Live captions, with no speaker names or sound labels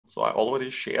So I already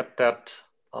shared that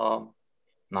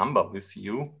number with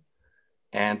you.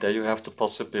 And there you have the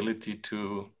possibility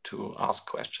to ask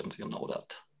questions, you know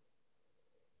that.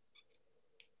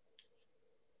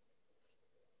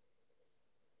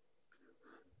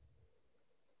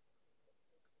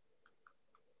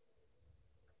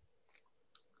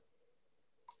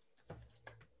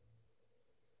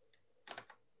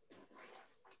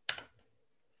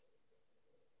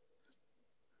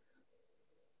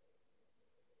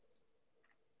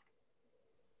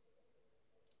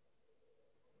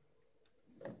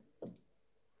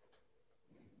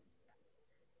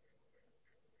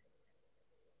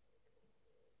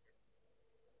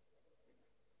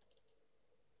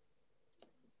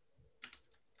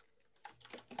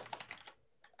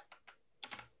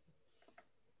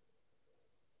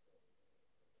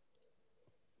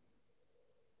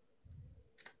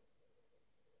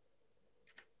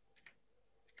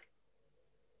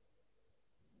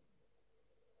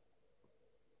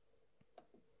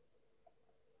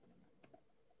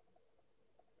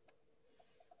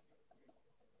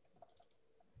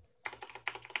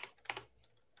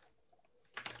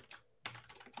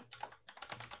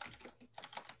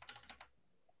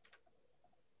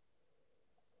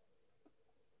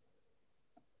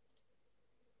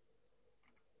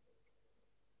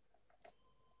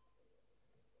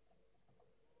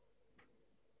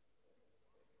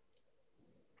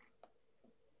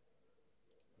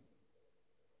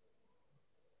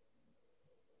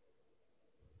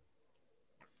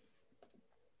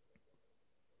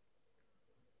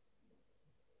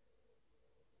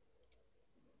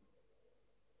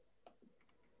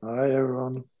 Hi,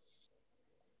 everyone.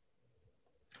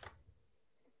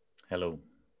 Hello.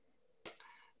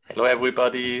 Hello,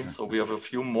 everybody. So we have a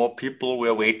few more people. We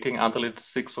are waiting until it's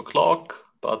 6 o'clock,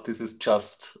 but this is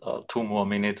just 2 more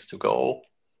minutes to go.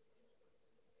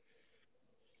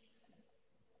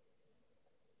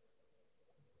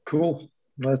 Cool.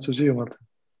 Nice to see you, Martin.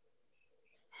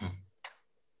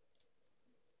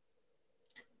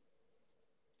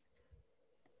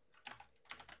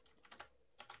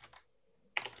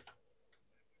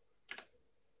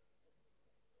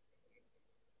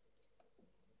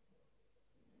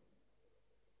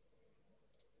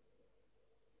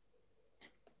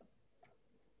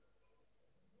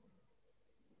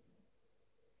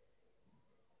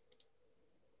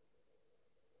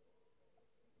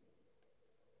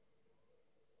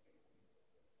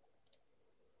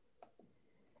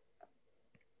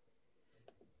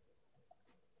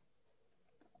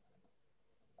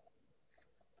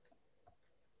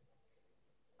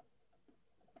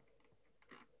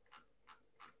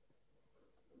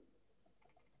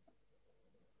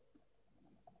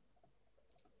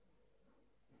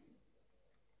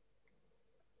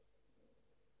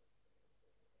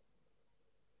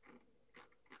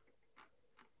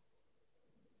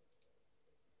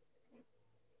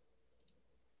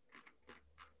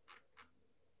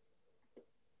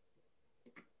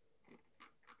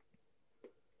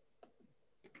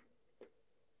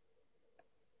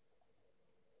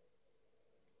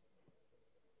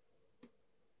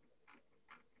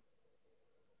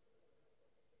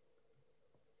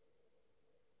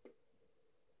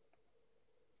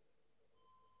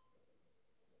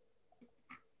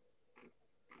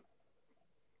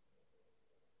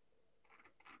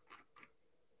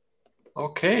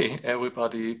 Okay,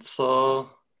 everybody, it's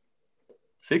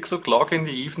 6 o'clock in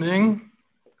the evening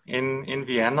in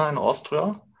Vienna, in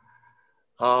Austria.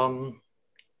 I'm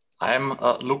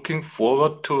looking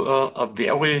forward to a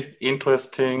very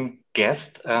interesting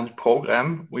guest and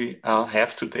program we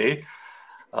have today.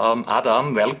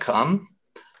 Adam, welcome.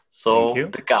 So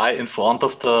the guy in front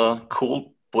of the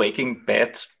cool Breaking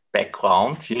Bad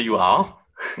background, here you are.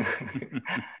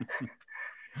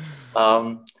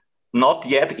 Not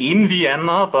yet in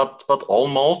Vienna, but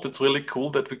almost. It's really cool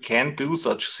that we can do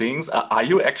such things. Are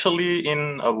you actually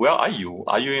in, where are you?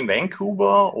 Are you in Vancouver?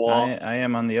 Or? I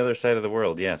am on the other side of the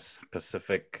world, yes.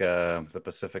 The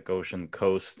Pacific Ocean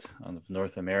coast of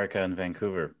North America and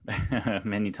Vancouver,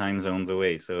 many time zones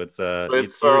away. So it's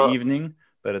your evening,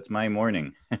 but it's my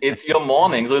morning. It's your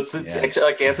morning. So it's yes. Actually,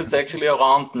 I guess it's actually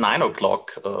around 9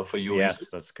 o'clock for you. Yes,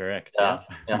 that's correct.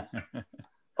 Yeah.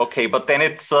 Okay, but then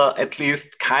it's at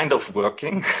least kind of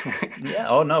working. Yeah.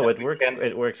 Oh no, it works.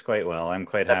 It works quite well. I'm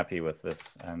quite happy with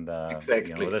this, and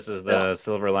exactly. This is the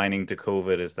silver lining to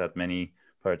COVID: is that many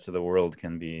parts of the world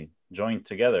can be joined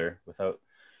together without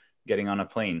getting on a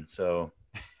plane. So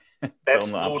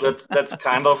that's true. That's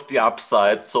kind of the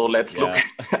upside. So let's look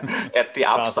at the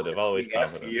upside. Positive, always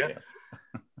positive. Here. Yes.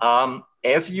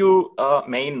 As you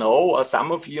may know, or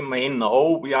some of you may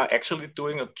know, we are actually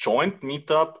doing a joint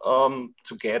meetup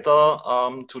together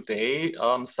today.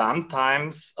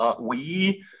 Sometimes our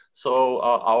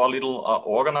little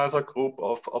organizer group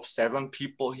of 7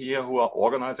 people here who are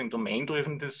organizing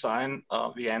domain-driven design,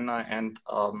 Vienna, and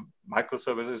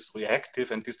microservices,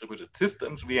 reactive, and distributed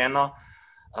systems, Vienna.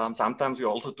 Sometimes we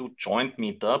also do joint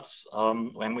meetups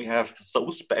when we have so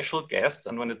special guests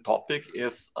and when the topic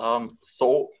is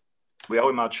so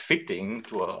very much fitting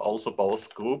to also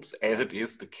both groups, as it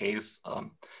is the case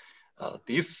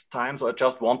this time. So I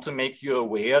just want to make you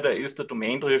aware there is the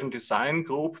domain-driven design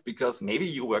group, because maybe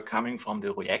you were coming from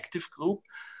the reactive group.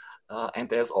 And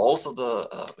there's also the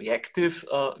reactive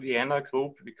Vienna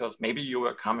group, because maybe you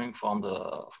were coming from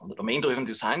the domain-driven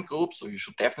design group. So you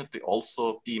should definitely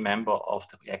also be a member of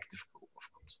the reactive group,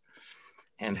 of course.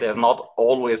 And there's not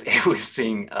always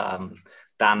everything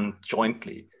done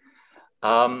jointly.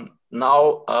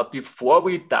 Now, before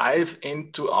we dive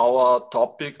into our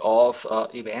topic of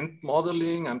event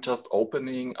modeling, I'm just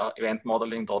opening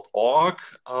eventmodeling.org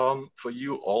for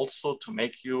you also to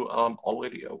make you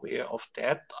already aware of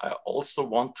that. I also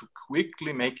want to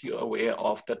quickly make you aware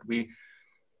of that we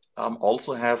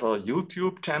also have a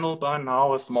YouTube channel by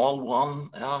now, a small one.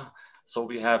 So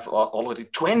we have already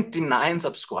 29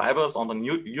 subscribers on the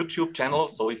new YouTube channel.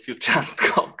 So if you just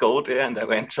go there and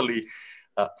eventually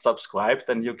subscribe,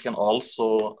 then you can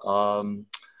also,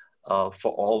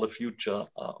 for all the future,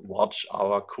 watch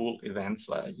our cool events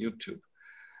via YouTube.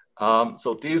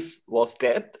 So this was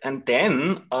that. And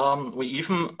then we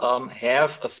even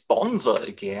have a sponsor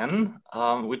again,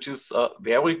 which is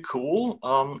very cool,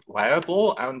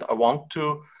 viable. And I want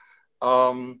to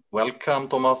welcome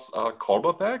Thomas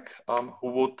Kolberberg, who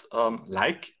would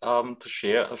like to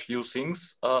share a few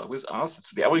things with us. It's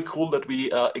very cool that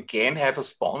we again have a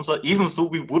sponsor, even though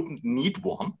we wouldn't need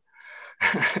one.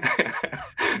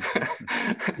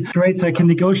 It's great, so I can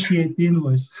negotiate the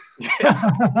invoice.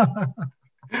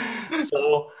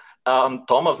 So,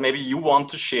 Thomas, maybe you want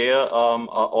to share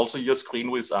also your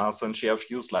screen with us and share a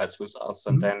few slides with us.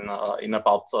 And then in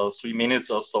about 3 minutes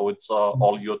or so, it's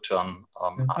all your turn.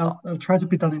 I'll try to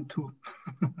be done in 2.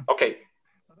 Okay.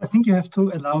 I think you have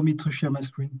to allow me to share my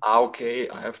screen. Okay,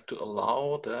 I have to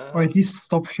allow that. Or at least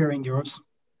stop sharing yours.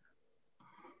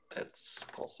 That's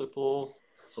possible.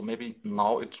 So maybe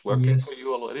now it's working for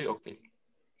you already. Okay.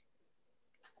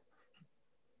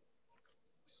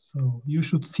 So you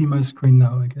should see my screen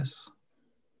now, I guess.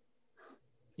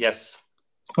 Yes.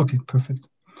 Okay, perfect.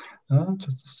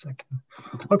 Just a second.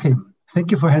 Okay,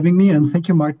 thank you for having me, and thank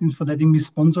you, Martin, for letting me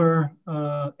sponsor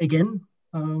again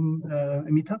a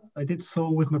meetup. I did so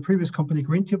with my previous company,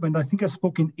 GreenTube, and I think I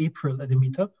spoke in April at a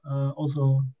meetup,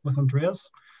 also with Andreas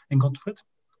and Gottfried.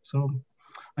 So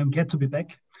I'm glad to be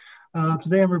back.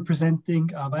 Today I'm representing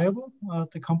Viable,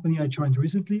 the company I joined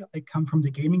recently. I come from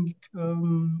the gaming.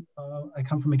 I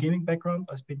come from a gaming background.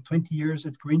 I spent 20 years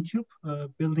at GreenTube,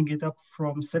 building it up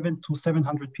from 7 to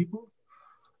 700 people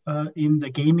in the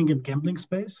gaming and gambling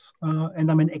space. And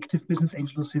I'm an active business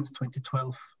angel since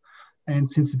 2012. And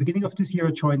since the beginning of this year,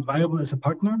 I joined Viable as a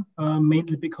partner,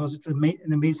 mainly because it's an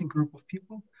amazing group of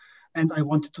people. And I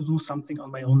wanted to do something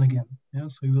on my own again. Yeah,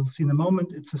 so you will see in a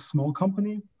moment, it's a small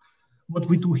company. What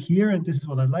we do here, and this is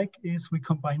what I like, is we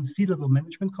combine C-level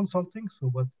management consulting, so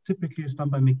what typically is done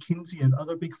by McKinsey and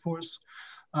other big fours.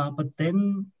 But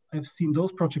then I've seen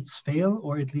those projects fail,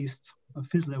 or at least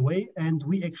fizzle away, and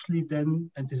we actually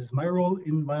then, and this is my role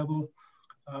in Viable,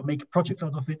 make projects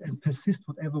out of it and persist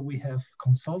whatever we have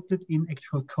consulted in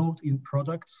actual code, in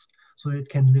products, so that it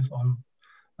can live on.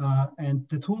 And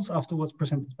the tools afterwards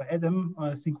presented by Adam,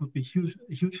 I think would be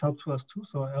a huge help to us too.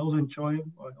 So I also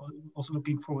also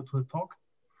looking forward to the talk.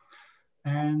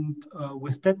 And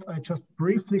with that, I just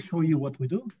briefly show you what we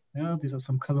do. Yeah, these are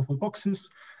some colorful boxes.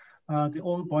 They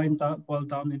all boil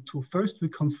down into, first we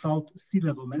consult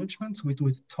C-level management. So we do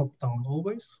it top down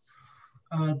always.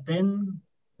 Then,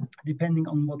 depending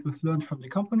on what we've learned from the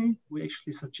company, we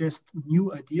actually suggest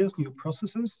new ideas, new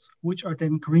processes, which are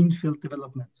then greenfield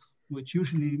developments, which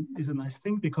usually is a nice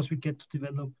thing because we get to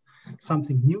develop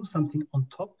something new, something on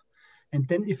top. And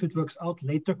then if it works out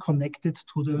later, connect it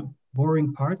to the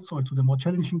boring parts or to the more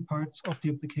challenging parts of the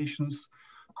applications,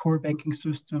 core banking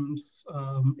systems,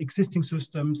 existing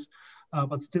systems,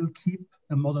 but still keep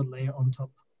a model layer on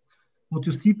top. What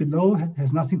you see below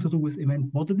has nothing to do with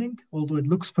event modeling, although it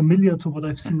looks familiar to what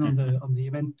I've seen on the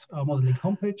event modeling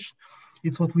homepage.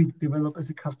 It's what we develop as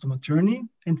a customer journey,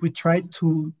 and we try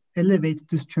to elevate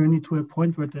this journey to a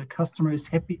point where the customer is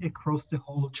happy across the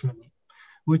whole journey,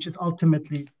 which is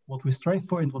ultimately what we strive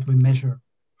for and what we measure.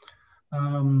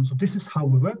 So this is how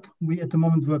we work. We at the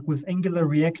moment work with Angular,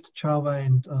 React, Java,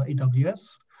 and AWS.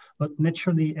 But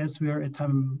naturally, as we are at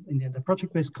time in the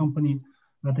project-based company,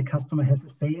 the customer has a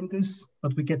say in this,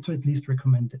 but we get to at least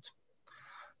recommend it.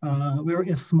 We're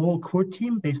a small core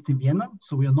team based in Vienna,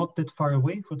 so we are not that far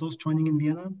away for those joining in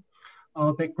Vienna.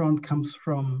 Our background comes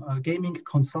from gaming,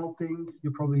 consulting,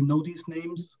 you probably know these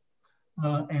names,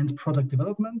 and product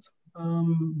development,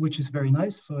 which is very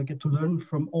nice. So I get to learn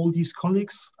from all these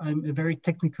colleagues. I'm a very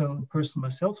technical person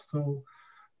myself, so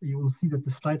you will see that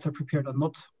the slides I prepared are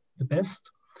not the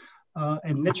best.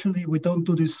 And naturally, we don't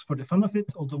do this for the fun of it,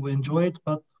 although we enjoy it,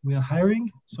 but we are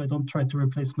hiring, so I don't try to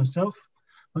replace myself.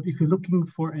 But if you're looking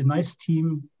for a nice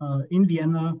team in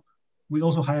Vienna, we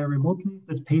also hire remotely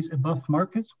that pays above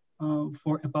market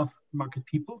for above market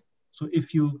people. So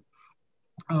if you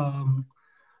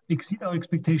exceed our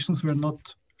expectations, we're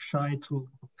not shy to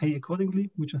pay accordingly,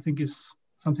 which I think is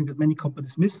something that many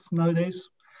companies miss nowadays.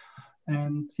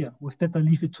 And yeah, with that, I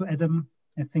leave it to Adam,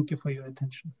 and thank you for your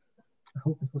attention. I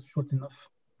hope it was short enough,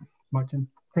 Martin.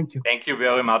 Thank you. Thank you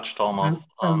very much, Thomas.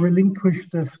 I'll relinquish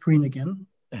the screen again.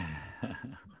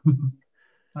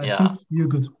 I think you're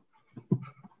good.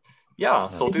 Yeah,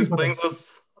 so this brings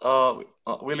us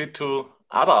really to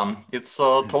Adam. It's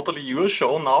totally your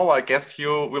show now. I guess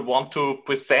you will want to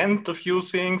present a few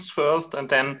things first, and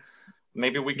then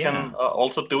maybe we can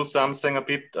also do something a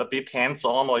bit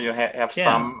hands-on, or you have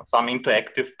some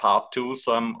interactive part too.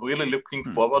 So I'm really looking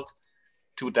forward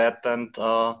to that, and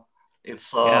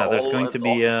it's there's going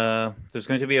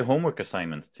to be a homework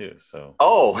assignment too. So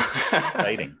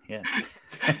exciting! Yeah,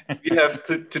 you have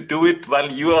to do it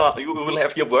while you will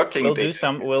have your working.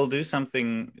 We'll do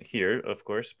something here, of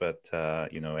course, but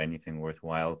anything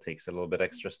worthwhile takes a little bit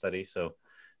extra study. So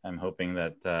I'm hoping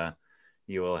that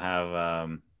you will have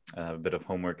a bit of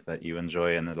homework that you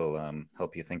enjoy, and it'll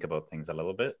help you think about things a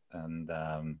little bit, and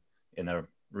in a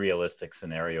realistic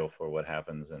scenario for what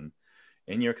happens in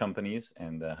your companies,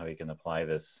 and how you can apply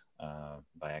this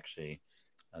by actually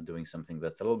doing something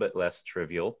that's a little bit less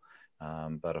trivial.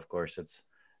 But of course, it's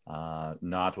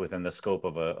not within the scope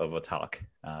of a talk.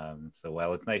 So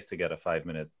while it's nice to get a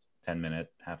 5-minute,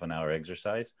 10-minute, half an hour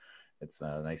exercise, it's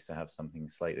nice to have something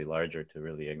slightly larger to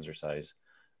really exercise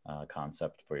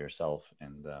concept for yourself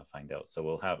and find out. So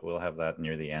we'll have that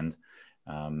near the end.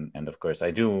 And of course,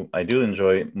 I do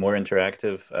enjoy more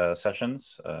interactive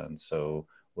sessions, and so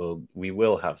we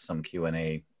will have some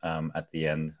Q&A at the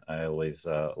end. I always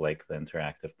like the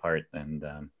interactive part, and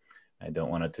I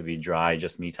don't want it to be dry,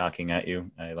 just me talking at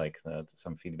you. I like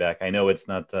some feedback. I know it's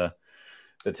not the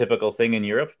typical thing in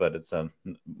Europe, but it's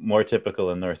more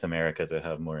typical in North America to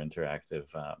have more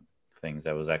interactive things.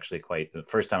 I was actually the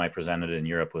first time I presented in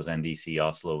Europe was NDC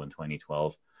Oslo in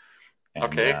 2012.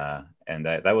 And, and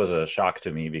that was a shock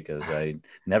to me because I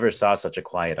never saw such a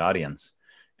quiet audience.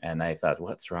 And I thought,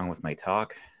 what's wrong with my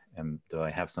talk? Do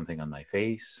I have something on my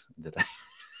face? Did I?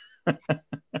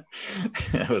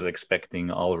 I was expecting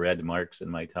all red marks in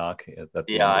my talk.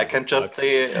 I can just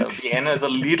say Vienna is a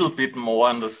little bit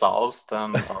more in the south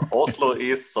than Oslo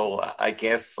is. So I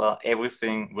guess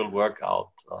everything will work out.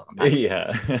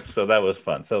 Yeah, so that was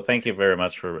fun. So thank you very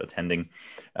much for attending.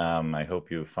 I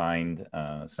hope you find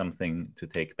something to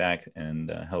take back and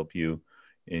help you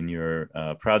in your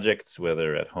projects,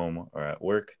 whether at home or at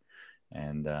work.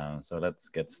 And so let's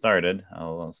get started.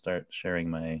 I'll start sharing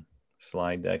my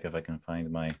slide deck if I can find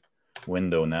my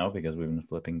window now, because we've been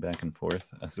flipping back and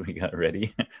forth as we got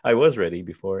ready. I was ready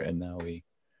before, and now we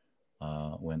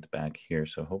went back here.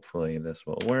 So hopefully this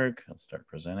will work. I'll start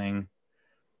presenting,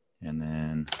 and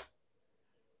then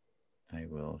I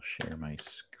will share my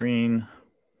screen.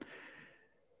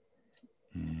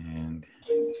 And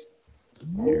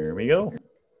here we go.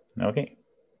 Okay.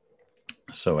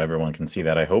 So everyone can see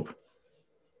that, I hope.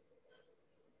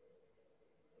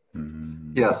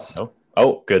 Yes.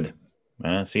 Oh, good.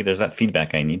 See, there's that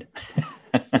feedback I need.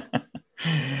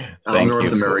 I'm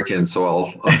North American, so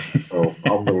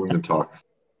I'll know when to talk.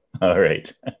 All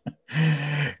right.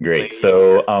 Great.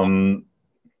 So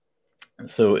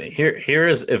so here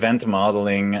is event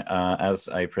modeling as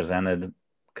I presented,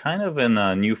 kind of in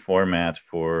a new format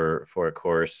for a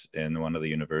course in one of the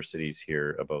universities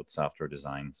here about software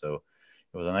design. So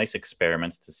it was a nice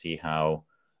experiment to see how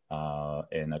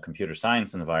in a computer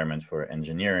science environment for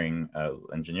engineering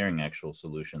actual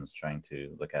solutions, trying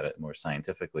to look at it more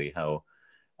scientifically, how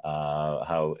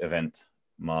event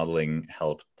modeling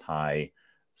helped tie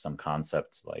some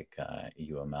concepts like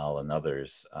UML and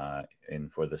others in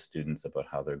for the students about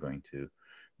how they're going to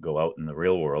go out in the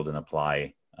real world and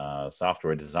apply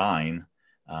software design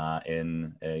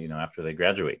after they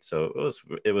graduate. So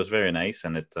it was very nice,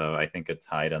 and I think it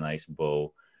tied a nice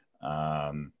bow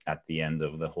at the end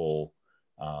of the whole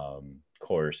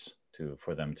course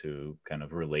for them to kind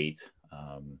of relate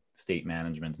state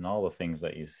management and all the things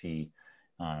that you see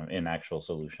in actual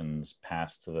solutions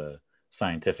past the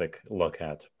scientific look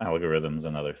at algorithms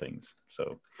and other things.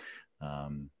 So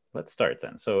let's start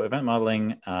then. So event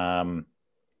modeling,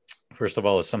 first of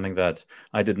all, is something that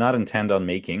I did not intend on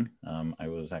making. I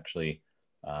was actually,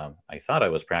 I thought I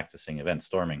was practicing event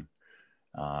storming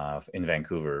in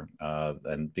Vancouver.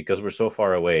 And because we're so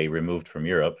far away, removed from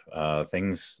Europe,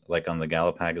 things like on the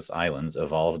Galapagos Islands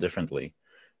evolve differently.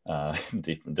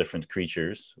 Different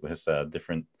creatures with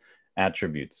different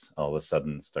attributes all of a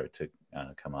sudden start to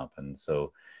come up. And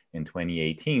so in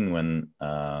 2018, when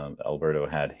Alberto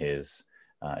had his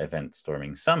event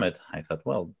storming summit, I thought,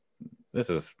 well, this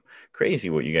is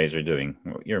crazy what you guys are doing.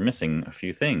 You're missing a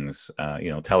few things.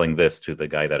 Telling this to the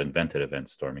guy that invented event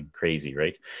storming, crazy,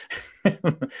 right?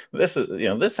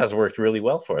 This has worked really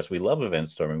well for us. We love event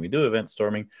storming. We do event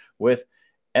storming with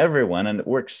everyone, and it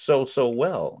works so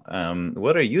well.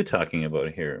 What are you talking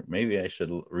about here? Maybe I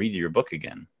should read your book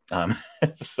again. There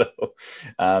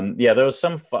was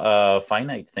some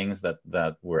finite things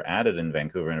that were added in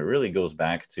Vancouver, and it really goes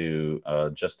back to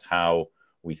just how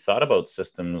we thought about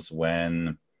systems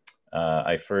when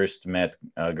I first met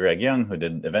Greg Young, who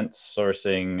did event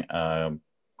sourcing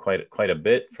quite a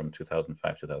bit from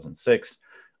 2005, 2006.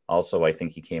 Also, I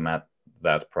think he came at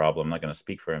that problem. I'm not going to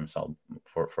speak for himself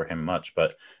for him much,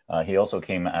 but he also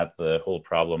came at the whole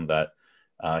problem that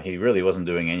he really wasn't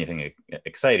doing anything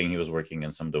exciting. He was working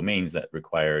in some domains that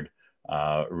required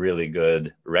really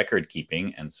good record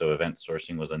keeping, and so event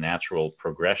sourcing was a natural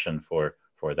progression for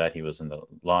that. He was in the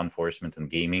law enforcement and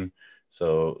gaming,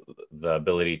 so the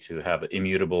ability to have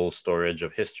immutable storage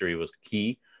of history was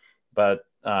key. But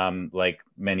like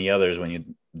many others, when you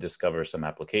discover some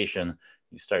application,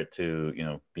 you start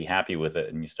to be happy with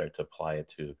it, and you start to apply it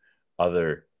to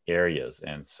other areas.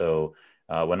 And so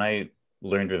when I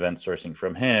learned event sourcing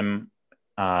from him,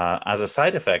 as a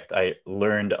side effect, I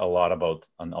learned a lot about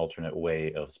an alternate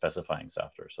way of specifying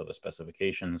software. So the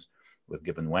specifications with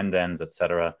given when-thens,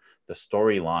 etc. The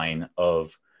storyline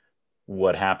of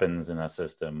what happens in a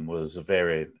system was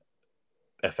very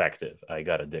effective. I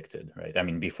got addicted, right? I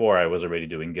mean, before I was already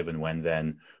doing given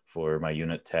when-then for my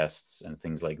unit tests and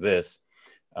things like this,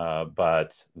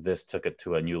 but this took it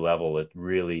to a new level. It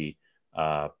really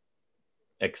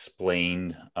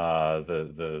explained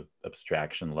the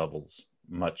abstraction levels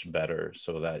much better,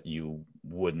 so that you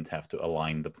wouldn't have to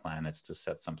align the planets to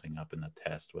set something up in a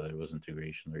test, whether it was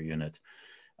integration or unit.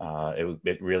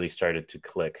 It really started to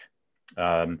click.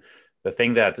 The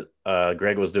thing that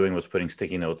Greg was doing was putting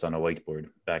sticky notes on a whiteboard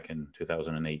back in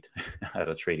 2008 at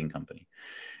a trading company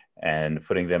and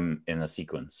putting them in a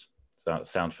sequence. So,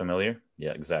 sound familiar?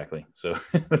 Yeah, exactly. So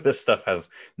this stuff has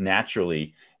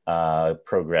naturally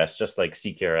progressed, just like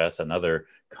CQRS and other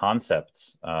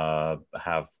concepts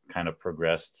have kind of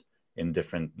progressed in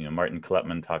different, Martin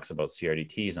Kleppmann talks about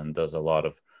CRDTs and does a lot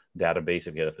of database.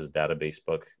 If you have his database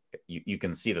book, you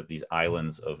can see that these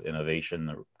islands of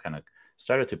innovation kind of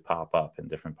started to pop up in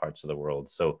different parts of the world.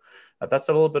 So that's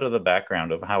a little bit of the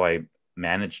background of how I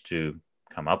managed to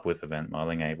come up with event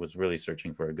modeling. I was really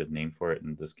searching for a good name for it,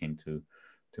 and this came to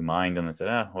mind, and I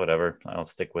said, whatever, I'll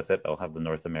stick with it. I'll have the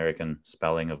North American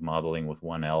spelling of modeling with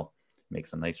one L,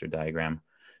 makes a nicer diagram.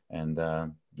 And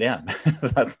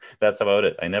that's about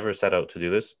it. I never set out to do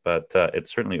this, but it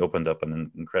certainly opened up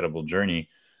an incredible journey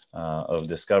of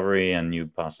discovery and new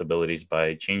possibilities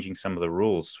by changing some of the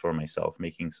rules for myself,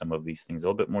 making some of these things a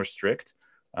little bit more strict.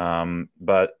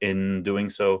 But in doing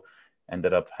so,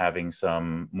 ended up having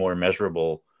some more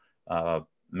measurable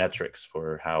metrics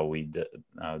for how we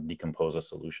decompose a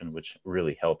solution, which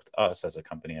really helped us as a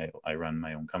company. I run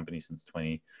my own company since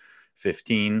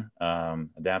 2015,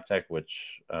 Adaptech,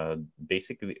 which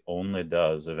basically only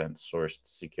does event-sourced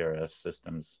CQRS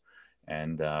systems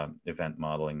and event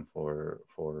modeling for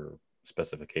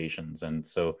specifications. And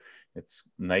so it's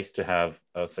nice to have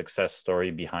a success story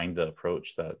behind the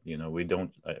approach that, we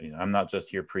don't, I'm not just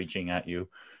here preaching at you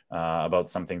about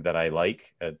something that I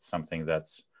like. It's something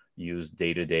that's used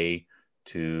day to day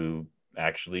to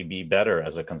actually be better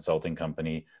as a consulting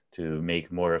company, to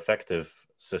make more effective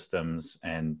systems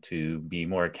and to be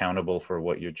more accountable for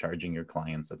what you're charging your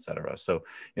clients, etc. So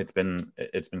it's been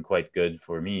quite good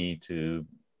for me to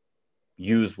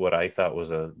use what I thought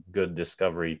was a good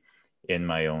discovery in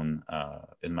my own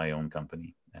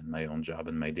company and my own job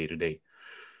and my day to day.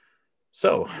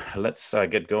 So let's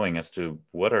get going as to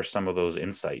what are some of those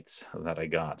insights that I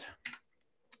got.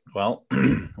 Well,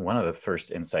 one of the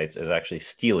first insights is actually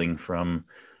stealing from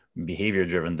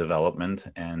behavior-driven development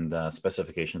and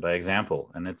specification by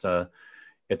example. And it's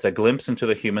a glimpse into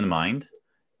the human mind,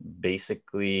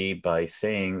 basically by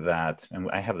saying that,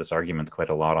 and I have this argument quite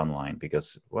a lot online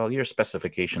because, well, your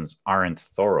specifications aren't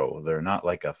thorough. They're not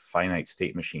like a finite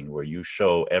state machine where you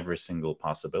show every single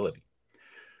possibility.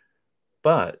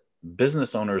 But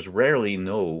business owners rarely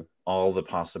know all the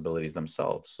possibilities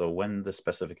themselves. So when the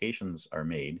specifications are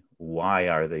made, why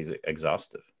are they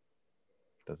exhaustive?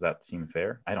 Does that seem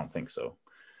fair? I don't think so.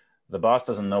 The boss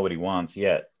doesn't know what he wants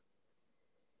yet,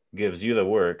 gives you the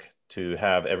work to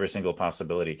have every single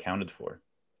possibility accounted for.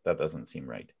 That doesn't seem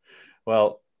right.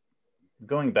 Well,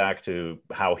 going back to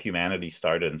how humanity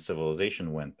started and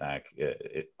civilization went back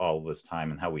all this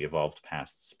time and how we evolved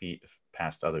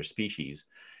past other species,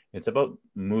 it's about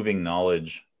moving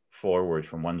knowledge forward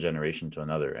from one generation to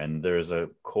another. And there's a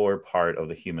core part of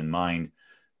the human mind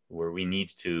where we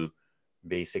need to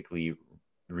basically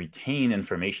retain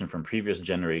information from previous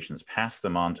generations, pass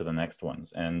them on to the next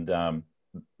ones. And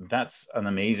that's an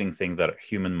amazing thing that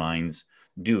human minds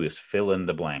do, is fill in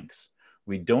the blanks.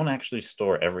 We don't actually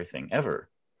store everything ever,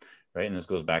 right? And this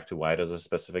goes back to, why does a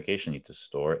specification need to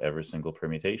store every single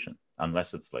permutation?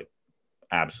 Unless it's like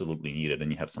absolutely needed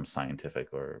and you have some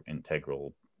scientific or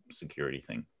integral security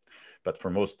thing. But for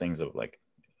most things of like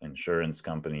insurance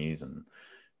companies and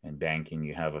banking,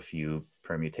 you have a few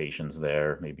permutations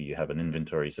there. Maybe you have an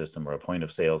inventory system or a point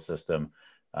of sale system.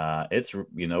 It's,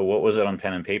 what was it on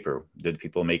pen and paper? Did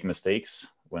people make mistakes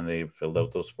when they filled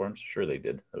out those forms? Sure, they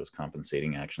did. There was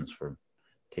compensating actions for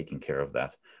taking care of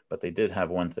that. But they did have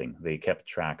one thing. They kept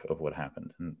track of what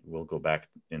happened. And we'll go back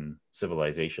in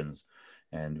civilizations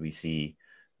and we see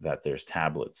that there's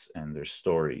tablets and there's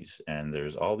stories and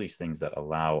there's all these things that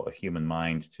allow a human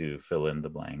mind to fill in the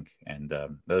blank. And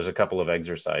there's a couple of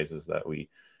exercises that we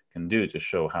can do to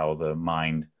show how the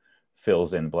mind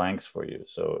fills in blanks for you.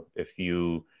 So if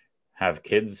you have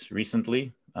kids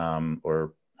recently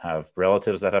or have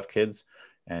relatives that have kids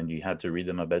and you had to read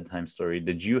them a bedtime story,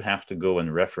 did you have to go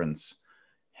and reference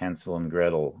Hansel and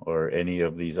Gretel or any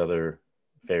of these other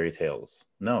fairy tales?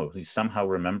 No, you somehow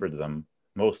remembered them.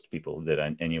 Most people did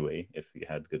anyway, if you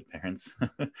had good parents.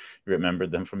 You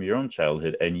remembered them from your own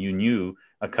childhood and you knew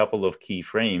a couple of key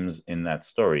frames in that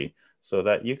story so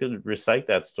that you could recite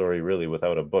that story really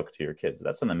without a book to your kids.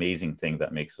 That's an amazing thing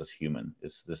that makes us human,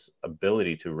 is this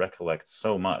ability to recollect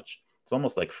so much. It's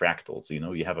almost like fractals,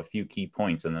 you have a few key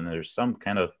points and then there's some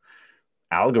kind of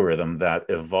algorithm that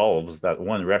evolves that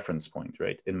one reference point,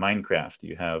 right? In Minecraft,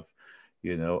 you have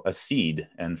a seed,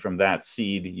 and from that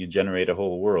seed you generate a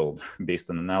whole world based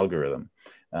on an algorithm.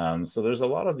 So there's a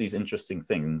lot of these interesting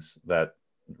things that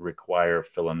require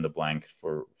fill in the blank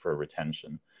for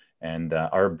retention, and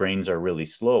our brains are really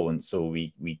slow, and so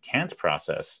we can't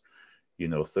process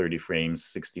 30 frames,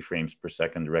 60 frames per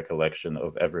second recollection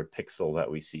of every pixel that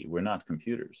we see. We're not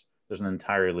computers. There's an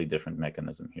entirely different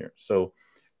mechanism here. So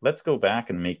let's go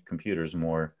back and make computers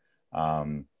more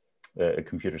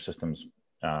computer systems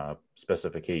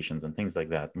specifications and things like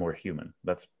that more human.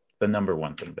 That's the number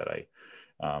one thing that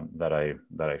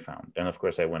I found. And of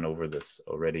course, I went over this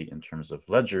already in terms of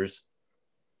ledgers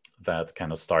that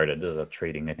kind of started. This is a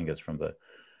trading. I think it's from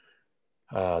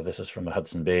this is from the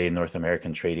Hudson Bay, North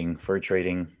American trading, fur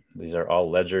trading. These are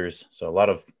all ledgers. So a lot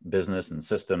of business and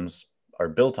systems are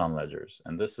built on ledgers.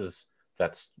 And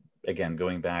that's again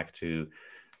going back to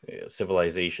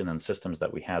civilization and systems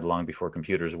that we had long before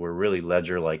computers were really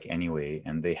ledger-like anyway,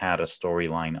 and they had a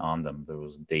storyline on them. There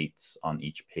was dates on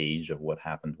each page of what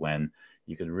happened when.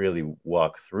 You could really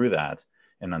walk through that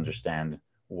and understand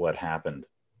what happened.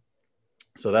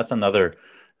 So that's another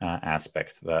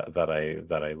aspect that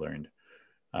I learned.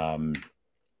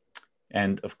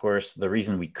 And of course, the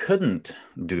reason we couldn't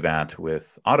do that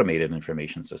with automated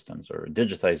information systems or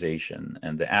digitization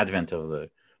and the advent of the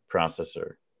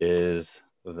processor is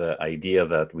the idea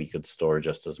that we could store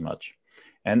just as much.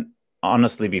 And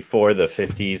honestly, before the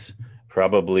 50s,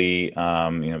 probably,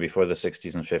 before the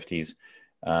 60s and 50s,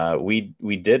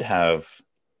 we did have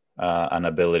an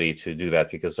ability to do that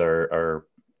because our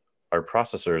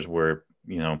processors were,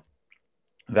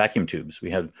 vacuum tubes.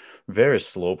 We had very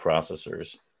slow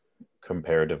processors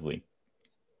comparatively.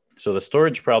 So the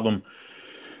storage problem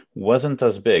wasn't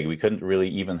as big. We couldn't really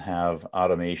even have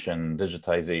automation,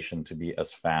 digitization to be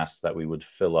as fast that we would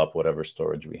fill up whatever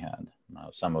storage we had.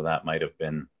 Some of that might have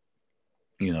been,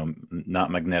 not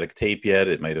magnetic tape yet.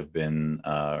 It might have been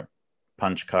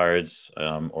punch cards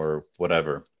or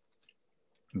whatever.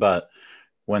 But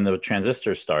when the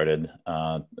transistor started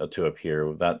to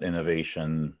appear, that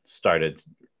innovation started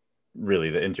really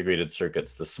the integrated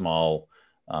circuits, the small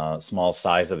small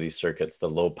size of these circuits, the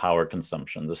low power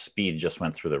consumption, the speed just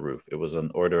went through the roof. It was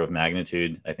an order of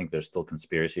magnitude. I think there's still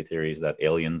conspiracy theories that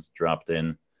aliens dropped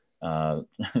in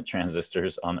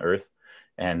transistors on Earth,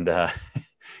 and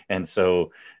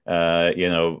so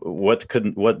what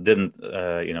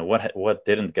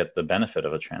didn't get the benefit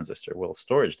of a transistor? Well,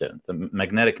 storage didn't. The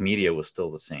magnetic media was still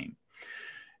the same,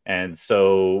 and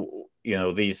so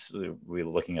we're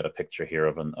looking at a picture here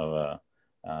of an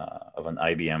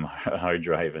IBM hard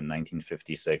drive in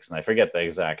 1956, and I forget the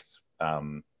exact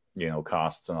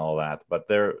costs and all that, but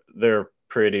they're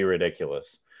pretty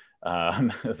ridiculous.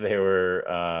 They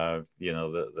were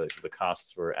the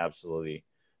costs were absolutely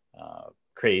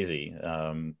crazy.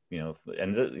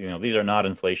 These are not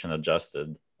inflation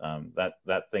adjusted.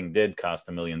 That thing did cost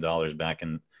 $1 million back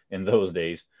in those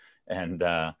days, and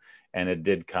it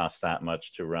did cost that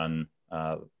much to run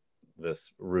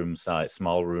this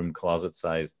small room closet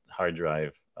sized hard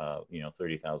drive,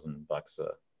 $30,000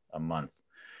 a month.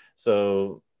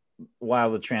 So while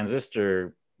the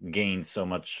transistor gained so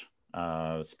much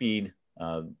speed,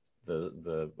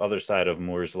 the other side of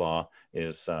Moore's law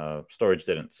is storage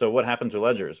didn't. So what happened to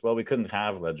ledgers? Well, we couldn't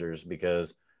have ledgers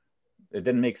because it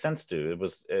didn't make sense to.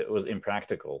 It was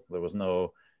impractical. There was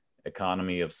no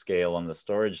economy of scale on the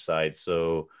storage side.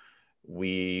 So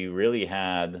we really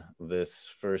had this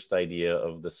first idea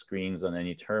of the screens on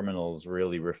any terminals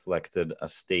really reflected a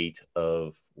state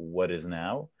of what is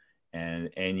now, and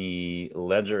any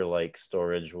ledger-like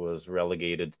storage was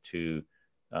relegated to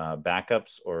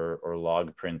backups or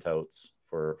log printouts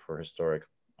for historic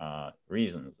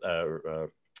reasons,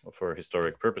 for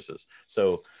historic purposes.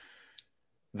 So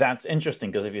that's interesting,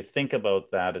 because if you think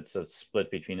about that, it's a split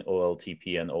between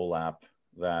OLTP and OLAP,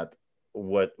 that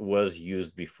what was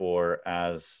used before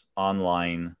as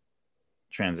online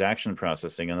transaction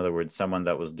processing, in other words, someone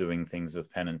that was doing things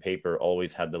with pen and paper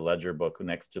always had the ledger book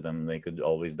next to them. They could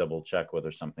always double check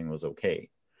whether something was okay.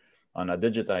 On a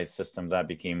digitized system, that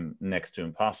became next to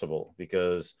impossible,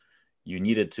 because you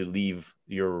needed to leave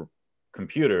your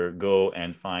computer, go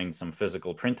and find some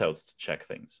physical printouts to check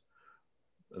things.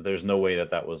 There's no way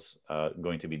that was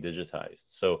going to be digitized.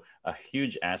 So a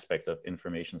huge aspect of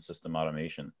information system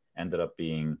automation ended up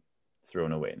being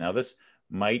thrown away. Now, this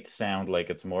might sound like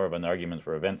it's more of an argument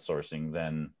for event sourcing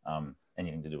than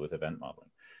anything to do with event modeling,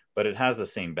 but it has the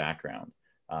same background.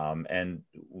 And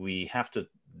we have to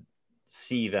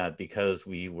see that because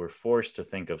we were forced to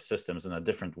think of systems in a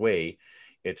different way,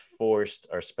 it forced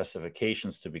our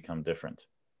specifications to become different,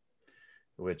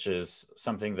 which is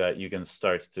something that you can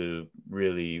start to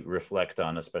really reflect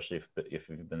on, especially if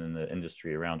you've been in the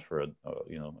industry around for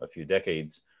a few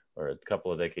decades or a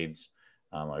couple of decades,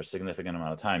 or a significant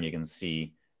amount of time. You can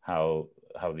see how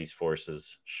these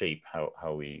forces shape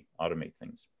how we automate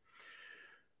things.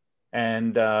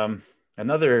 And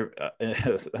another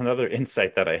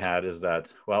insight that I had is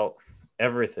that, well,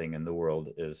 everything in the world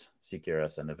is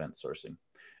CQRS and event sourcing.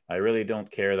 I really don't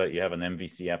care that you have an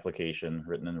MVC application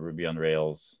written in Ruby on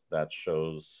Rails that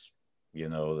shows,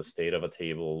 the state of a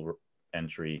table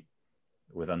entry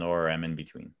with an ORM in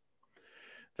between.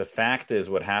 The fact is,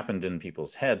 what happened in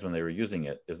people's heads when they were using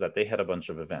it is that they had a bunch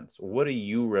of events. What do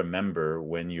you remember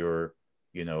when you're,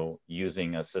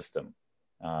 using a system?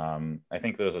 I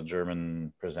think there was a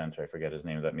German presenter, I forget his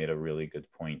name, that made a really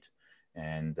good point.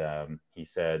 And he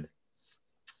said,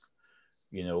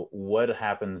 what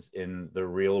happens in the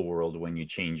real world when you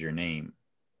change your name?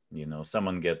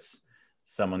 Someone gets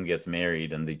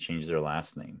married and they change their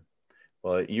last name.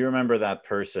 Well, you remember that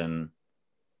person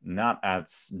not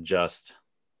as just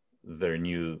their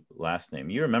new last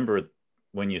name. You remember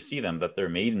when you see them that their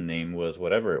maiden name was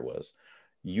whatever it was.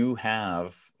 You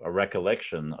have a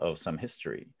recollection of some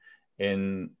history.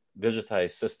 In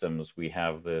digitized systems, we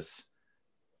have this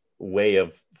way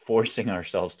of forcing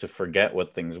ourselves to forget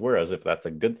what things were, as if that's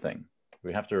a good thing.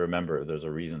 We have to remember there's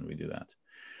a reason we do that.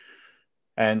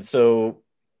 And so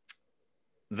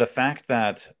the fact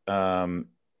that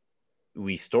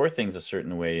we store things a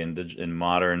certain way in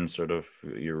modern sort of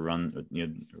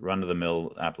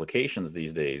run-of-the-mill applications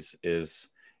these days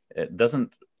it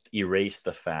doesn't erase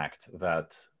the fact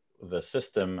that the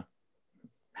system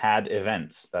had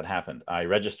events that happened. I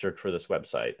registered for this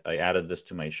website. I added this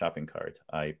to my shopping cart.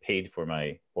 I paid for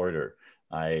my order.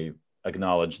 I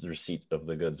acknowledged the receipt of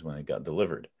the goods when it got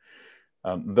delivered.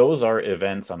 Those are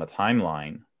events on a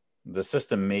timeline. The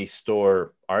system may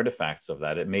store artifacts of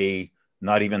that. It may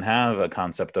not even have a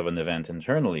concept of an event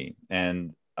internally.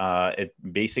 And it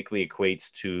basically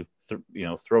equates to,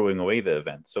 throwing away the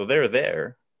event. So they're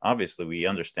there. Obviously, we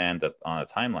understand that on a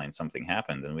timeline, something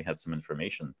happened and we had some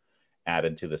information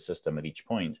added to the system at each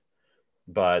point,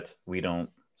 but we don't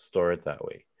store it that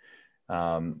way.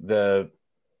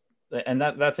 And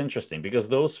that's interesting, because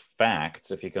those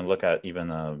facts, if you can look at even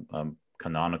a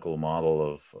canonical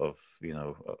model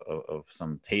of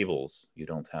some tables, you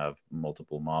don't have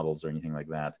multiple models or anything like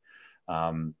that.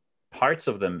 Parts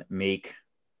of them make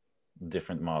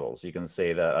different models. You can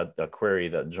say that a query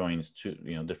that joins two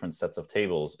different sets of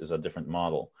tables is a different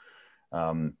model.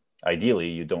 Ideally,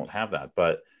 you don't have that,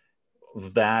 but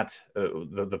that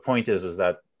the point is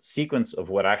that sequence of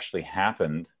what actually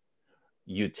happened,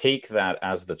 you take that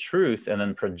as the truth and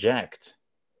then project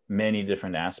many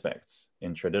different aspects.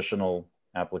 In traditional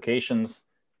applications,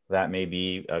 that may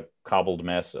be a cobbled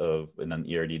mess in an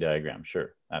ERD diagram.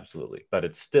 Sure, absolutely. But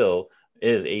it still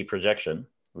is a projection.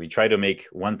 We try to make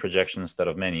one projection instead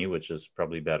of many, which is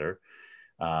probably better.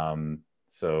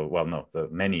 Well, no, the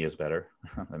many is better.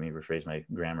 Let me rephrase my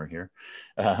grammar here.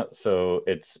 But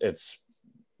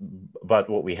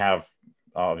what we have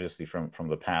obviously from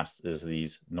the past is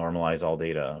these normalize all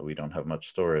data. We don't have much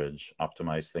storage,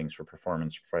 optimize things for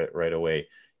performance right away.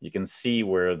 You can see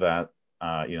where that,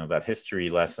 that history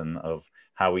lesson of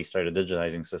how we started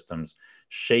digitizing systems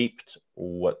shaped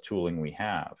what tooling we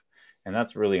have. And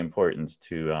that's really important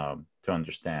to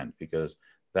understand, because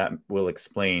that will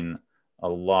explain a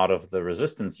lot of the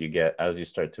resistance you get as you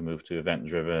start to move to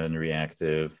event-driven,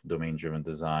 reactive, domain-driven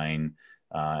design,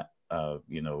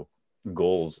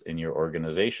 goals in your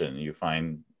organization. You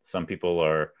find some people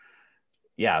are,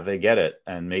 they get it,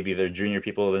 and maybe they're junior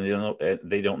people and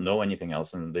they don't know anything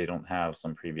else, and they don't have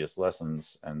some previous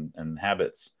lessons and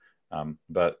habits.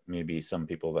 But maybe some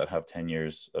people that have 10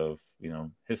 years of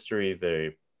history,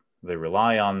 they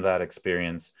rely on that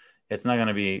experience. It's not going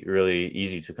to be really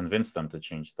easy to convince them to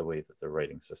change the way that they're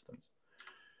writing systems.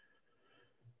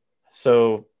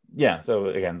 So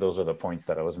again, those are the points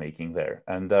that I was making there.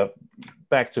 And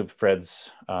back to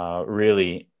Fred's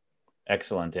really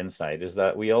excellent insight is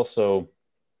that we also,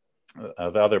 the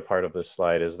other part of this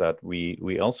slide is that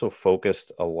we also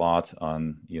focused a lot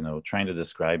on, trying to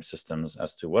describe systems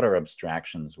as to what our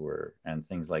abstractions were and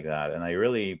things like that. And I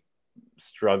really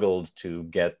struggled to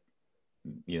get,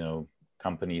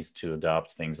 companies to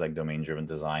adopt things like domain-driven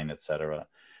design, et cetera.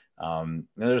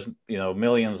 There's,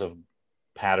 millions of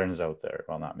patterns out there.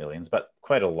 Well, not millions, but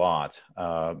quite a lot.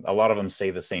 A lot of them say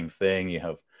the same thing. You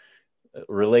have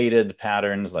related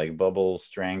patterns like bubble,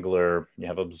 strangler, you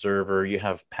have observer, you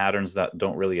have patterns that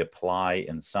don't really apply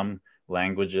in some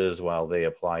languages while they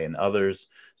apply in others.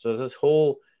 So there's this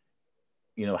whole,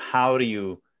 how do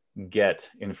you get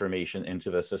information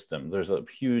into the system? There's a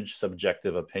huge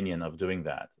subjective opinion of doing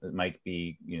that. It might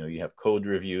be, you have code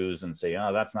reviews and say,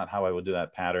 oh, that's not how I would do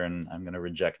that pattern. I'm going to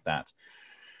reject that.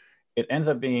 It ends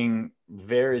up being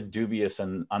very dubious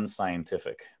and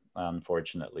unscientific,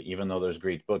 unfortunately, even though there's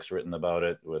great books written about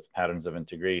it with patterns of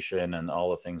integration and all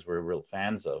the things we're real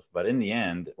fans of. But in the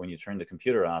end, when you turn the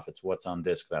computer off, it's what's on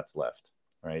disk that's left,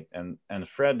 right? And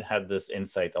Fred had this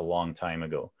insight a long time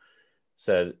ago.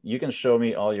 Said, you can show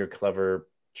me all your clever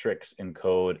tricks in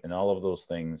code and all of those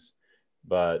things,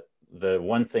 but the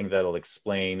one thing that'll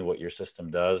explain what your system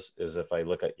does is if I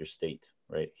look at your state,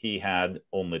 right? He had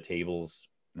only tables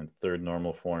in third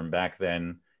normal form back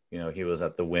then. He was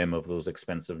at the whim of those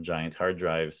expensive giant hard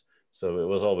drives. So it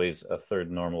was always a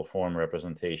third normal form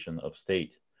representation of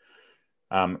state.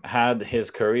 Had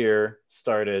his career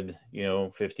started,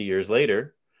 50 years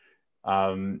later,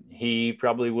 he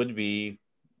probably would be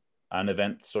an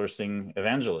event sourcing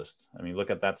evangelist. I mean, look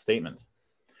at that statement.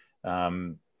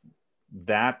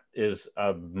 That is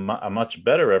a much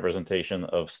better representation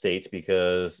of state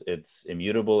because it's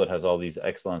immutable. It has all these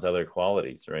excellent other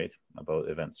qualities, right, about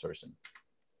event sourcing.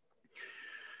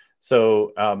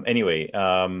 So anyway,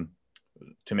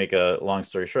 to make a long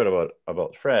story short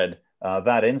about Fred,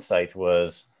 that insight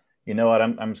was, you know what,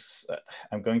 I'm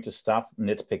going to stop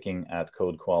nitpicking at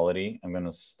code quality. I'm going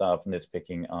to stop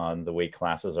nitpicking on the way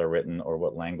classes are written or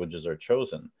what languages are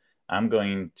chosen. I'm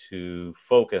going to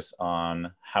focus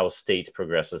on how state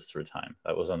progresses through time.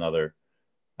 That was another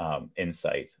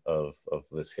insight of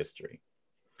this history.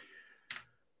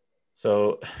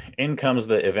 So in comes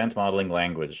the event modeling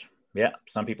language. Yeah,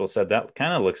 some people said that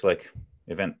kind of looks like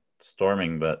event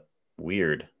storming, but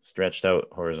weird, stretched out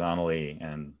horizontally,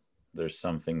 and there's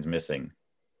some things missing.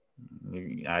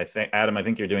 I think, Adam, I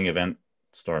think you're doing event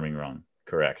storming wrong.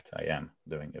 Correct, I am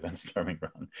doing event storming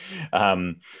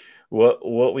wrong.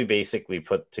 What we basically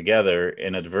put together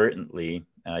inadvertently,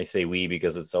 I say we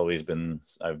because it's always been,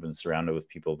 I've been surrounded with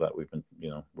people that we've been,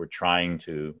 we're trying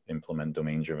to implement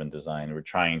domain-driven design. We're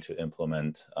trying to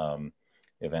implement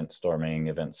event storming,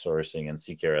 event sourcing, and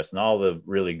CQRS, and all the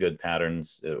really good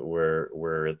patterns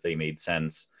where they made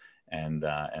sense. and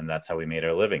that's how we made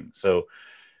our living. So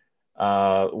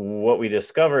what we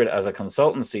discovered as a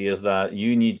consultancy is that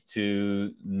you need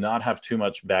to not have too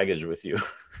much baggage with you.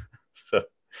 So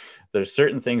there's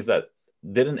certain things that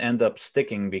didn't end up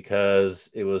sticking because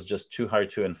it was just too hard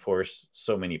to enforce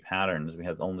so many patterns. We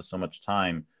had only so much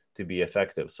time to be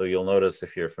effective. So you'll notice,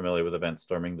 if you're familiar with event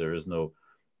storming, there's no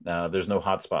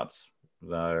hotspots.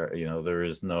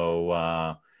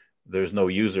 There's no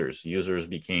users. Users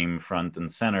became front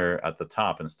and center at the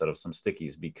top instead of some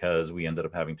stickies, because we ended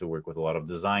up having to work with a lot of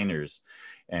designers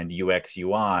and UX,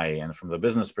 UI. And from the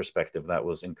business perspective, that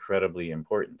was incredibly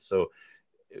important. So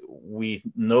we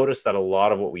noticed that a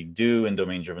lot of what we do in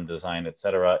domain-driven design, et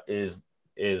cetera, is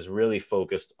really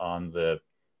focused on the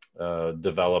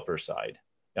developer side.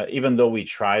 Even though we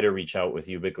try to reach out with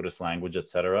ubiquitous language, et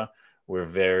cetera, we're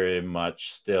very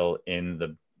much still in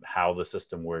the how the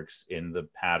system works, in the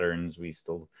patterns. We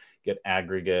still get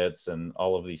aggregates and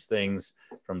all of these things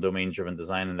from domain-driven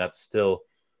design, and that's still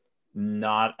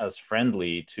not as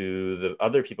friendly to the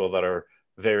other people that are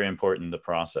very important in the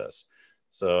process.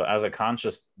 So as a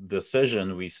conscious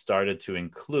decision, we started to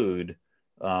include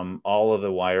all of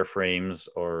the wireframes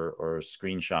or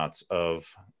screenshots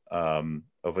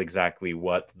of exactly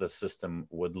what the system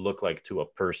would look like to a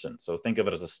person. So think of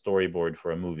it as a storyboard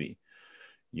for a movie.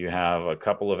 You have a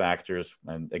couple of actors,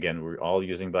 and again, we're all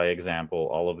using by example,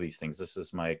 all of these things. This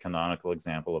is my canonical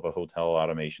example of a hotel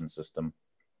automation system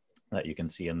that you can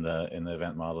see in the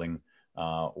event modeling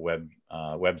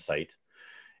website.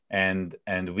 And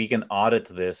we can audit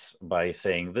this by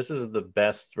saying, this is the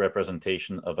best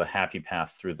representation of a happy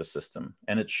path through the system.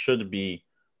 And it should be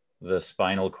the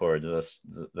spinal cord,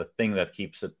 the thing that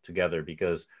keeps it together,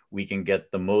 because we can get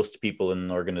the most people in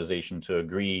an organization to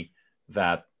agree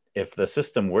that if the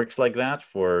system works like that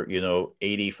for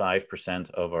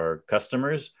 85% of our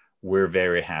customers, we're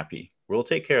very happy. We'll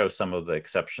take care of some of the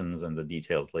exceptions and the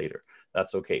details later.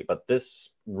 That's okay. But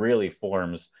this really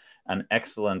forms an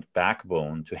excellent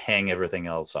backbone to hang everything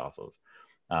else off of.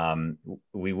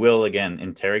 We will, again,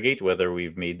 interrogate whether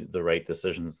we've made the right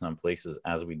decisions in some places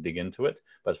as we dig into it.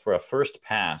 But for a first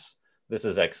pass, this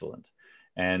is excellent.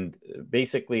 And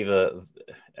basically,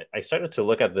 I started to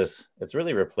look at this. It's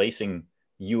really replacing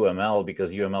UML,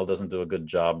 because UML doesn't do a good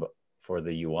job for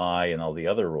the UI and all the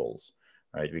other roles.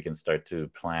 Right? We can start to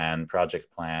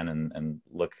project plan and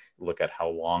look at how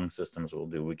long systems will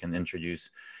do. We can introduce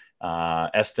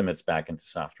estimates back into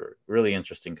software. Really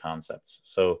interesting concepts.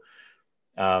 So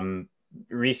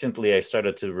recently, I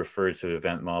started to refer to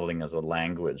event modeling as a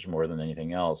language more than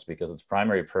anything else, because its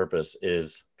primary purpose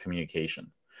is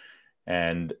communication.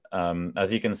 And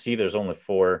as you can see, there's only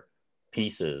 4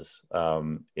 pieces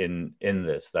in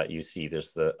this that you see.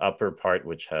 There's the upper part,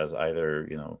 which has either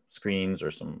screens or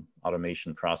some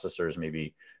automation processors,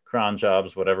 maybe cron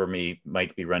jobs, whatever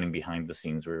might be running behind the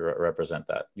scenes. We represent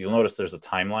that. You'll notice there's a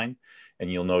timeline, and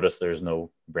you'll notice there's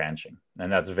no branching, and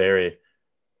that's very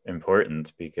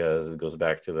important, because it goes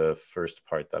back to the first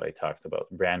part that I talked about.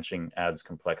 Branching adds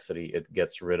complexity. It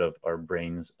gets rid of our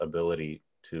brain's ability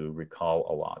to recall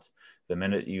a lot. The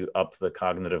minute you up the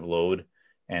cognitive load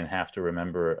and have to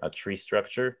remember a tree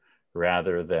structure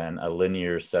rather than a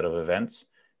linear set of events,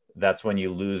 that's when you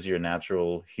lose your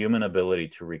natural human ability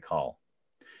to recall.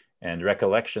 And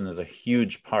recollection is a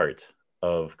huge part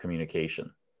of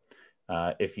communication.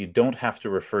 If you don't have to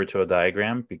refer to a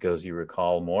diagram because you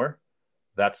recall more,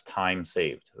 that's time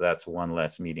saved. That's one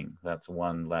less meeting. That's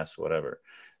one less whatever,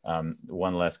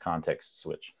 one less context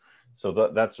switch.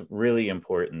 So that's really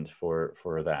important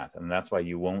for that. And that's why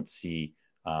you won't see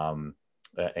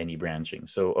any branching.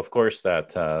 So of course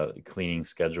that cleaning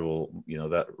schedule,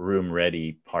 that room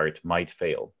ready part might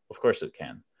fail. Of course it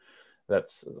can.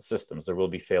 That's systems. There will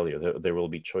be failure. There will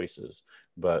be choices,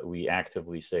 but we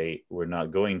actively say we're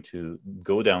not going to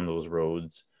go down those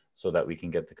roads so that we can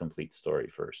get the complete story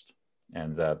first.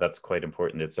 And that's quite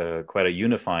important. It's quite a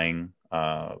unifying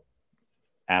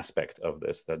aspect of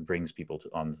this that brings people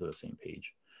onto the same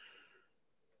page.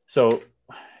 So,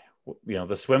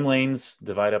 the swim lanes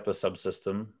divide up the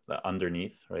subsystem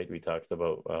underneath, right? We talked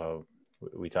about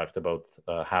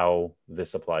how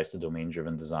this applies to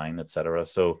domain-driven design, et cetera.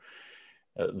 So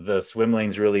the swim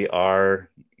lanes really are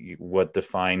what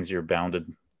defines your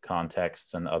bounded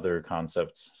contexts and other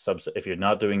concepts. If you're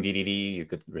not doing DDD, you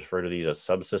could refer to these as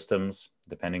subsystems,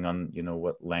 depending on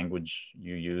what language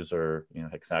you use, or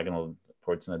hexagonal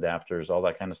ports and adapters, all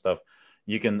that kind of stuff.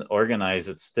 You can organize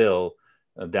it still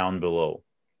down below.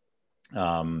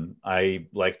 I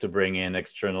like to bring in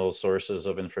external sources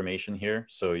of information here,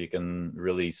 so you can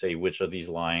really say which of these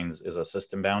lines is a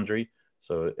system boundary.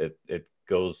 So it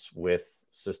goes with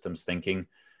systems thinking.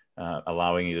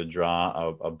 allowing you to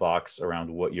draw a box around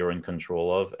what you're in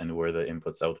control of and where the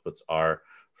inputs outputs are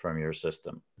from your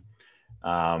system.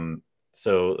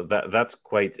 So that's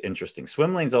quite interesting.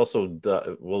 Swim lanes also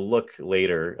we'll look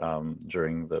later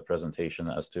during the presentation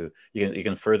as to you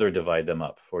can further divide them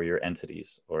up for your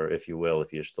entities, or if you will,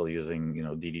 if you're still using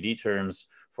DDD terms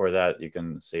for that, you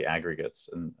can say aggregates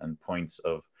and points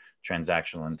of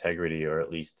transactional integrity, or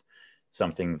at least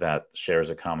something that shares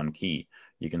a common key.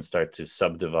 You can start to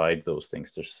subdivide those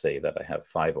things to say that I have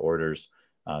 5 orders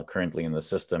currently in the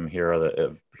system. Here are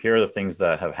the things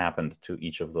that have happened to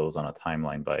each of those on a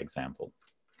timeline by example.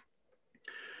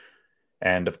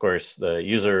 And of course, the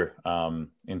user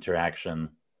interaction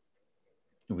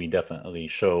we definitely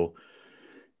show.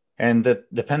 And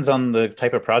that depends on the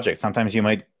type of project. Sometimes you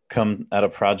might come at a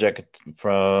project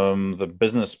from the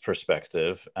business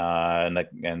perspective, and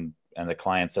the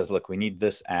client says, look, we need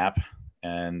this app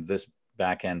and this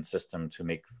backend system to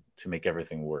make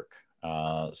everything work.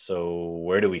 So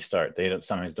where do we start? They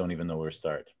sometimes don't even know where to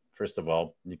start. First of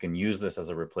all, you can use this as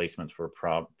a replacement for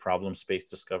problem space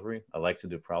discovery. I like to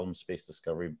do problem space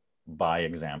discovery by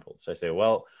example. So I say,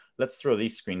 well, let's throw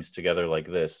these screens together like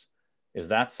this. Is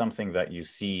that something that you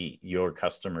see your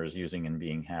customers using and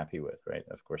being happy with, right?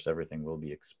 Of course, everything will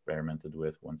be experimented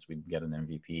with. Once we get an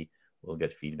MVP, we'll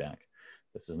get feedback.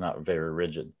 This is not very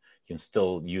rigid. You can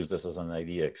still use this as an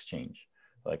idea exchange.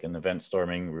 Like in event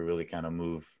storming, we really kind of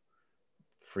move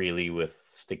freely with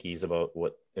stickies about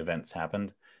what events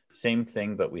happened. Same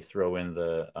thing, but we throw in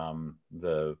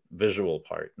the visual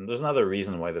part. And there's another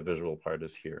reason why the visual part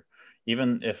is here.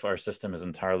 Even if our system is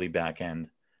entirely back-end,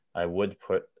 I would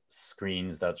put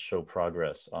screens that show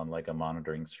progress on like a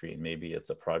monitoring screen. Maybe it's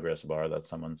a progress bar that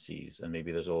someone sees, and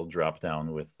maybe there's a little drop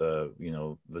down with the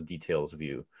details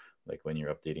view. Like when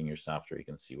you're updating your software, you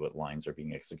can see what lines are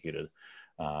being executed.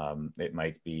 It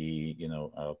might be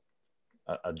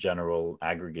a general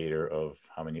aggregator of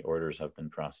how many orders have been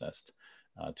processed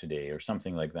today, or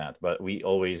something like that. But we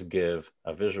always give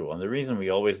a visual, and the reason we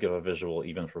always give a visual,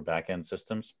 even for back-end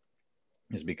systems,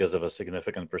 is because of a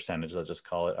significant percentage, let's just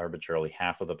call it arbitrarily,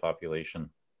 half of the population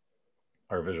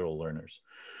are visual learners.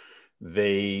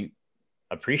 They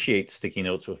appreciate sticky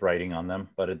notes with writing on them,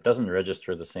 but it doesn't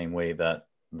register the same way that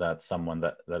someone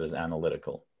that is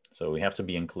analytical. So we have to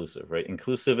be inclusive, right?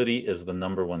 Inclusivity is the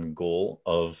 #1 goal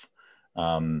of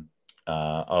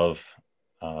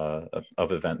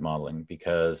event modeling,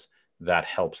 because that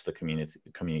helps the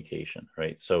communication,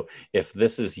 right? So if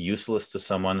this is useless to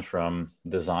someone from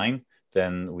design,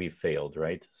 then we've failed,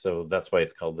 right? So that's why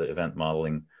it's called the event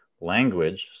modeling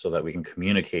language, so that we can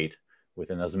communicate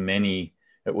with as many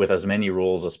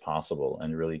roles as possible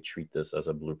and really treat this as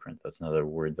a blueprint. That's another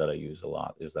word that I use a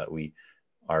lot, is that we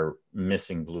are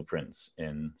missing blueprints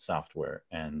in software.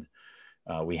 And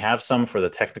we have some for the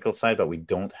technical side, but we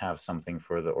don't have something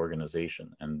for the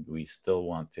organization. And we still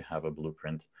want to have a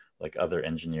blueprint like other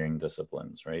engineering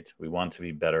disciplines, right? We want to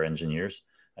be better engineers.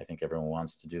 I think everyone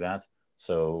wants to do that.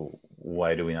 So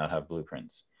why do we not have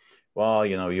blueprints? Well,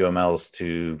 UML is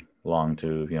too long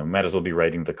to, might as well be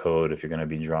writing the code if you're going to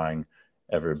be drawing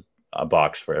a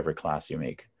box for every class you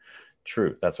make.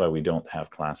 True. That's why we don't have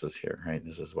classes here, right?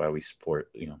 This is why we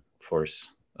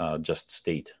force just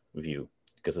state view,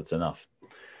 because it's enough.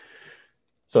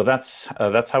 So that's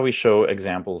how we show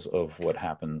examples of what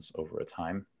happens over a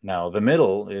time. Now, the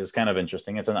middle is kind of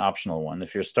interesting. It's an optional one.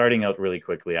 If you're starting out really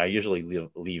quickly, I usually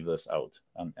leave this out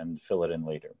and fill it in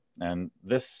later. And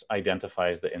this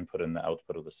identifies the input and the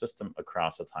output of the system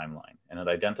across a timeline. And it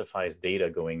identifies data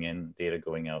going in, data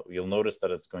going out. You'll notice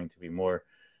that it's going to be more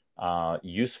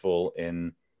useful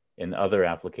in other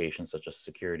applications, such as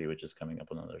security, which is coming up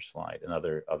on another slide, and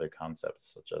other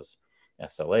concepts such as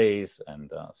SLAs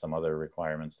and some other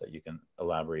requirements that you can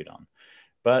elaborate on.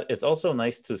 But it's also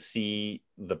nice to see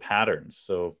the patterns.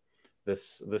 So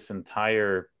this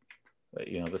entire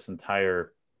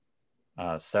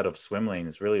set of swim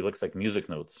lanes really looks like music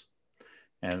notes.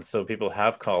 And so people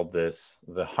have called this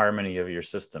the harmony of your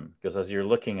system, because as you're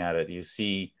looking at it, you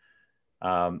see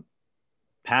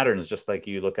patterns, just like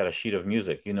you look at a sheet of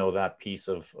music. That piece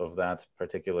of that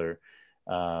particular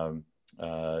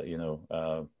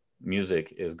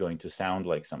music is going to sound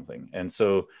like something. And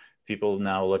so people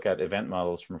now look at event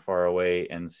models from far away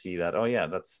and see that, oh yeah,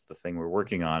 that's the thing we're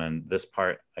working on. And this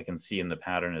part I can see in the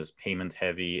pattern is payment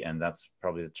heavy, and that's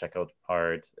probably the checkout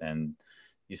part. And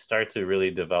you start to really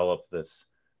develop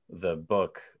the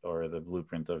book or the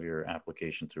blueprint of your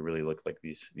application to really look like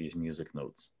these music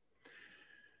notes.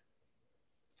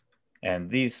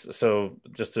 And so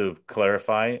just to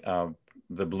clarify,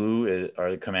 the blue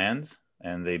are the commands.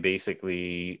 and they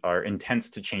basically are intent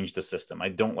to change the system. I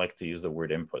don't like to use the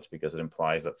word input because it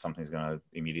implies that something's going to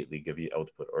immediately give you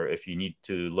output. Or if you need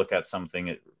to look at something,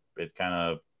 it kind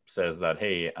of says that,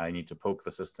 hey, I need to poke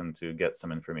the system to get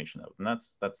some information out. And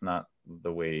that's not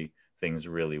the way things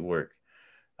really work.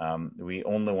 We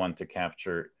only want to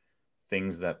capture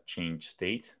things that change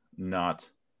state, not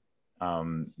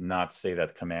say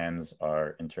that commands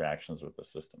are interactions with the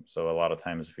system. So a lot of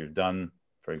times if you've done,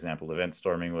 for example, event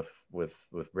storming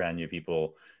with brand new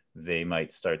people, they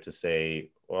might start to say,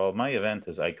 well, my event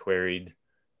is I queried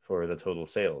for the total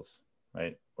sales,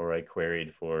 right? Or I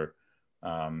queried for,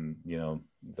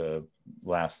 the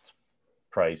last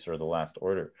price or the last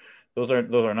order. Those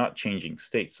are not changing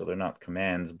states. So they're not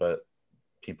commands, but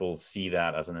people see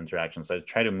that as an interaction. So I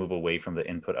try to move away from the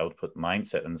input-output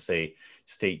mindset and say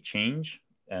state change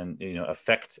and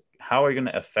how are you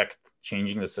going to affect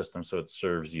changing the system so it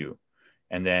serves you?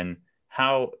 And then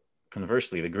how,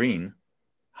 conversely, the green,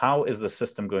 how is the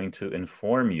system going to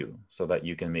inform you so that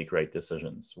you can make right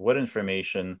decisions? What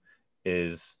information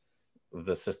is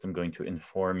the system going to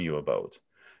inform you about?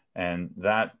 And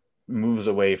that moves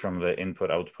away from the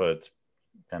input-output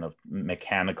kind of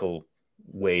mechanical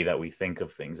way that we think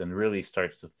of things and really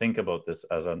starts to think about this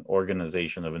as an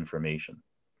organization of information.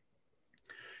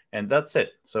 And that's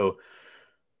it. So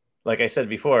like I said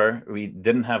before, we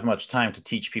didn't have much time to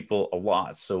teach people a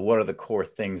lot. So what are the core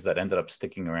things that ended up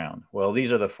sticking around? Well,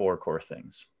 these are the 4 core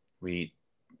things. We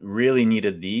really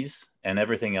needed these, and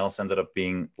everything else ended up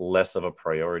being less of a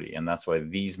priority. And that's why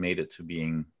these made it to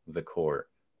being the core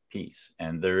piece.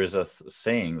 And there is a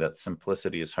saying that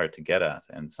simplicity is hard to get at.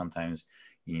 And sometimes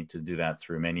you need to do that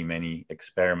through many, many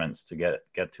experiments to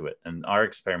get to it. And our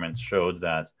experiments showed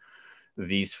that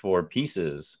these 4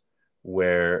 pieces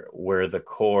were the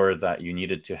core that you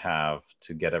needed to have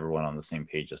to get everyone on the same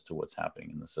page as to what's happening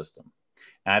in the system.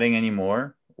 Adding any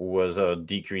more was a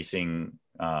decreasing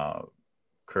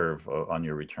curve on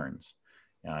your returns.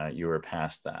 You were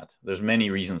past that. There's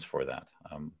many reasons for that.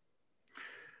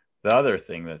 The other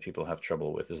thing that people have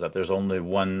trouble with is that there's only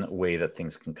one way that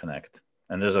things can connect.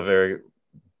 And there's a very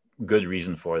good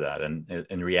reason for that. And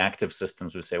in reactive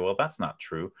systems, we say, well, that's not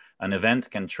true. An event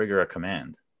can trigger a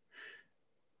command.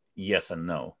 Yes and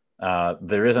no.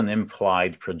 There is an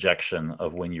implied projection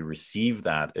of when you receive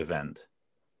that event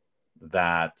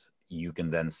that you can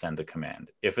then send a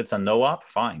command. If it's a no-op,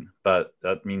 fine, but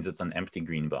that means it's an empty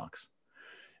green box.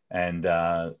 And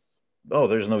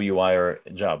there's no UI or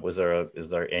job. Is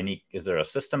there a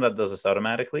system that does this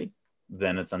automatically?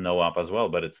 Then it's a no-op as well,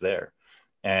 but it's there.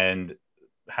 And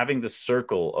having this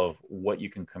circle of what you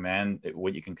can command,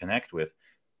 what you can connect with,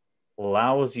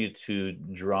 allows you to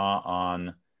draw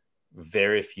on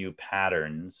very few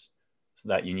patterns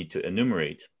that you need to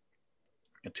enumerate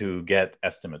to get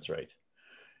estimates right.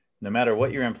 No matter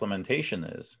what your implementation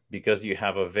is, because you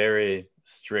have a very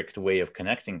strict way of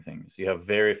connecting things, you have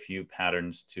very few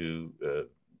patterns to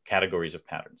categories of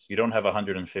patterns. You don't have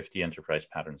 150 enterprise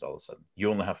patterns all of a sudden. You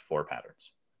only have 4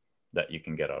 patterns that you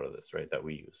can get out of this, right, that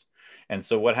we use. And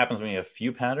so what happens when you have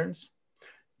few patterns?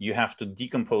 You have to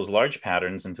decompose large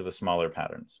patterns into the smaller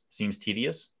patterns. Seems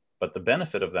tedious, but the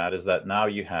benefit of that is that now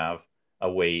you have a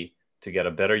way to get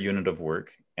a better unit of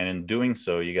work. And in doing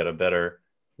so, you get a better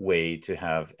way to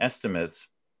have estimates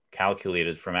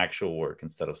calculated from actual work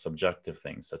instead of subjective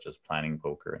things such as planning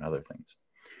poker and other things.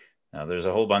 Now, there's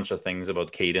a whole bunch of things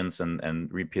about cadence and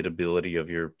repeatability of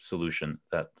your solution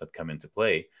that come into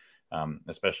play,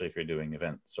 especially if you're doing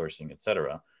event sourcing, et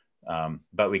cetera.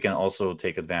 But we can also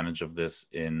take advantage of this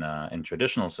in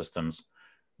traditional systems.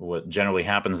 What generally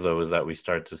happens, though, is that we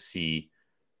start to see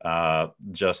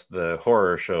just the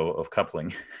horror show of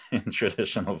coupling in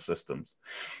traditional systems,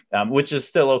 which is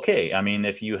still okay. I mean,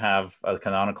 if you have a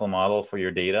canonical model for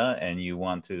your data and you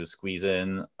want to squeeze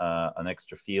in an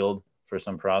extra field for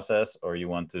some process, or you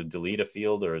want to delete a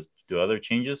field or do other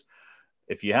changes,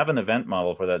 if you have an event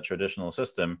model for that traditional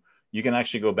system, you can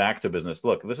actually go back to business.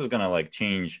 Look, this is going to like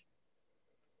change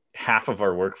half of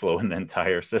our workflow in the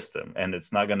entire system. And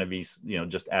it's not going to be,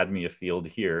 just add me a field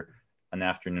here, an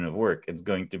afternoon of work. It's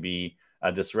going to be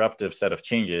a disruptive set of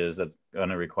changes that's going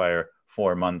to require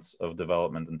 4 months of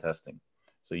development and testing.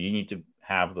 So you need to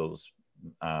have those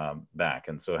back.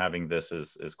 And so having this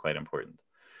is quite important.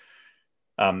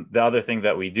 The other thing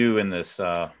that we do in this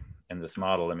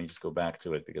model, let me just go back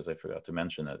to it because I forgot to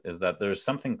mention it, is that there's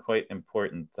something quite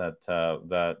important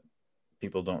that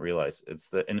people don't realize. It's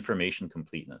the information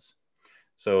completeness.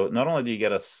 So not only do you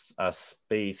get a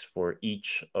space for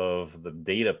each of the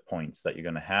data points that you're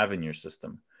going to have in your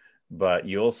system, but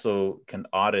you also can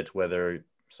audit whether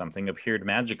something appeared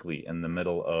magically in the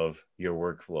middle of your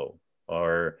workflow,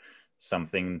 or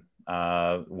something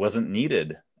wasn't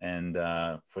needed, and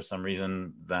for some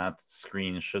reason that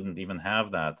screen shouldn't even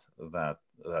have that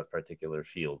particular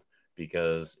field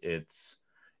because it's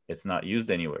not used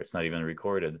anywhere. It's not even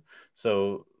recorded.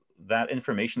 So that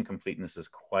information completeness is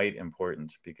quite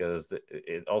important because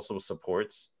it also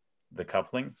supports the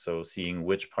coupling. So seeing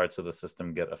which parts of the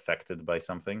system get affected by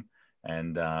something,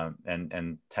 and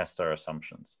test our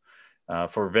assumptions.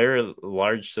 For very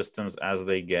large systems, as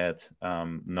they get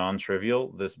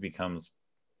non-trivial, this becomes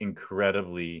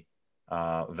incredibly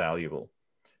valuable.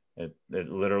 It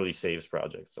literally saves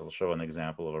projects. I'll show an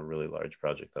example of a really large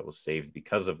project that was saved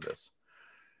because of this.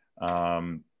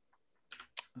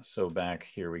 So back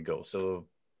here we go. So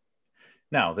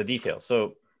now the details.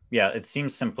 So yeah, it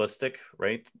seems simplistic,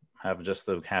 right? Have just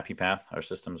the happy path. Our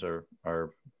systems are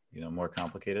more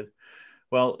complicated.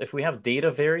 Well, if we have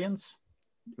data variance,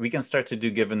 we can start to do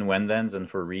given when thens, and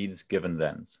for reads, given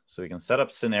thens. So we can set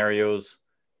up scenarios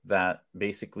that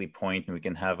basically point, and we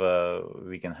can have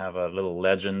a little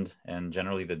legend, and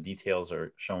generally the details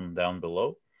are shown down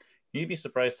below. You'd be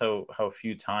surprised how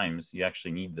few times you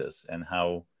actually need this, and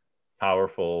how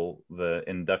powerful the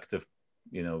inductive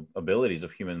abilities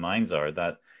of human minds are,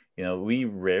 that we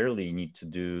rarely need to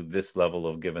do this level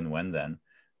of given when then.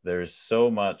 There's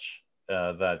so much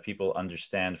that people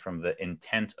understand from the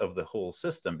intent of the whole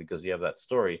system, because you have that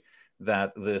story,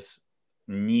 that this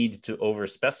need to over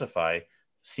specify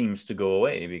seems to go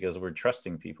away because we're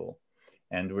trusting people,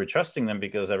 and we're trusting them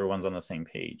because everyone's on the same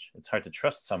page. It's hard to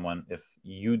trust someone if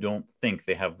you don't think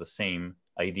they have the same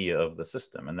idea of the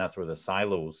system, and that's where the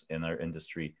silos in our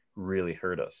industry really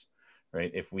hurt us,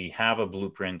 right? If we have a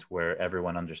blueprint where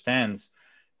everyone understands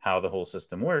how the whole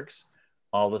system works,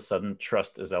 all of a sudden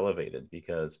trust is elevated,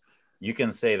 because you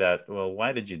can say that, well,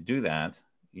 why did you do that?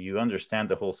 You understand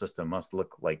the whole system must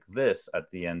look like this at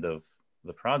the end of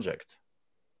the project.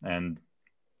 And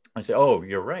I say, oh,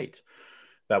 you're right.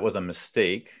 That was a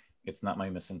mistake. It's not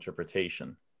my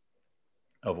misinterpretation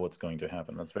of what's going to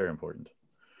happen. That's very important.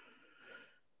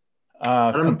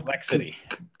 Complexity.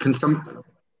 Can somebody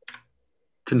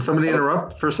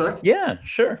interrupt for a sec? Yeah,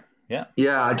 sure. Yeah.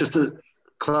 Yeah, just a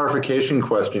clarification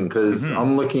question, because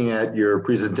I'm looking at your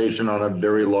presentation on a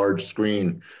very large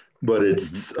screen, but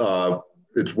it's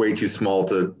way too small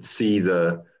to see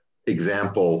the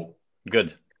example.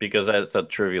 Good, because that's a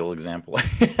trivial example.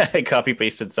 I copy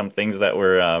pasted some things that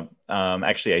were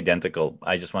actually identical.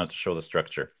 I just wanted to show the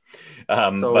structure.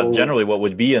 But generally what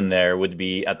would be in there would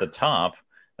be at the top.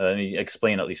 Let me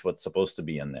explain at least what's supposed to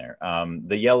be in there.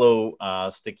 The yellow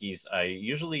stickies I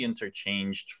usually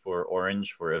interchanged for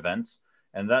orange for events.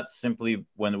 And that's simply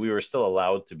when we were still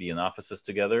allowed to be in offices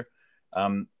together.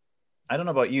 I don't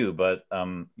know about you, but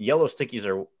yellow stickies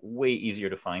are way easier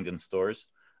to find in stores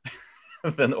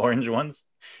than orange ones.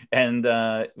 And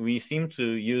we seem to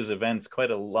use events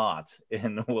quite a lot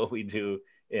in what we do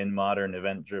in modern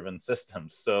event-driven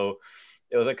systems. So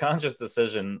it was a conscious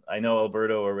decision. I know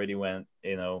Alberto already went,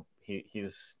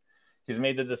 he's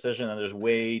made the decision, and there's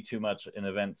way too much in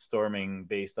event storming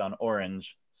based on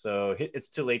orange. So it's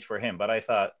too late for him. But I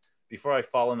thought, before I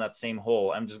fall in that same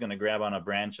hole, I'm just going to grab on a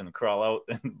branch and crawl out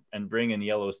and bring in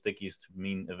yellow stickies to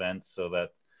mean events, so that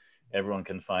everyone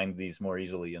can find these more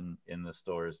easily in the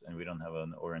stores, and we don't have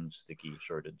an orange sticky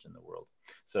shortage in the world.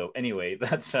 So anyway,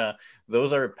 that's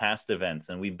those are past events,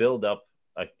 and we build up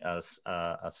a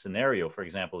scenario. For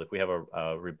example, if we have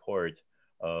a report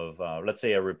of, let's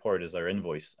say a report is our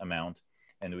invoice amount,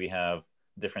 and we have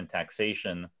different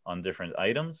taxation on different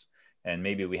items, and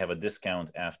maybe we have a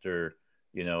discount after,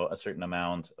 a certain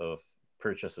amount of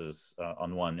purchases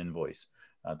on one invoice,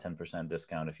 10%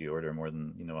 discount if you order more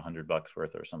than, $100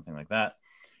 worth or something like that.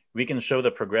 We can show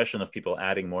the progression of people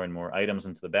adding more and more items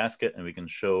into the basket, and we can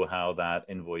show how that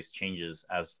invoice changes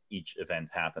as each event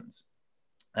happens.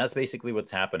 That's basically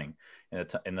what's happening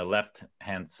in the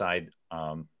left-hand side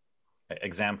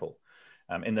example.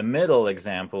 In the middle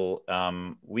example,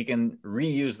 we can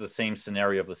reuse the same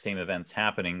scenario of the same events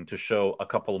happening to show a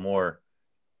couple more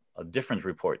different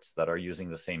reports that are using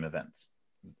the same events.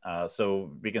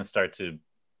 So we can start to,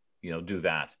 do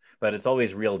that, but it's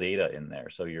always real data in there.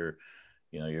 So you're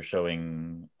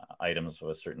showing items of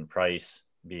a certain price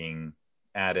being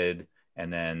added,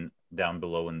 and then down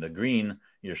below in the green,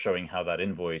 you're showing how that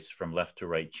invoice from left to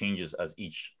right changes as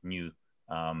each new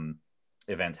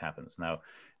event happens. Now,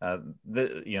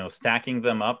 stacking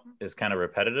them up is kind of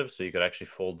repetitive, so you could actually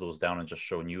fold those down and just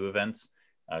show new events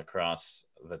across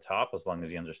the top, as long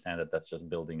as you understand that that's just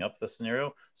building up the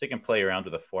scenario. So you can play around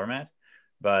with the format,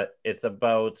 but it's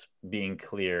about being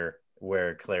clear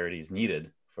where clarity is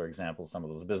needed. For example, some of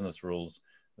those business rules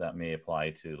that may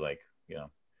apply to, like,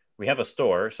 we have a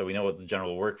store, so we know what the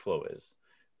general workflow is,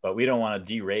 but we don't want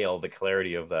to derail the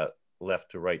clarity of that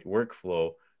left to right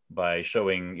workflow by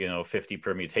showing, 50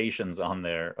 permutations on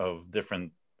there of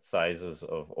different sizes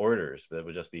of orders. That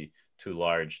would just be too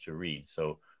large to read.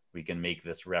 So we can make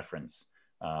this reference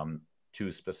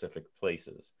to specific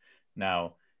places.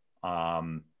 Now,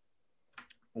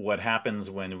 what happens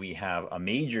when we have a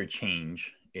major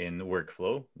change in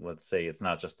workflow? Let's say it's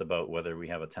not just about whether we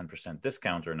have a 10%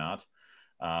 discount or not.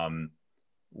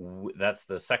 That's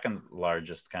the second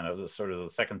largest sort of the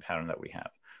second pattern that we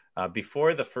have.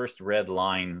 Before the first red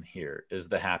line here is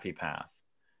the happy path.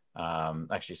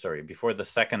 Actually, sorry, before the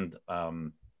second, let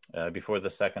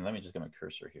me just get my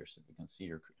cursor here so we can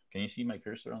see can you see my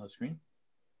cursor on the screen?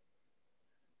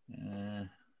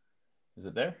 Is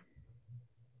it there?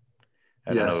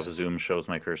 I don't know if Zoom shows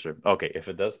my cursor. Okay, if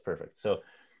it does, perfect.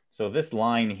 So this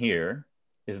line here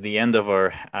is the end of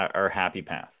our happy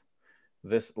path.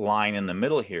 This line in the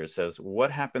middle here says, what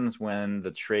happens when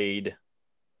the trade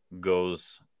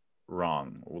goes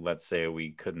wrong? Well, let's say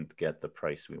we couldn't get the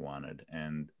price we wanted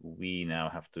and we now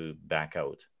have to back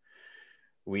out.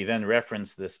 We then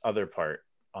reference this other part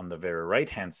on the very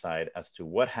right-hand side as to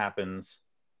what happens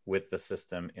with the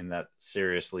system in that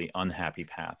seriously unhappy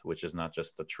path, which is not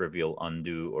just the trivial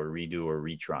undo or redo or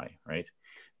retry, right?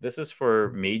 This is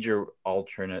for major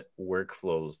alternate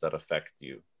workflows that affect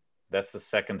you. That's the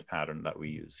second pattern that we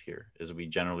use here, is we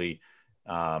generally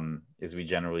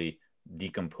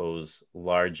decompose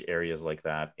large areas like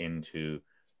that into,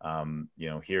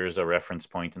 here's a reference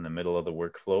point in the middle of the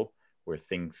workflow where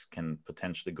things can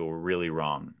potentially go really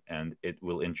wrong, and it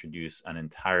will introduce an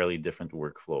entirely different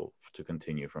workflow to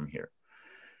continue from here.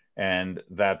 And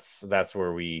that's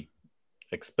where we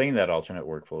explain that alternate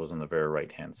workflow is on the very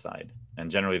right-hand side. And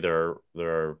generally there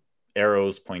are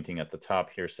arrows pointing at the top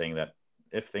here saying that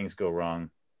if things go wrong,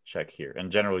 check here.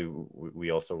 And generally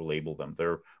we also label them.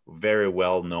 They're very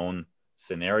well-known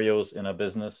scenarios in a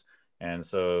business. And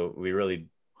so we really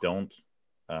don't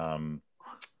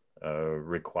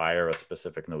require a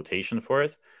specific notation for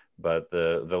it, but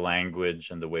the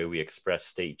language and the way we express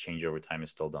state change over time is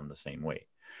still done the same way.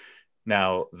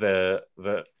 Now, the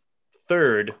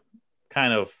third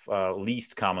kind of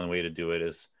least common way to do it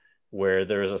is where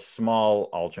there's a small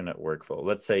alternate workflow.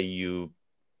 Let's say you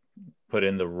put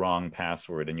in the wrong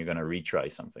password and you're going to retry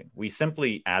something. We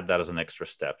simply add that as an extra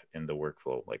step in the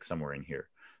workflow, like somewhere in here.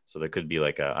 So there could be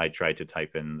like I tried to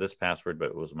type in this password, but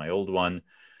it was my old one.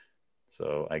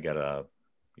 So I got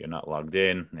you're not logged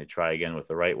in, and I try again with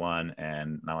the right one,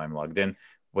 and now I'm logged in.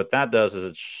 What that does is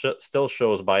it still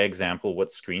shows by example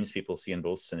what screens people see in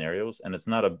both scenarios, and it's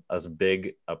not as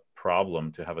big a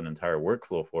problem to have an entire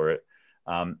workflow for it.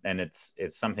 And it's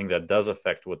something that does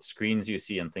affect what screens you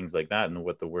see and things like that, and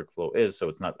what the workflow is. So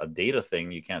it's not a data thing.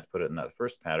 You can't put it in that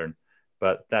first pattern,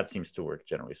 but that seems to work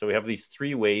generally. So we have these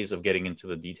three ways of getting into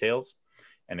the details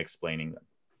and explaining them.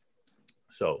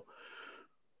 So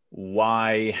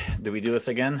why do we do this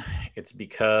again? It's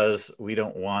because we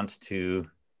don't want to,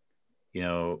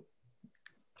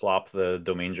 plop the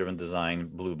domain-driven design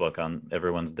blue book on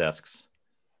everyone's desks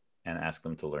and ask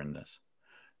them to learn this.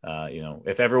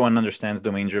 If everyone understands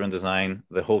domain-driven design,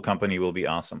 the whole company will be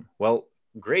awesome. Well,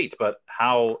 great, but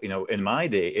how, in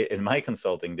my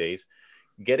consulting days,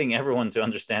 getting everyone to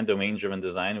understand domain-driven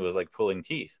design was like pulling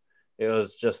teeth. It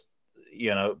was just,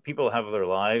 people have their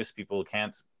lives. People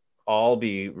can't all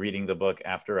be reading the book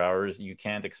after hours. You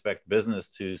can't expect business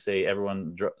to say,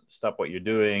 everyone stop what you're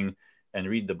doing and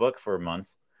read the book for a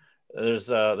month. There's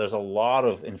a lot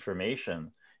of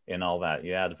information in all that.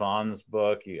 You add Vaughn's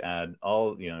book, you add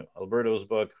Alberto's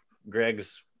book,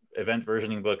 Greg's event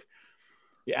versioning book.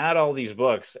 You add all these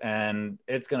books, and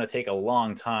it's going to take a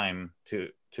long time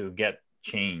to get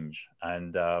change.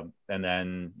 And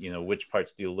then, which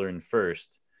parts do you learn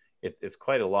first? It's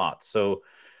quite a lot. So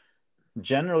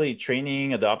generally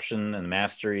training, adoption, and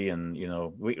mastery, and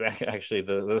we actually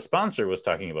the sponsor was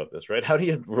talking about this, right? How do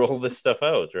you roll this stuff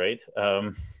out, right?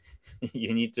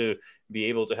 You need to be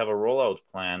able to have a rollout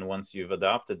plan once you've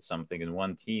adopted something in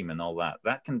one team and all that.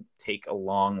 That can take a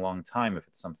long time if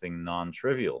it's something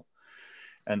non-trivial.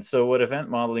 And so what event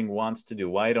modeling wants to do,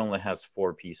 why it only has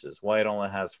 4 pieces, why it only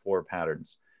has 4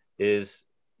 patterns, is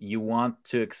you want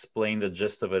to explain the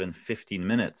gist of it in 15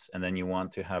 minutes, and then you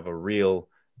want to have a real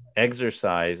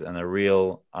exercise and a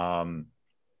real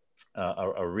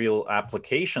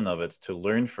application of it to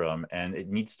learn from, and it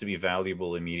needs to be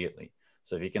valuable immediately.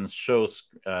 So if you can show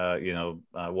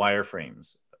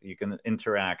wireframes, you can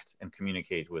interact and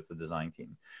communicate with the design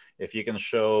team. If you can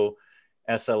show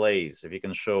SLAs, if you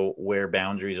can show where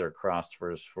boundaries are crossed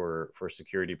for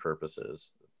security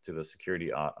purposes to the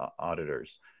security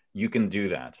auditors, you can do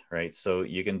that, right? So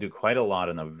you can do quite a lot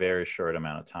in a very short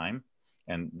amount of time.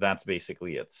 And that's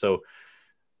basically it. So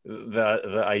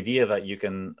the idea that you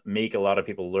can make a lot of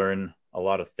people learn a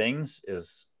lot of things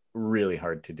is really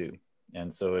hard to do.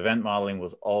 And so event modeling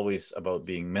was always about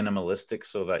being minimalistic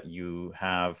so that you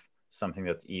have something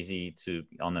that's easy to,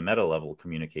 on the meta level,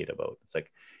 communicate about. It's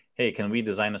like, hey, can we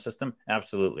design a system?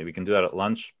 Absolutely. We can do that at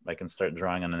lunch. I can start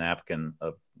drawing on a napkin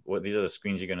of what these are the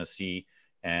screens you're going to see.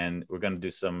 And we're going to do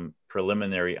some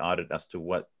preliminary audit as to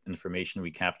what information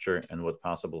we capture and what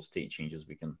possible state changes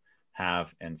we can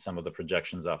have and some of the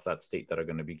projections off that state that are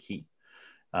going to be key.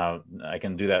 I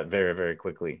can do that very, very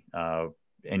quickly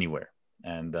anywhere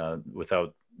and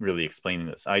without really explaining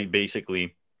this. I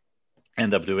basically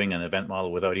end up doing an event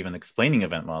model without even explaining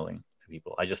event modeling to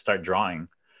people. I just start drawing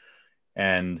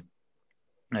and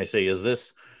I say, is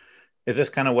this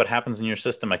kind of what happens in your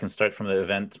system? I can start from the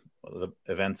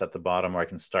events at the bottom, or I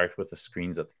can start with the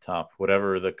screens at the top,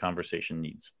 whatever the conversation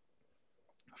needs.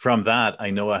 From that, I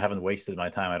know I haven't wasted my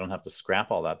time. I don't have to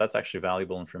scrap all that. That's actually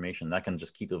valuable information that can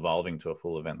just keep evolving to a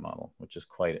full event model, which is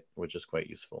quite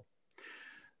useful.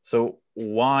 So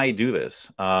why do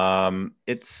this?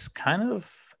 It's kind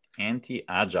of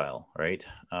anti-agile, right?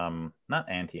 Not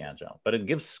anti-agile, but it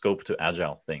gives scope to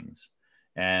agile things.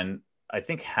 And I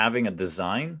think having a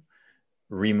design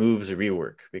removes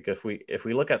rework, because if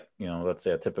we look at, let's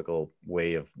say a typical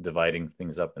way of dividing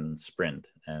things up in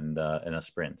sprint and in a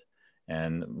sprint,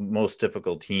 and most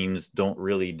typical teams don't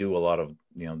really do a lot of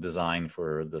design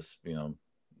for this,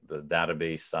 the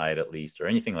database side at least, or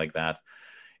anything like that.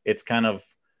 It's kind of,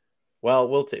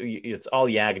 well, it's all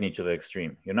Yagni to the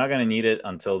extreme. You're not going to need it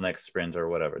until next sprint or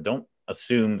whatever. Don't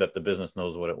assume that the business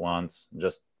knows what it wants.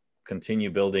 Just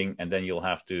continue building, and then you'll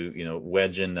have to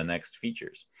wedge in the next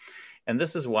features. And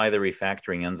this is why the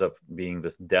refactoring ends up being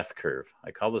this death curve. I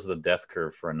call this the death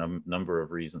curve for a number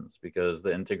of reasons, because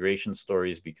the integration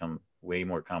stories become way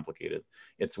more complicated.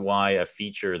 It's why a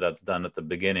feature that's done at the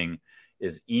beginning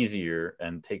is easier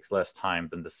and takes less time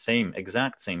than the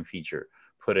exact same feature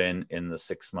put in the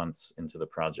 6 months into the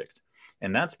project.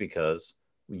 And that's because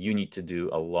you need to do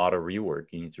a lot of rework.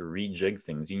 You need to rejig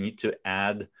things. You need to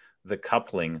add the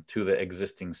coupling to the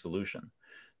existing solution.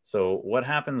 So what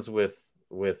happens with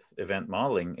event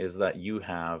modeling is that you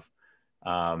have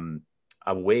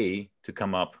a way to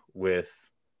come up with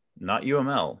not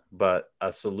UML, but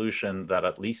a solution that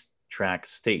at least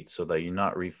tracks state, so that you're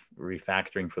not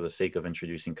refactoring for the sake of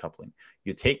introducing coupling.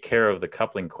 You take care of the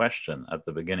coupling question at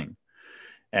the beginning.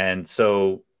 And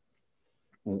so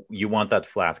you want that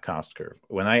flat cost curve.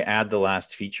 When I add the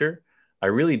last feature, I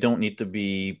really don't need to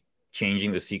be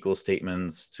changing the SQL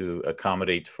statements to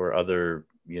accommodate for other,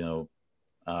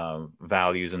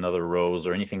 values in other rows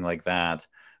or anything like that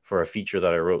for a feature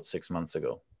that I wrote 6 months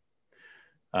ago.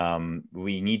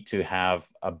 We need to have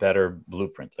a better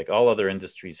blueprint. Like all other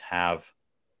industries have,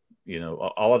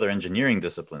 all other engineering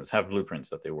disciplines have blueprints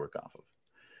that they work off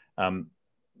of.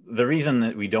 The reason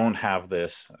that we don't have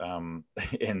this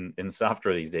in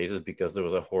software these days is because there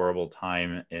was a horrible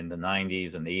time in the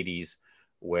 90s and 80s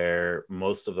where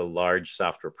most of the large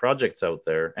software projects out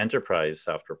there, enterprise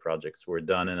software projects, were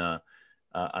done in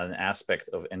an aspect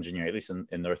of engineering, at least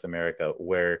in North America,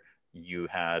 where you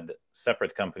had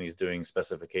separate companies doing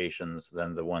specifications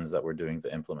than the ones that were doing the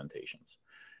implementations.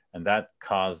 And that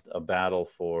caused a battle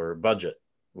for budget,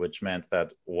 which meant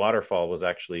that waterfall was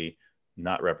actually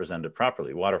not represented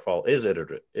properly. Waterfall is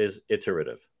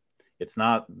iterative. It's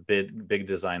not big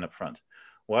design up front.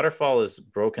 Waterfall is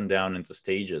broken down into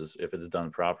stages if it's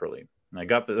done properly. And I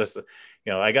got this,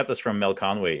 I got this from Mel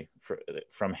Conway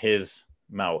from his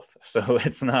mouth. So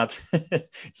it's not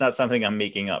something I'm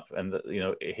making up. And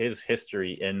his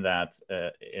history in that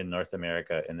in North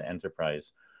America in the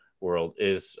enterprise world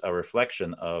is a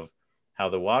reflection of how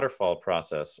the waterfall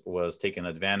process was taken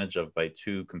advantage of by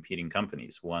two competing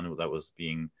companies. One that was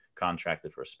being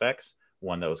contracted for specs,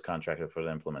 one that was contracted for the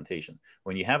implementation.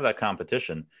 When you have that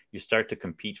competition, you start to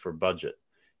compete for budget.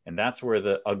 And that's where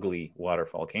the ugly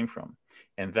waterfall came from.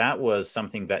 And that was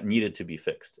something that needed to be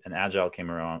fixed. And Agile came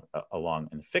along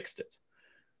and fixed it.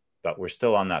 But we're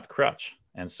still on that crutch.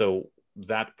 And so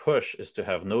that push is to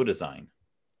have no design,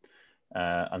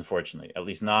 unfortunately, at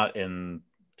least not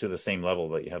to the same level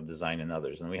that you have design in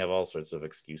others. And we have all sorts of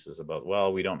excuses about,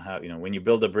 well, we don't have, when you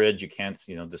build a bridge, you can't,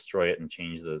 destroy it and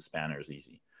change the spanners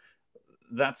easy.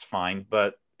 That's fine,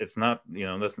 but it's not,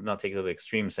 let's not take it to the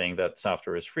extreme saying that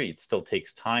software is free. It still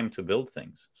takes time to build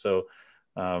things. So,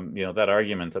 that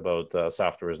argument about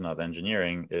software is not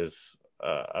engineering is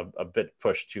a bit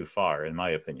pushed too far, in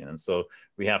my opinion. And so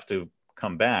we have to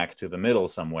come back to the middle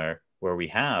somewhere where we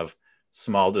have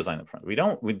small design up front. We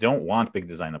don't want big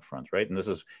design up front, right? And this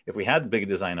is, if we had big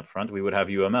design up front, we would have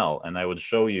UML, and I would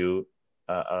show you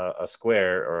a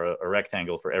square or a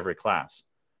rectangle for every class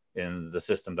in the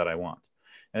system that I want.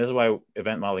 And this is why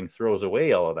event modeling throws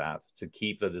away all of that to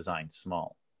keep the design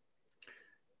small.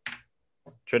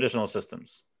 Traditional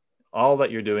systems, all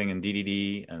that you're doing in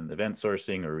DDD and event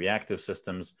sourcing or reactive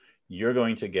systems, you're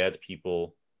going to get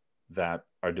people that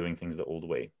are doing things the old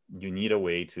way. You need a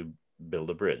way to build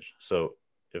a bridge. So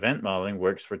event modeling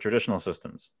works for traditional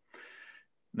systems.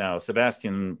 Now,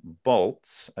 Sebastian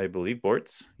Boltz, I believe,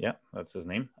 Bortz, yeah, that's his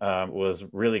name, was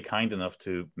really kind enough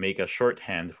to make a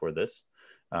shorthand for this.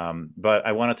 But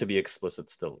I want it to be explicit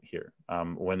still here.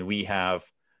 When we have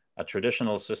a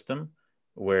traditional system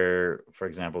where, for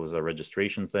example, there's a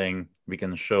registration thing, we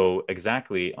can show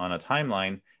exactly on a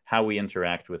timeline how we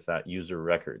interact with that user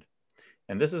record.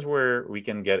 And this is where we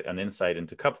can get an insight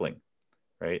into coupling,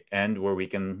 right? And where we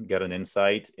can get an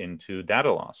insight into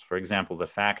data loss. For example, the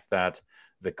fact that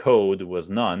the code was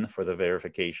none for the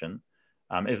verification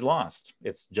is lost.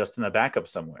 It's just in a backup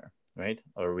somewhere, right?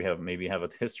 Or we maybe have a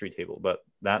history table, but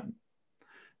that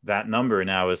number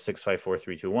now is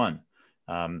 654321.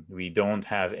 We don't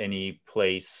have any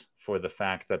place for the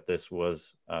fact that this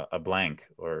was a blank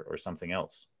or something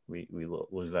else. We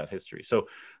lose that history. So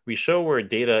we show where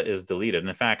data is deleted. And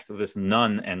in fact, this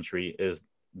none entry is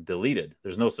deleted.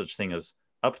 There's no such thing as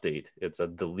update. It's a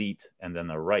delete and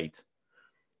then a write.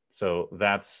 So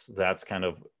that's kind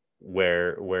of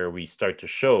where we start to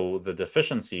show the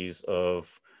deficiencies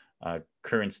of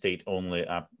current state only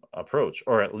approach,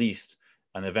 or at least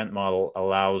an event model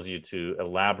allows you to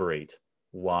elaborate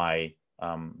why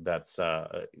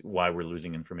why we're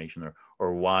losing information,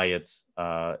 or why it's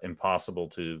impossible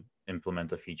to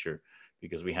implement a feature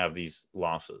because we have these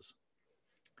losses.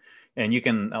 And you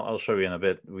can, I'll show you in a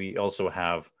bit, we also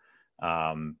have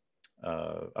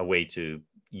a way to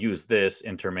use this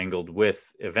intermingled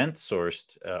with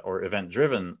event-sourced or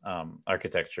event-driven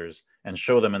architectures and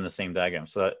show them in the same diagram.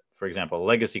 So that, for example, a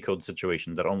legacy code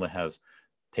situation that only has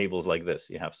tables like this.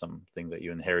 You have something that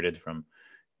you inherited from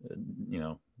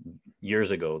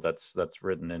years ago that's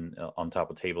written in on top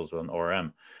of tables with an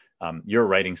ORM. You're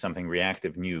writing something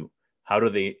reactive new. How do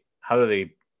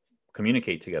they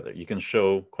communicate together? You can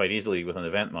show quite easily with an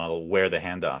event model where the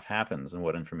handoff happens and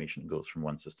what information goes from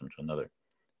one system to another.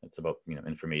 It's about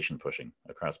information pushing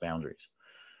across boundaries.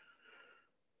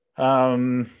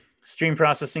 Stream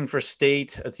processing for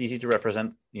state. It's easy to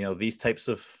represent these types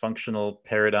of functional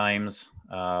paradigms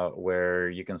where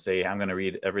you can say I'm going to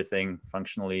read everything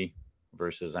functionally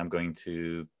versus I'm going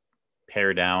to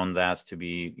pare down that to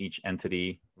be each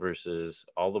entity versus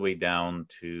all the way down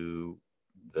to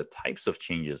the types of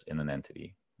changes in an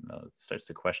entity. It starts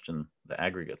to question the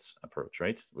aggregates approach,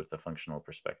 right, with the functional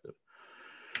perspective.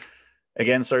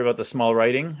 Again, sorry about the small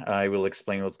writing. I will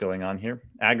explain what's going on here.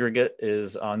 Aggregate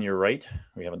is on your right.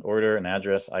 We have an order, an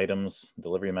address, items,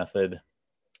 delivery method,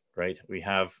 right? We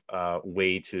have a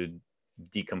way to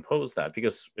decompose that,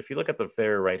 because if you look at the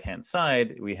very right-hand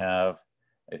side, we have,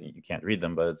 you can't read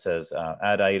them, but it says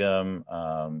add item,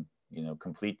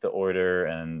 complete the order,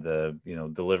 and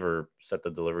deliver, set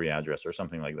the delivery address or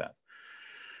something like that.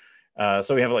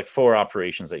 So we have like 4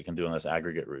 operations that you can do on this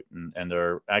aggregate route. And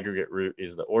our aggregate route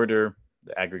is the order.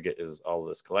 The aggregate is all of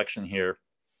this collection here.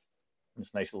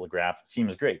 This nice little graph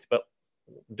seems great, but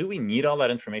do we need all that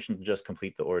information to just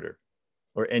complete the order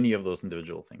or any of those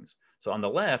individual things? So on the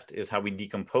left is how we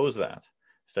decompose that,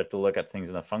 start to look at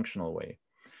things in a functional way.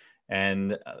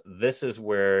 And this is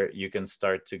where you can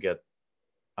start to get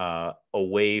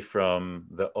away from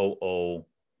the OO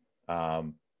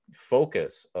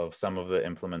focus of some of the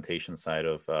implementation side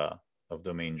of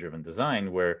domain-driven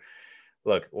design, where,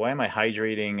 look, why am I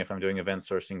hydrating if I'm doing event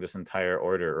sourcing this entire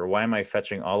order? Or why am I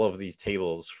fetching all of these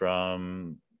tables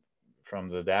from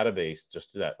the database just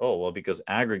to do that? Oh, well, because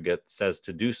aggregate says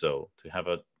to do so, to have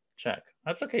a check.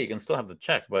 That's okay, you can still have the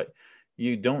check, but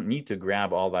you don't need to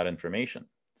grab all that information.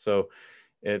 So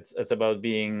it's about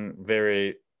being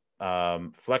very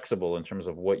flexible in terms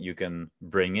of what you can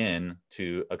bring in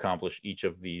to accomplish each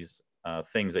of these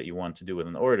things that you want to do with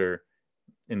an order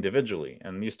individually,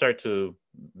 and you start to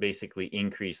basically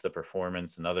increase the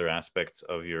performance and other aspects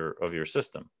of your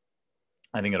system.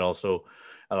 I think it also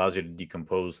allows you to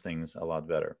decompose things a lot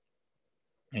better,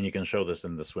 and you can show this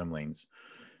in the swim lanes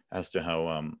as to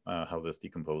how this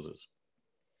decomposes.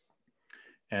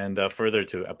 And further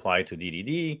to apply to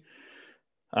DDD,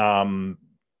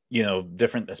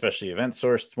 different, especially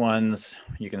event-sourced ones,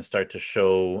 you can start to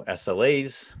show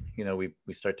SLAs.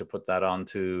 We start to put that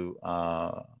onto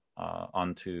the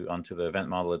event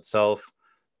model itself.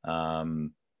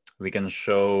 We can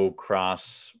show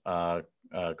cross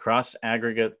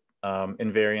aggregate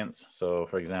invariance. So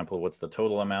for example, what's the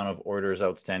total amount of orders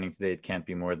outstanding today? It can't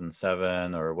be more than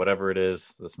 7 or whatever it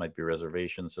is. This might be a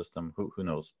reservation system, who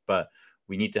knows? But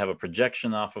we need to have a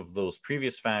projection off of those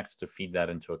previous facts to feed that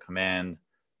into a command,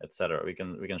 etc. We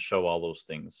can show all those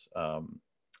things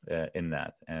in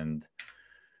that. And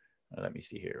let me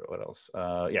see here, what else?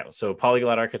 Yeah, so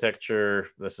polyglot architecture,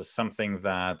 this is something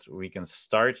that we can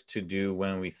start to do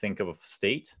when we think of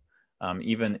state.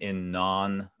 Even in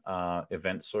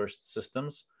non-event sourced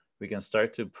systems, we can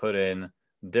start to put in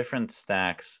different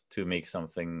stacks to make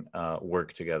something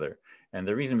work together. And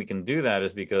the reason we can do that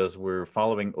is because we're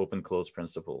following open-close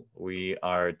principle. We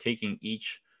are taking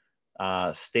each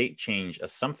state change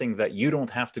as something that you don't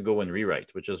have to go and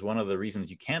rewrite, which is one of the reasons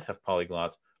you can't have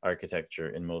polyglot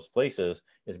architecture in most places,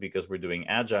 is because we're doing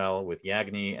agile with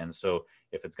Yagni. And so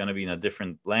if it's going to be in a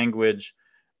different language,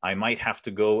 I might have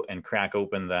to go and crack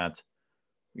open that,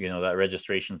 that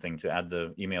registration thing to add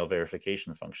the email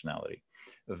verification functionality.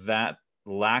 That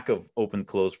lack of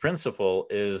open-close principle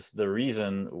is the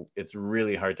reason it's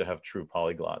really hard to have true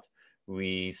polyglot.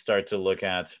 We start to look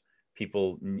at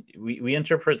people, we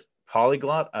interpret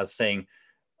polyglot as saying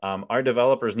our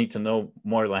developers need to know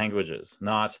more languages,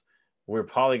 not we're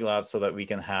polyglots so that we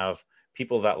can have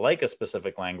people that like a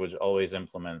specific language always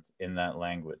implement in that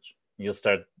language. You'll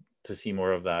start to see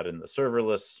more of that in the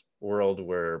serverless world,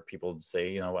 where people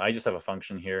say, I just have a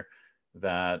function here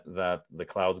that the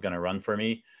cloud's going to run for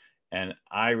me, and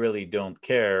I really don't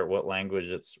care what language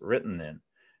it's written in.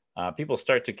 People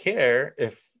start to care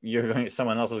if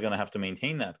someone else is going to have to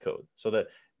maintain that code. So that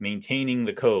maintaining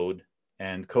the code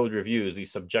and code reviews,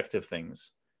 these subjective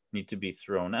things, need to be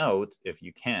thrown out if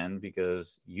you can,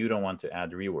 because you don't want to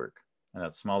add rework. And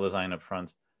that small design up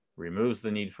front removes the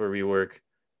need for rework.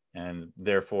 And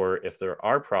therefore, if there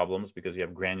are problems, because you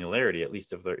have granularity, at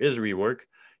least if there is rework,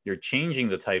 you're changing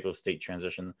the type of state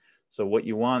transition. So what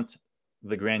you want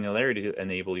the granularity to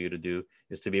enable you to do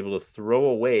is to be able to throw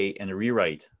away and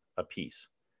rewrite a piece.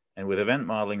 And with event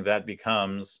modeling, that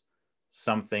becomes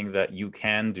something that you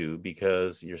can do,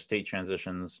 because your state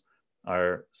transitions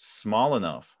are small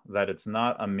enough that it's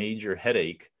not a major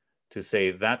headache to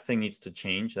say that thing needs to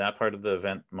change, that part of the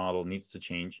event model needs to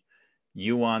change.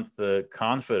 You want the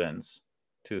confidence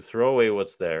to throw away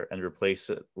what's there and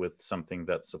replace it with something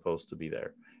that's supposed to be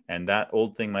there. And that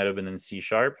old thing might have been in C#,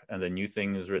 and the new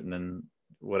thing is written in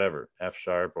whatever, F#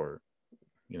 or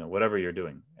whatever you're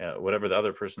doing, whatever the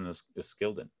other person is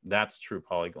skilled in. That's true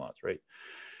polyglot, right?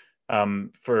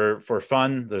 For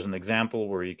fun, there's an example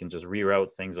where you can just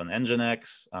reroute things on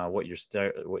Nginx. What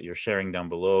you're sharing down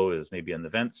below is maybe an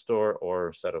event store or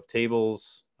a set of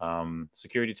tables,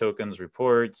 security tokens,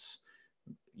 reports.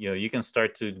 You can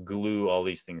start to glue all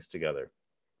these things together.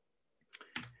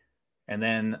 And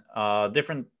then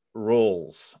different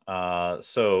roles.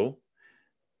 So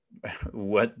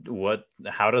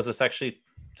how does this actually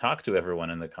talk to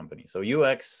everyone in the company? So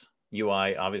UX,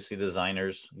 UI, obviously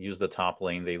designers use the top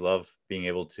lane. They love being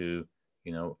able to,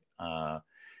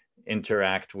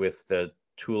 interact with the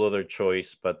tool of their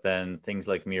choice. But then things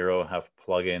like Miro have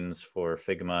plugins for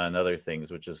Figma and other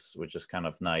things, which is kind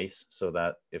of nice. So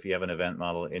that if you have an event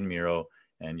model in Miro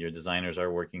and your designers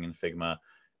are working in Figma,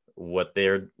 what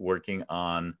they're working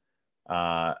on,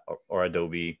 or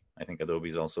Adobe, I think Adobe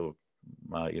is also,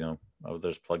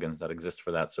 there's plugins that exist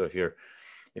for that. So if your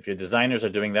designers are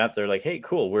doing that, they're like, hey,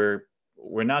 cool, we're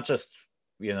not just,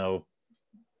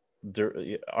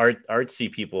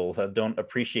 artsy people that don't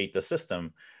appreciate the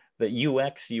system. The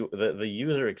UX, the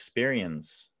user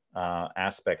experience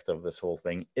aspect of this whole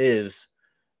thing is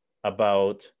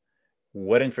about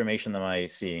what information am I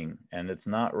seeing? And it's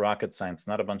not rocket science,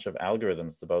 not a bunch of algorithms.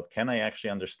 It's about, can I actually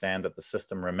understand that the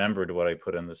system remembered what I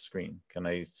put on the screen? Can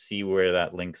I see where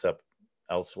that links up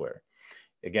elsewhere?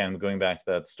 Again, going back to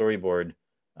that storyboard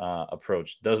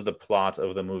approach, does the plot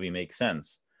of the movie make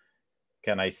sense?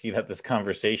 Can I see that this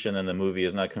conversation in the movie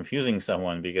is not confusing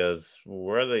someone because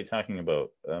what are they talking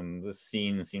about? This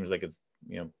scene seems like it's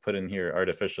put in here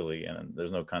artificially and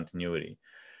there's no continuity.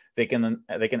 They can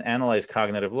analyze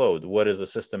cognitive load. What is the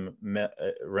system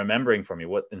remembering for me?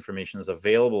 What information is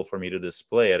available for me to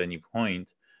display at any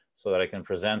point so that I can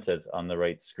present it on the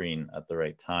right screen at the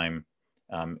right time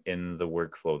in the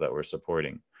workflow that we're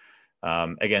supporting.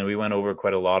 Again, we went over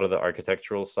quite a lot of the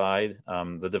architectural side.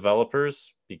 The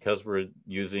developers, because we're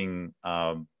using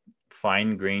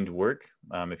fine-grained work,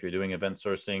 if you're doing event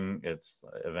sourcing, it's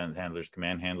event handlers,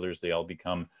 command handlers, they all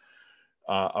become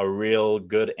a real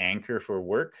good anchor for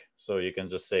work. So you can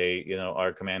just say,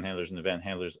 our command handlers and event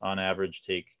handlers on average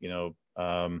take,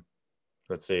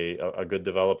 let's say a good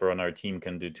developer on our team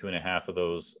can do 2.5 of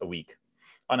those a week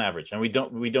on average. And we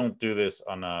don't do this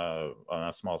on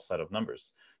a small set of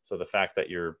numbers. So the fact that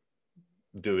you're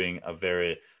doing a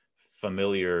very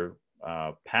familiar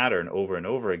pattern over and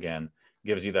over again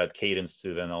gives you that cadence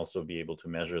to then also be able to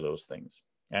measure those things.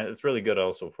 And it's really good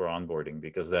also for onboarding,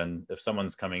 because then if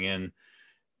someone's coming in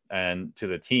and to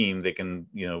the team, they can,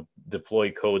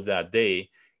 deploy code that day.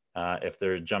 If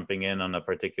they're jumping in on a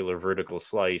particular vertical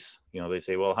slice, they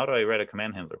say, well, how do I write a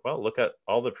command handler? Well, look at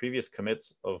all the previous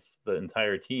commits of the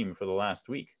entire team for the last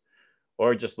week,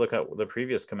 or just look at the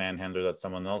previous command handler that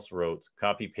someone else wrote,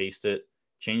 copy, paste it,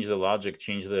 change the logic,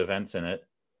 change the events in it,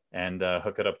 and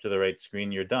hook it up to the right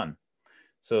screen, you're done.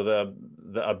 So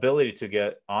the ability to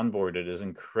get onboarded is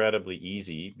incredibly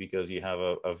easy, because you have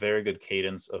a very good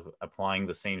cadence of applying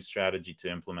the same strategy to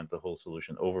implement the whole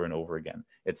solution over and over again.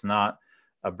 It's not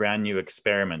a brand new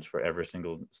experiment for every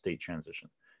single state transition.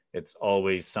 It's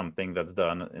always something that's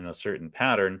done in a certain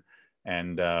pattern,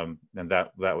 and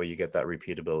that way you get that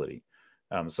repeatability.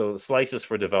 So slices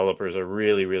for developers are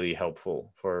really, really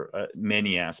helpful for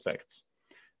many aspects.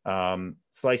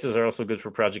 Slices are also good for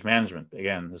project management.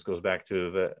 Again, this goes back to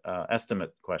the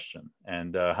estimate question,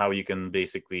 and how you can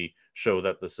basically show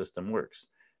that the system works.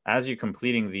 As you're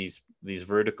completing these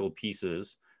vertical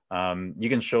pieces, you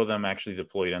can show them actually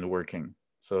deployed and working.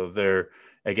 So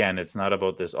again, it's not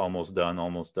about this almost done,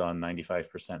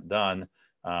 95% done.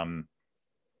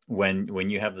 When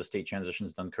you have the state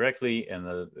transitions done correctly in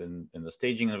the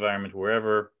staging environment,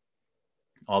 wherever,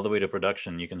 all the way to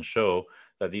production, you can show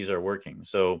that these are working.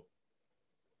 So,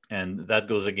 and that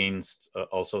goes against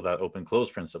also that open close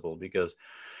principle, because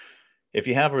if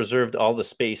you have reserved all the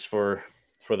space for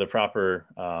the proper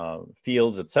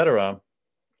fields, etc.,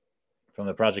 from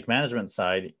the project management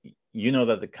side,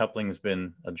 that the coupling's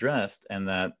been addressed, and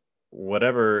that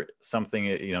whatever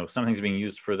something's being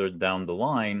used further down the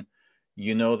line,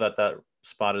 that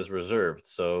spot is reserved.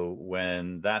 So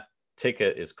when that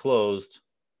ticket is closed,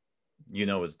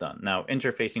 it's done. Now,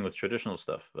 interfacing with traditional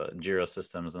stuff, Jira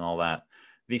systems and all that,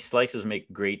 these slices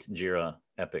make great Jira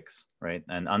epics, right?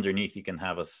 And underneath, you can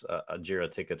have a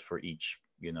Jira ticket for each,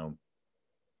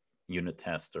 unit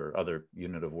test or other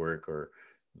unit of work, or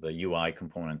the UI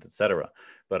component, etc.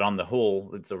 But on the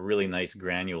whole, it's a really nice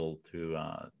granule to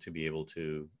be able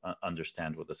to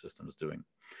understand what the system is doing.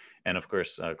 And of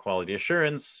course, quality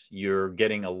assurance, you're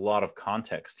getting a lot of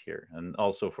context here. And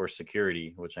also for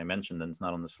security, which I mentioned, and it's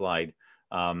not on the slide,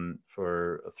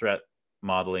 for threat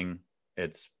modeling,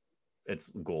 it's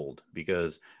gold,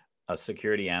 because a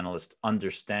security analyst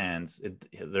understands it.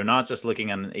 They're not just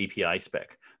looking at an API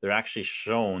spec. They're actually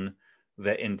shown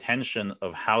the intention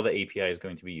of how the API is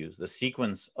going to be used, the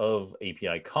sequence of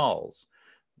API calls,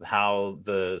 how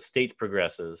the state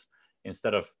progresses,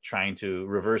 instead of trying to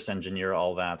reverse engineer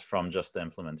all that from just the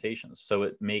implementations. So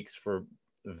it makes for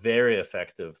very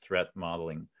effective threat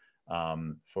modeling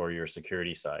for your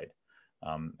security side.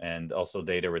 And also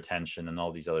data retention and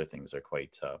all these other things are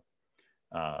quite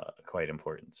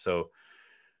important. So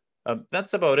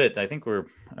that's about it. I think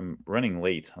I'm running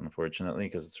late, unfortunately,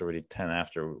 because it's already 10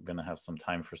 after. We're going to have some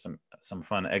time for some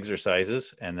fun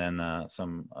exercises, and then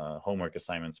some homework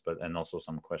assignments, and also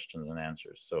some questions and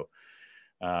answers. So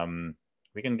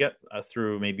we can get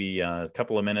through maybe a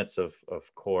couple of minutes of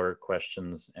core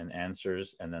questions and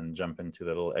answers, and then jump into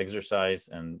the little exercise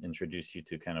and introduce you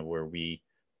to kind of where we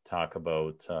talk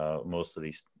about most of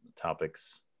these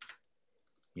topics,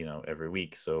 every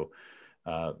week. So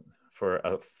for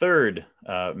a third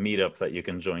meetup that you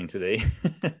can join today,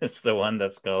 it's the one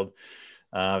that's called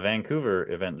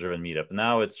Vancouver Event-Driven Meetup.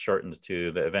 Now it's shortened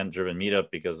to the Event-Driven Meetup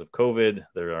because of COVID.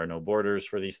 There are no borders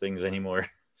for these things anymore.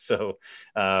 So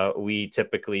we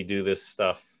typically do this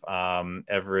stuff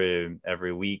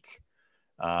every week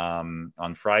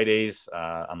on Fridays,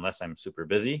 unless I'm super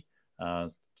busy.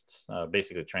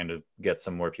 Basically trying to get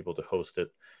some more people to host it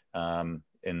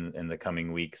in the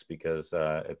coming weeks, because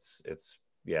it's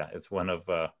one of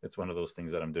those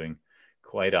things that I'm doing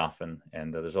quite often.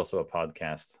 And there's also a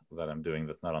podcast that I'm doing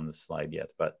that's not on this slide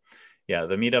yet. But yeah,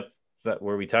 the meetup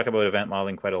where we talk about event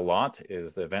modeling quite a lot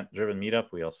is the event-driven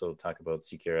meetup. We also talk about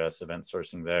CQRS event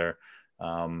sourcing there,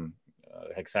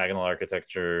 hexagonal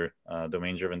architecture,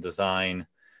 domain-driven design.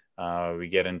 We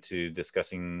get into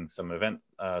discussing some event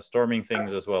storming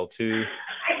things as well too,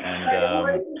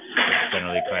 and it's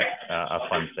generally quite a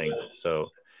fun thing. So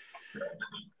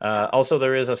also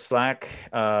there is a Slack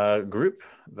group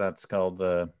that's called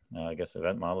the I guess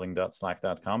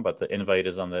eventmodeling.slack.com, but the invite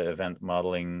is on the event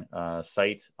modeling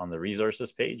site on the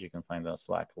resources page. You can find the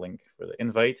Slack link for the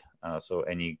invite. So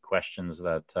any questions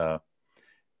that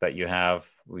you have,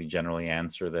 we generally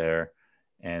answer there.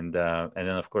 And then,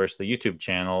 of course, the YouTube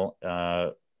channel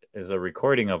is a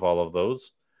recording of all of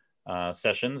those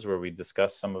sessions where we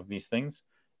discuss some of these things.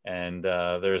 And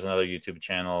there's another YouTube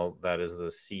channel that is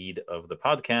the seed of the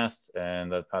podcast.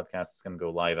 And that podcast is going to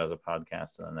go live as a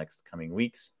podcast in the next coming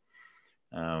weeks.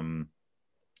 I'm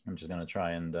just going to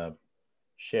try and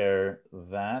share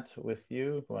that with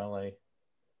you while I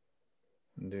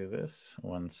do this.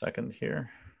 1 second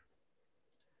here.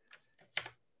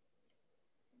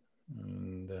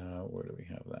 And where do we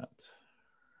have that?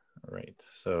 All right.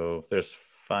 So there's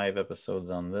 5 episodes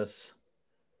on this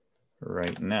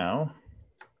right now.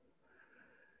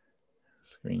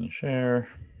 Screen share.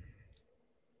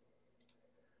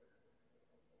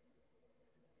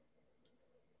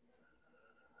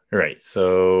 All right.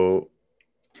 So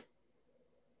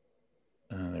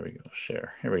there we go.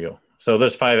 Share. Here we go. So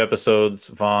there's 5 episodes.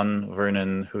 Vaughn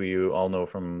Vernon, who you all know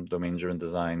from domain-driven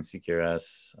design,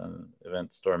 CQRS,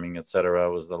 event storming,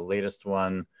 etc., was the latest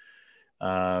one.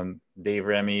 Dave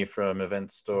Remy from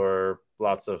Event Store,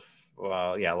 lots of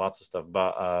stuff.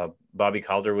 Bobby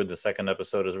Calderwood, the 2nd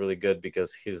episode is really good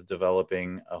because he's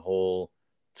developing a whole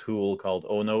tool called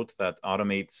ONote that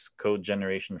automates code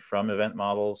generation from event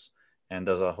models and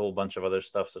does a whole bunch of other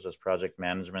stuff such as project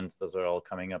management. Those are all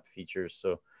coming up features.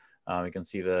 So you can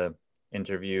see the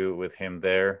interview with him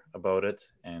there about it.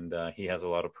 And he has a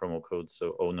lot of promo codes.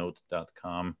 So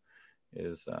onote.com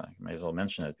is, you might as well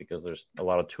mention it because there's a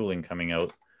lot of tooling coming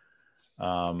out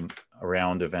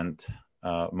around event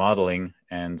modeling.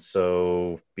 And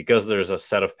so because there's a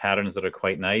set of patterns that are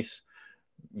quite nice,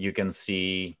 you can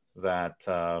see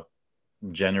that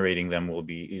generating them will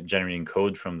be generating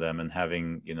code from them and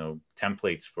having,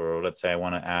 templates for, let's say I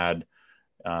want to add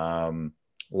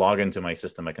login to my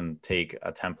system. I can take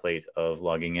a template of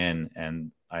logging in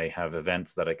and I have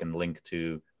events that I can link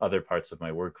to other parts of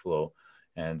my workflow.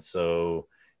 And so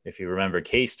if you remember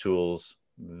case tools,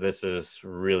 this is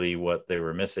really what they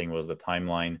were missing was the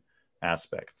timeline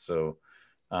aspect. So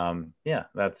yeah,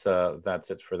 that's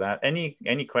it for that.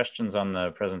 Any questions on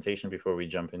the presentation before we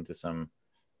jump into some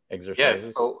exercises?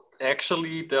 Yes, so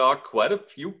actually there are quite a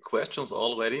few questions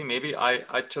already. Maybe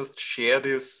I just share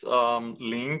this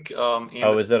link.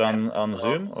 Is it on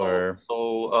Zoom or?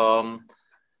 So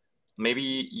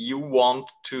maybe you want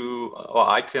to, or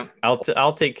I can.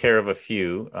 I'll take care of a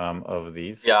few of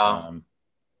these. Yeah.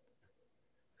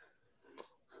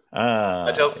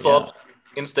 I just thought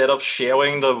instead of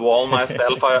sharing the wall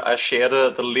myself, I share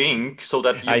the link so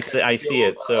that you I see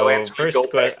it. So first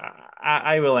question,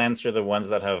 I will answer the ones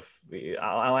that have.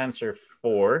 I'll answer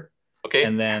 4. Okay.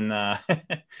 And then and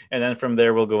then from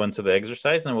there we'll go into the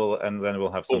exercise and then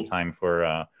we'll have some time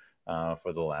for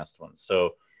the last one.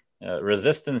 So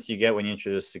resistance you get when you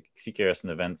introduce CQRS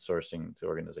and event sourcing to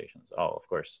organizations. Oh, of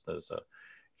course, there's a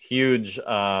huge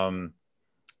someone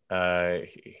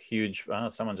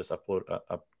just upload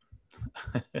up.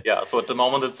 Yeah, so at the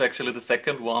moment it's actually the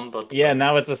 2nd one, but yeah,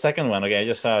 now it's the 2nd one. Okay, I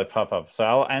just saw it pop up. So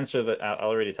I'll answer that. I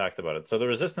already talked about it. So the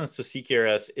resistance to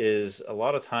CQRS is a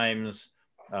lot of times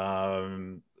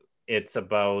it's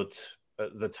about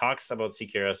the talks about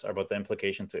CQRS are about the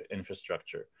implication to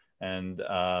infrastructure, and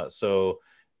so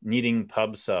needing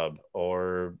pub sub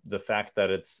or the fact that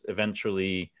it's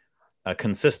eventually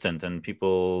consistent, and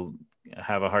people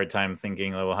have a hard time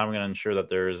thinking, well, how am I going to ensure that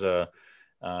there's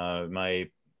my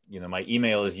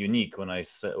email is unique when I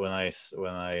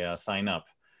sign up.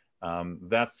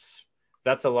 That's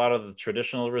a lot of the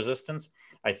traditional resistance.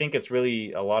 I think it's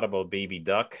really a lot about baby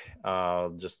duck.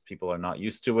 Just people are not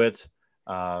used to it.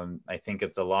 I think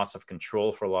it's a loss of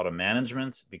control for a lot of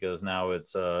management because now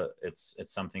it's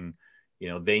something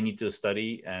they need to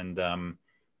study, and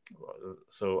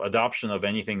so adoption of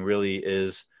anything really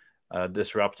is a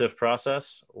disruptive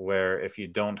process where if you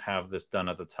don't have this done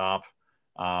at the top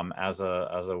as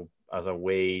a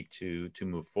way to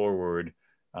move forward,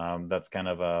 that's kind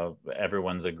of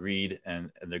everyone's agreed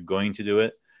and they're going to do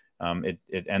it.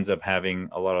 It ends up having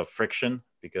a lot of friction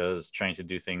because trying to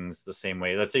do things the same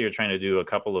way. Let's say you're trying to do a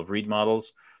couple of read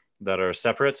models that are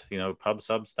separate, pub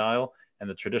sub style, and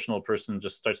the traditional person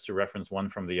just starts to reference one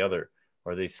from the other,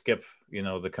 or they skip,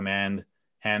 the command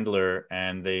handler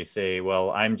and they say,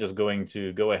 well, I'm just going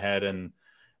to go ahead and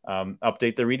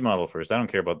update the read model first. I don't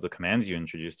care about the commands you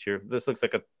introduced here. This looks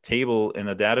like a table in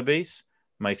a database.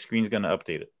 My screen's going to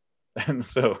update it. And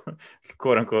so,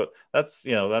 quote unquote, that's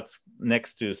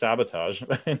next to sabotage,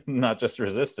 not just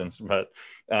resistance, but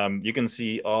you can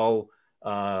see all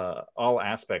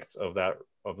aspects of that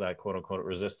quote unquote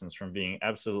resistance, from being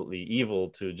absolutely evil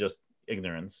to just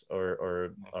ignorance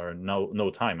or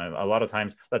no time. A lot of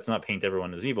times, let's not paint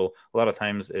everyone as evil. A lot of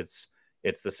times it's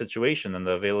It's the situation and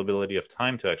the availability of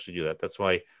time to actually do that. That's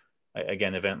why,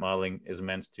 again, event modeling is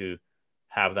meant to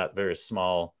have that very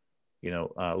small,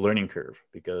 learning curve,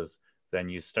 because then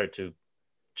you start to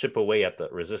chip away at the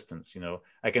resistance.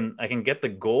 I can get the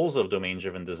goals of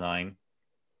domain-driven design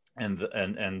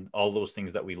and all those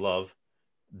things that we love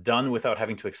done without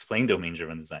having to explain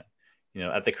domain-driven design.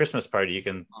 At the Christmas party, you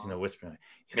can, whisper.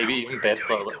 Maybe even better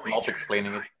not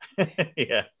explaining it.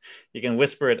 Yeah, you can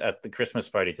whisper it at the Christmas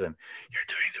party to them. You're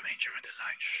doing domain-driven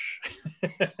design. Shh.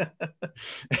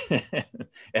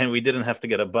 And we didn't have to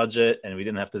get a budget, and we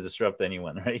didn't have to disrupt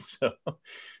anyone, right?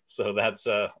 So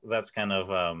that's kind of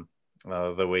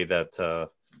the way that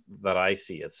I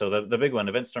see it. So the big one,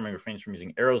 event storming refrains from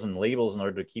using arrows and labels in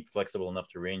order to keep flexible enough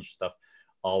to arrange stuff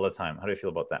all the time. How do you feel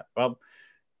about that? Well,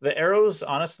 the arrows,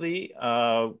 honestly,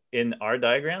 in our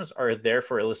diagrams are there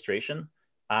for illustration.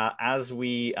 Is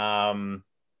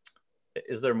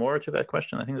there more to that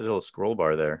question? I think there's a little scroll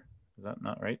bar there. Is that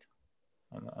not right?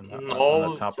 On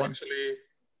the top one? Actually,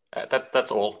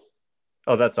 that's all.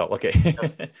 Oh, that's all. Okay.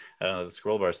 Yes. I don't know, the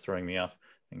scroll bar is throwing me off.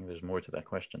 I think there's more to that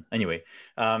question. Anyway,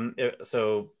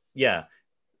 so yeah,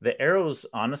 the arrows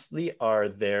honestly are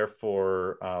there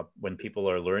for when people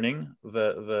are learning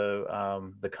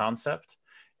the concept.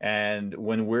 And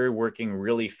when we're working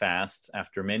really fast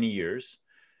after many years,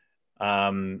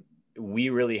 we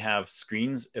really have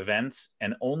screens, events,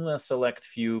 and only a select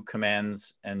few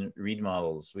commands and read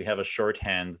models. We have a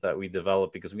shorthand that we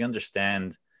develop because we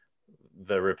understand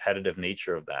the repetitive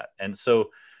nature of that. And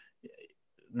so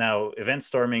now event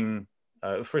storming,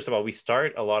 first of all, we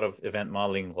start a lot of event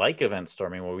modeling like event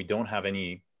storming where we don't have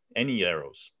any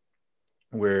arrows.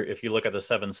 Where if you look at the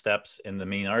 7 steps in the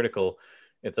main article,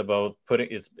 it's about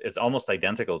it's almost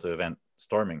identical to event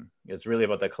storming. It's really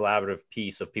about the collaborative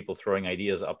piece of people throwing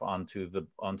ideas up onto the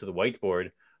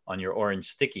whiteboard on your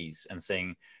orange stickies and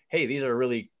saying, hey, these are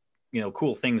really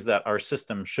cool things that our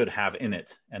system should have in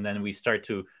it. And then we start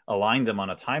to align them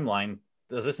on a timeline.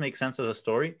 Does this make sense as a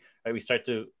story? Right? We start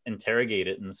to interrogate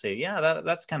it and say, yeah,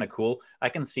 that's kind of cool. I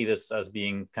can see this as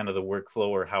being kind of the workflow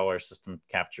or how our system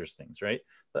captures things, right?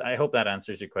 But I hope that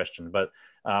answers your question, but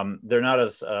they're not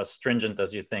as stringent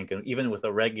as you think. And even with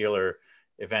a regular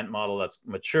event model that's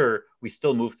mature, we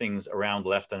still move things around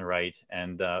left and right.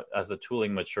 And as the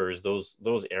tooling matures, those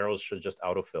arrows should just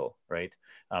autofill, right?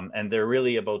 And they're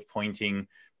really about pointing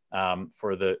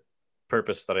for the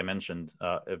purpose that I mentioned,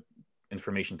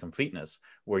 information completeness,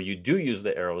 where you do use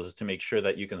the arrows to make sure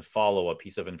that you can follow a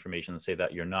piece of information and say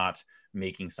that you're not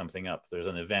making something up. There's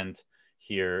an event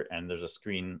here and there's a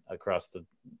screen across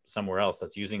somewhere else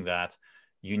that's using that.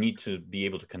 You need to be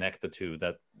able to connect the two,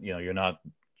 that you're not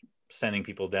sending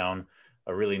people down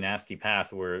a really nasty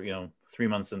path where 3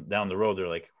 months down the road they're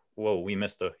like, whoa, we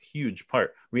missed a huge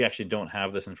part. We actually don't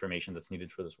have this information that's needed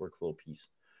for this workflow piece.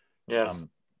 Yes.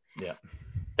 Yeah.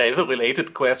 There is a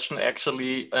related question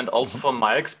actually, and also from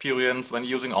my experience when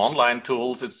using online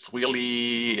tools, it's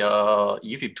really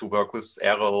easy to work with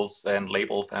arrows and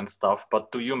labels and stuff. But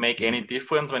do you make any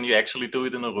difference when you actually do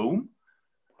it in a room?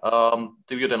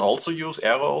 Do you then also use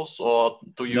arrows, or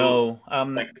do you? No,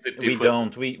 we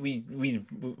don't. We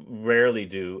rarely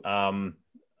do.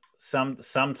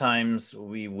 Sometimes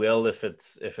we will if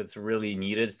it's really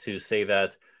needed to say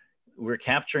that we're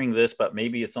capturing this, but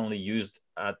maybe it's only used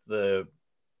at the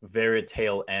very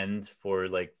tail end for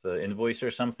like the invoice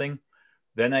or something.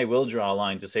 Then I will draw a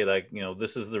line to say like,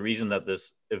 this is the reason that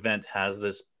this event has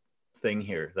this thing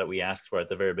here that we asked for at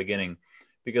the very beginning,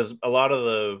 because a lot of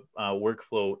the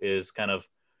workflow is kind of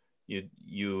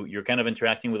you're kind of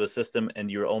interacting with the system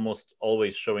and you're almost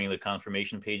always showing the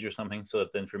confirmation page or something so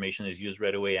that the information is used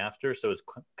right away after. So it's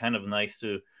kind of nice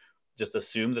to just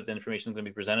assume that the information is going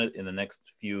to be presented in the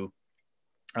next few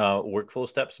workflow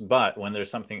steps. But when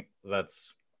there's something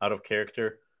that's out of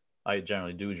character, I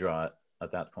generally do draw it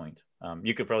at that point.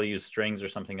 You could probably use strings or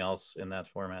something else in that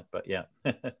format, but yeah.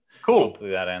 Cool. Hopefully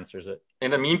that answers it.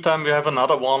 In the meantime, we have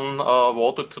another one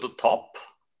voted to the top.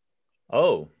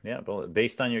 Oh, yeah. But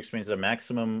based on your experience, the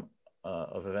maximum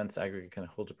of events aggregate can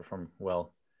hold to perform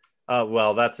well.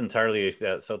 Well, that's entirely,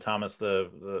 so Thomas,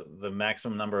 the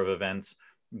maximum number of events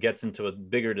gets into a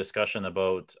bigger discussion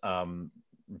about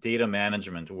data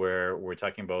management, where we're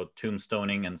talking about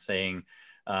tombstoning and saying,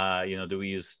 do we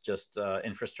use just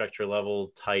infrastructure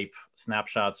level type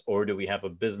snapshots, or do we have a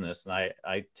business? And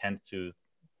I tend to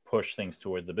push things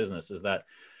toward the business. Is that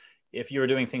if you were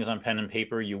doing things on pen and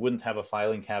paper, you wouldn't have a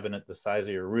filing cabinet the size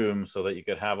of your room so that you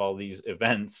could have all these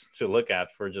events to look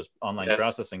at for just online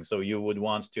processing. So you would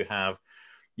want to have,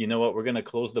 we're going to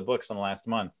close the books on last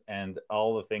month, and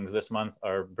all the things this month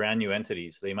are brand new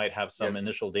entities. They might have some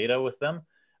initial data with them,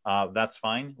 that's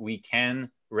fine. We can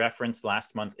reference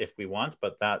last month if we want,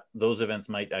 but those events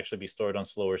might actually be stored on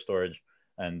slower storage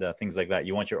and things like that.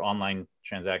 You want your online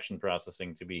transaction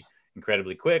processing to be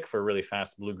incredibly quick for really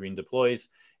fast blue-green deploys.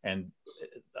 And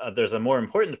there's a more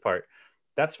important part.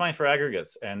 That's fine for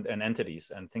aggregates and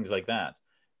entities and things like that.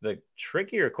 The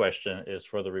trickier question is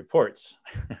for the reports.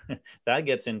 That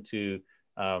gets into,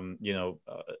 how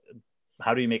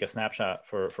do you make a snapshot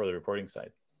for the reporting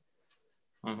side?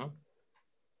 Mm-hmm.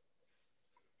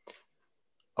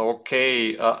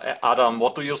 Okay, Adam,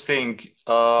 what do you think?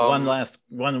 One last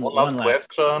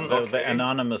question. The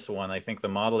anonymous one. I think the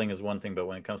modeling is one thing, but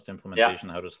when it comes to implementation,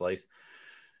 how to slice.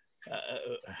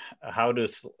 How to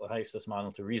slice this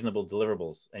model to reasonable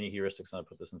deliverables, any heuristics, and I'll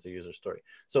put this into user story.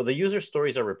 So the user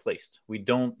stories are replaced. We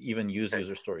don't even use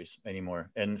user stories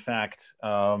anymore. In fact,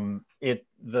 the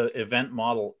event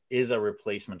model is a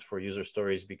replacement for user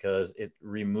stories because it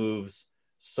removes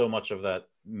so much of that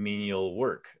menial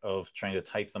work of trying to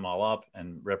type them all up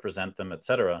and represent them,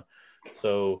 etc.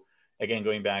 So again,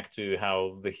 going back to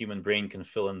how the human brain can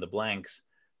fill in the blanks,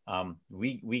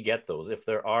 we get those. If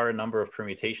there are a number of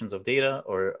permutations of data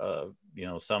or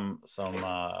some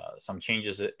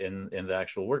changes in the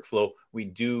actual workflow, we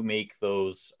do make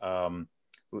those.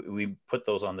 We put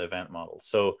those on the event model.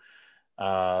 So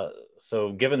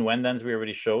given wendens we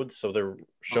already showed, so they're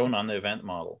shown on the event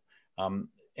model.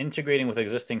 Integrating with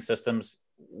existing systems,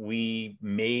 we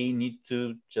may need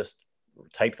to just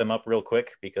type them up real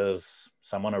quick because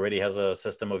someone already has a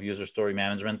system of user story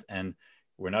management, and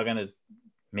we're not going to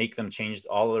make them change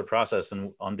all of their process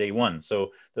on day one.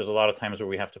 So there's a lot of times where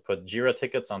we have to put Jira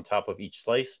tickets on top of each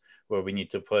slice, where we need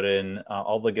to put in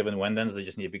all the given wendens. They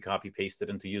just need to be copy pasted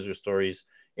into user stories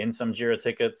in some Jira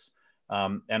tickets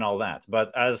and all that.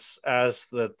 But as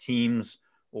the teams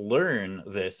learn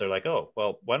this, they're like, oh,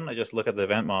 well, why don't I just look at the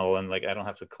event model and I don't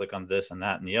have to click on this and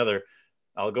that and the other.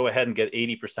 I'll go ahead and get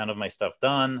 80% of my stuff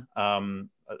done.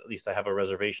 At least I have a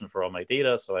reservation for all my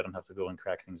data, so I don't have to go and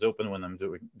crack things open when I'm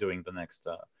doing the next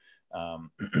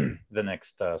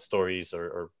stories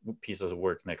or pieces of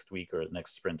work next week or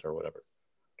next sprint or whatever.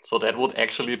 So that would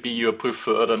actually be your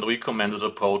preferred and recommended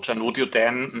approach. And would you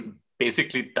then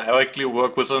basically directly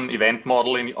work with an event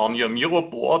model on your Miro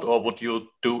board, or would you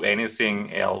do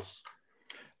anything else?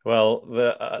 Well,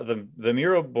 the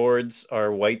Miro boards are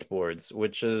whiteboards,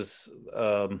 which is,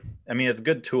 it's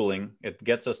good tooling. It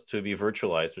gets us to be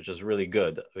virtualized, which is really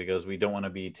good because we don't want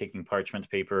to be taking parchment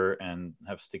paper and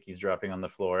have stickies dropping on the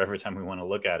floor every time we want to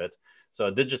look at it. So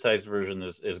a digitized version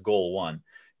is goal one.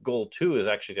 Goal two is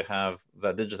actually to have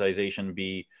that digitization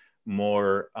be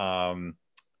more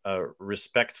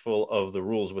respectful of the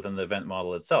rules within the event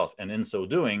model itself. And in so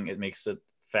doing, it makes it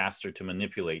faster to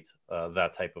manipulate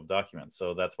that type of document.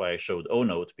 So that's why I showed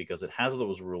ONote, because it has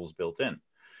those rules built in.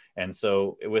 And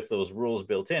so with those rules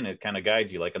built in, it kind of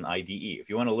guides you like an IDE. If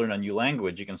you want to learn a new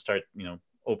language, you can start,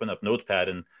 open up Notepad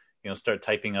and, start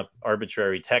typing up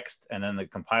arbitrary text, and then the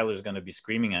compiler is going to be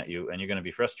screaming at you and you're going to be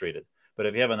frustrated. But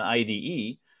if you have an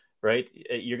IDE, right,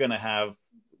 you're going to have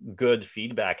good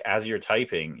feedback as you're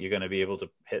typing. You're going to be able to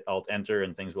hit Alt-Enter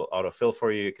and things will autofill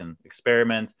for you. You can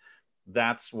experiment.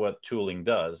 That's what tooling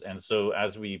does. And so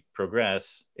as we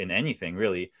progress in anything,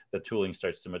 really, the tooling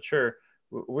starts to mature.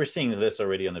 We're seeing this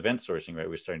already on event sourcing, right?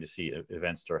 We're starting to see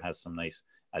Event Store has some nice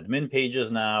admin pages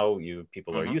now.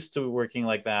 People are used to working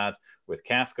like that. With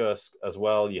Kafka as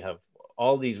well, you have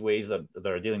all these ways that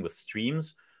are dealing with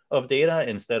streams of data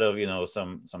instead of,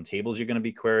 some tables you're going to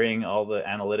be querying. All the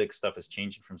analytics stuff is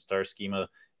changing from star schema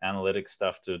analytics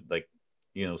stuff to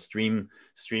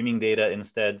streaming data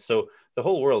instead. So the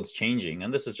whole world's changing,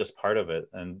 and this is just part of it.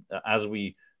 And as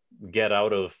we get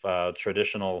out of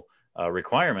traditional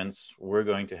requirements, we're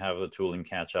going to have the tooling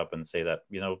catch up and say that,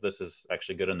 this is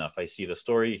actually good enough. I see the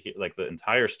story, like the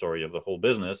entire story of the whole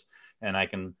business, and I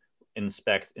can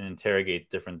inspect and interrogate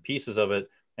different pieces of it,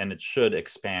 and it should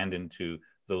expand into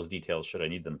those details should I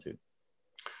need them to.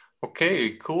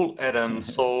 Okay, cool, Adam.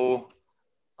 So,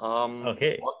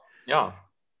 okay. Yeah.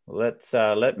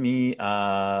 Let me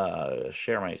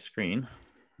share my screen.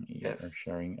 You're Yes.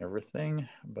 sharing everything,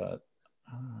 but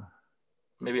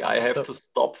maybe I have to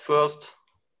stop first.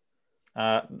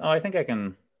 No, I think I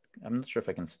can. I'm not sure if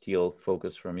I can steal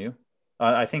focus from you.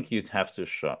 I think you'd have to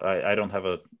show. I don't have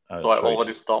a so choice. I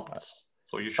already stopped.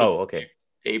 So you should be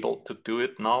able to do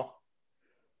it now.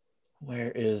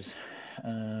 Where is?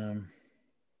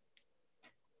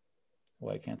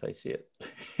 Why can't I see it?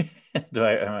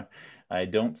 I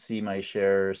don't see my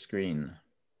share screen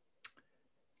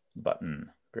button.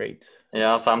 Great.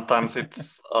 Yeah, sometimes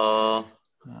it's.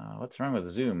 What's wrong with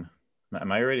Zoom?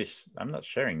 Am I already? I'm not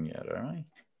sharing yet, am I?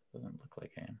 Doesn't look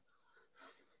like I am.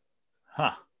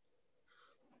 Huh.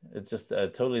 It just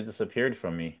totally disappeared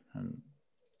from me. I'm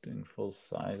doing full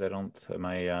size. I don't,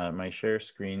 my share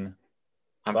screen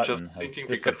button just thinking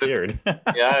has disappeared.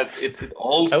 It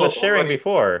also. I was sharing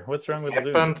before. What's wrong with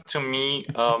Zoom? Happened to me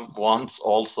once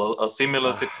also, a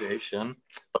similar situation.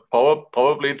 But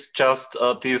probably it's just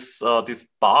this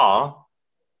bar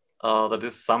that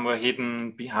is somewhere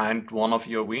hidden behind one of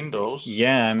your windows.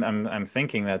 Yeah, I'm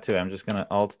thinking that too. I'm just gonna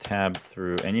Alt Tab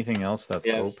through anything else that's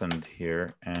opened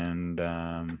here, and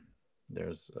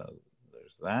there's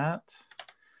that.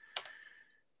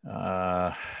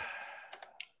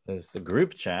 There's the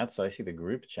group chat, so I see the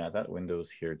group chat. That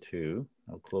window's here too.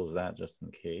 I'll close that just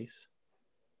in case.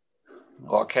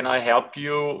 Or can I help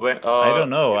you? When, I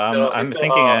don't know. I'm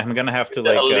thinking I'm gonna have to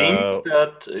like.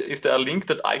 Is there a link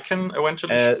that I can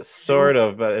eventually? Sort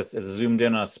of, but it's zoomed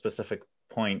in on a specific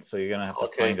point, so you're gonna have to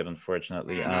find it.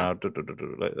 Unfortunately,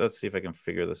 let's see if I can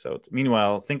figure this out.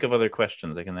 Meanwhile, think of other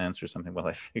questions. I can answer something while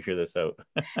I figure this out.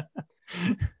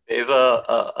 There's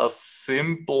a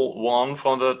simple one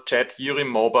from the chat, Yuri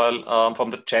Mobile,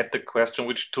 from the chat. The question: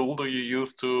 which tool do you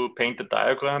use to paint the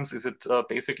diagrams? Is it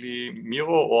basically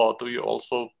Miro, or do you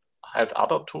also have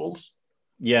other tools?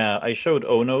 Yeah, I showed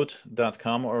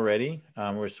onote.com already.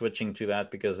 We're switching to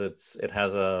that because it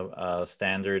has a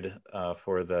standard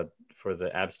for the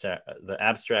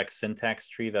abstract syntax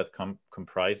tree that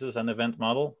comprises an event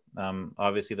model.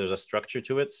 Obviously, there's a structure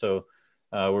to it, so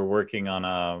we're working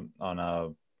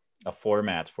on a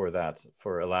format for that,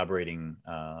 for elaborating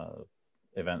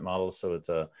event models. So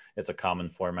it's a common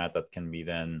format that can be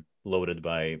then loaded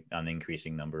by an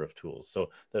increasing number of tools. So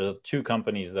there's 2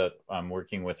 companies that I'm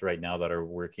working with right now that are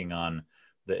working on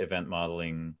the event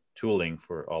modeling tooling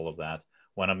for all of that.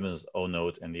 One of them is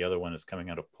onote, and the other one is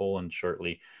coming out of Poland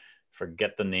shortly.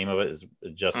 Forget the name of it.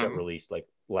 It just got released like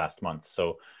last month.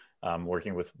 So I'm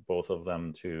working with both of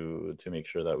them to make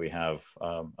sure that we have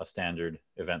a standard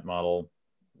event model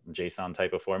JSON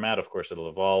type of format. Of course, it'll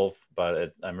evolve,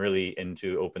 but I'm really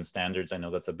into open standards. I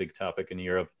know that's a big topic in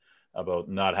Europe, about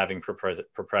not having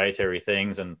proprietary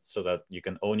things, and so that you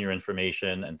can own your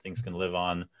information and things can live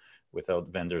on without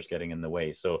vendors getting in the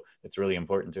way. So it's really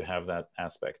important to have that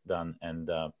aspect done, and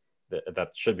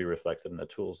that should be reflected in the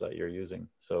tools that you're using.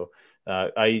 So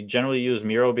I generally use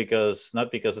Miro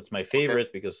not because it's my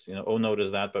favorite, because onote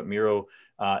is that, but Miro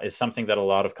is something that a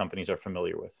lot of companies are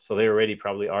familiar with. So they already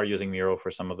probably are using Miro for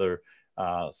some of their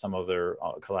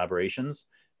collaborations,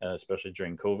 especially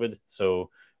during COVID. So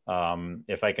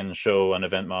if I can show an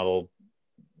event model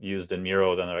used in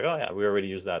Miro, then they're like, oh yeah, we already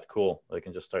use that. Cool. They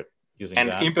can just start using that.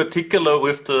 And in particular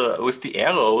with the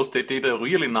arrows, they did a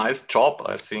really nice job,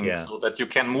 I think, so that you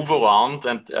can move around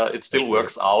and it still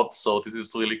works out. So this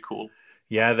is really cool.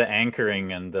 Yeah, the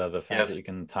anchoring and the fact that you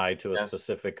can tie to a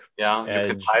specific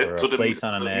edge, or a place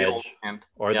on an edge,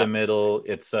 or the middle.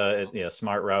 It's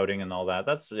smart routing and all that.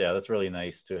 That's really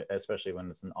nice too, especially when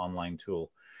it's an online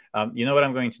tool. You know what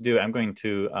I'm going to do? I'm going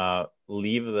to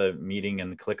leave the meeting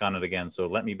and click on it again. So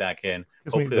let me back in.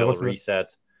 Hopefully that'll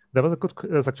reset. There was a good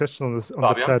suggestion on the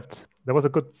chat. There was a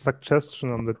good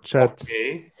suggestion on the chat.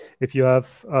 Okay. If you have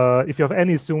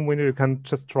any Zoom window, you can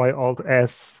just try Alt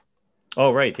S.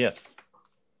 Oh right, yes.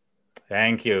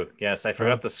 Thank you. Yes, I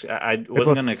forgot this. I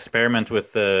wasn't going to experiment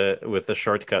with the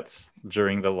shortcuts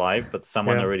during the live, but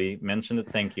someone already mentioned it.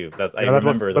 Thank you. That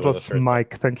was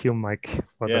Mike. Thank you, Mike.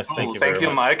 Yes, thank you. Thank you,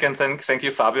 Mike, and thank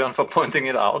you, Fabian, for pointing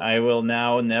it out. I will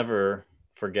now never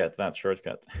forget that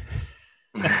shortcut.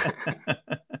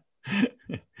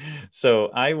 So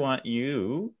I want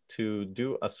you to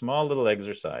do a small little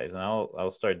exercise, and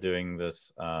I'll start doing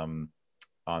this on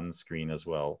screen as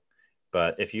well.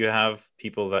 But if you have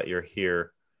people that you're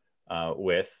here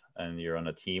with, and you're on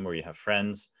a team or you have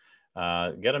friends,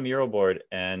 get a Miro board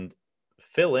and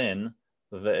fill in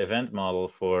the event model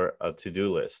for a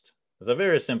to-do list. It's a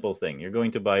very simple thing. You're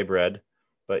going to buy bread,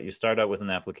 but you start out with an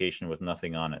application with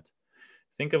nothing on it.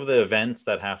 Think of the events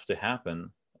that have to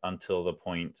happen until the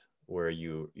point where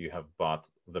you have bought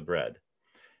the bread.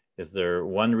 Is there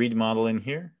one read model in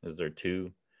here? Is there 2?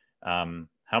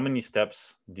 How many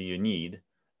steps do you need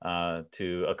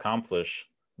to accomplish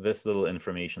this little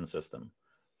information system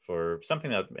for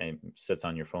something that sits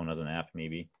on your phone as an app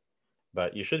maybe?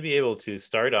 But you should be able to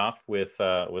start off with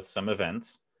some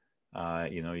events.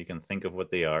 You can think of what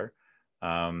they are.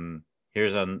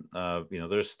 Here's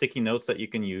there's sticky notes that you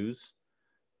can use.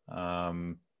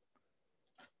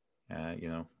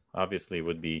 Obviously it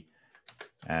would be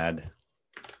add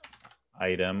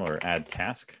item or add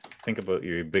task. Think about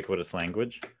your ubiquitous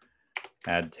language.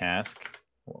 Add task.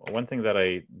 One thing that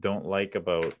I don't like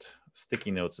about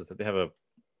sticky notes is that they have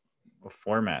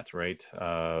format, right?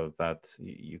 That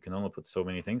you can only put so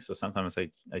many things. So sometimes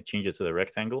I change it to the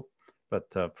rectangle,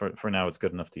 but for now it's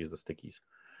good enough to use the stickies.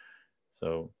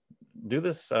 So do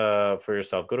this for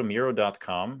yourself. Go to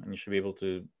Miro.com and you should be able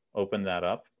to open that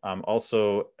up.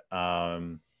 Also,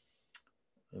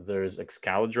 there's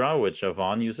Excalidraw, which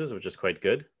Yvonne uses, which is quite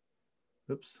good.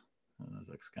 Oops, there's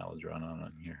Excalidraw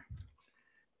on here.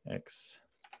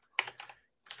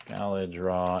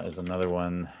 Excalidraw is another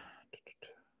one.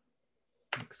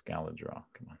 Excalidraw,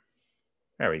 come on.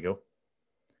 There we go.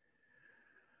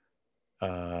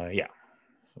 Yeah,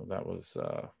 so that was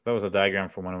a diagram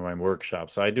from one of my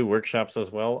workshops. So I do workshops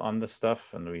as well on this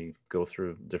stuff, and we go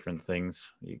through different things,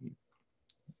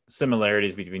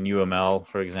 similarities between UML,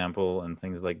 for example, and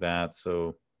things like that.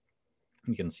 So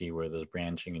you can see where there's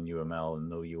branching in UML and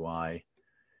no UI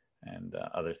and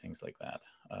other things like that.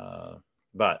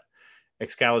 But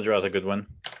Excalidraw is a good one.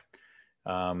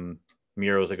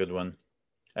 Miro is a good one.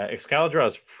 Excalidraw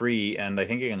is free, and I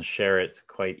think you can share it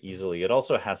quite easily. It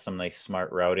also has some nice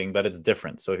smart routing, but it's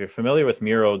different. So if you're familiar with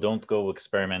Miro, don't go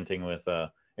experimenting with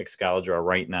Excalidraw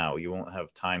right now. You won't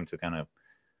have time to kind of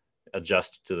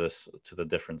adjust to the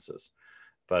differences.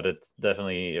 But it's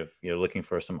definitely, if you're looking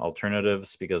for some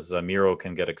alternatives, because Miro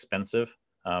can get expensive,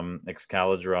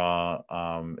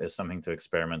 Excalidraw is something to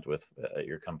experiment with at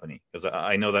your company. Because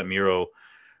I know that Miro,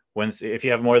 if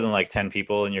you have more than like 10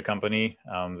 people in your company,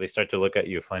 they start to look at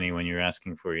you funny when you're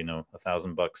asking for,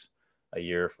 $1,000 a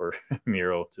year for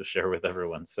Miro to share with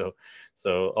everyone. So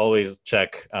always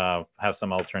check, have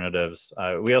some alternatives.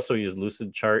 We also use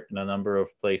Lucidchart in a number of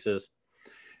places.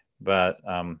 But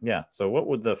yeah, so what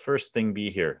would the first thing be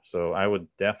here? So I would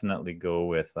definitely go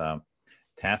with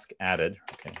task added.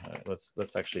 Okay,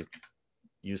 let's actually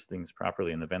use things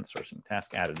properly in event sourcing.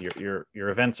 Task added. Your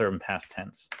events are in past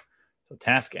tense. So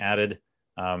task added,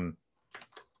 add,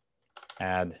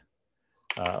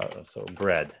 so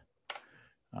bread.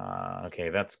 Okay,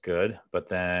 that's good. But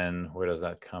then where does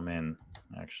that come in?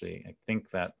 Actually, I think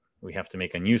that we have to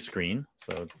make a new screen.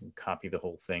 So copy the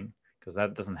whole thing, because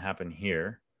that doesn't happen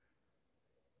here.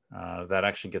 That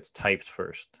actually gets typed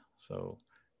first. So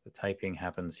the typing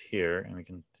happens here, and we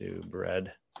can do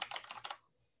bread,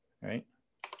 right?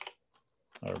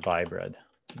 Or buy bread.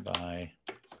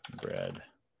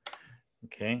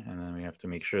 Okay, and then we have to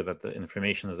make sure that the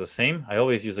information is the same. I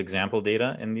always use example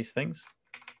data in these things.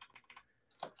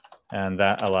 And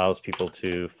that allows people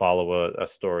to follow a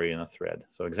story in a thread.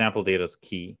 So example data is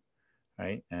key,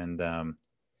 right? And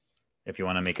if you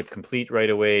want to make it complete right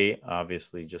away,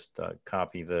 obviously just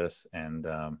copy this and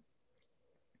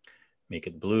make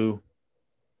it blue.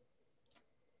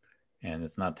 And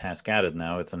it's not task added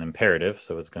now, it's an imperative.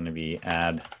 So it's going to be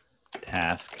add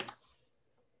task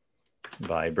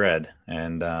by bread.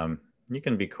 And you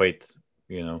can be quite,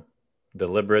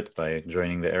 deliberate by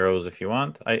joining the arrows if you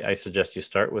want. I suggest you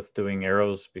start with doing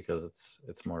arrows because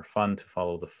it's more fun to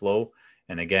follow the flow.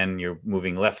 And again, you're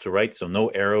moving left to right, so no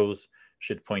arrows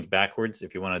should point backwards.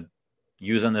 If you want to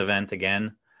use an event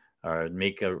again, or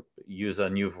use a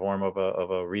new form of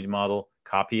a read model,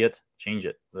 copy it, change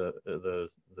it. The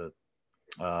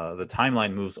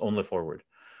timeline moves only forward.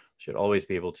 Should always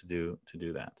be able to do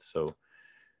that.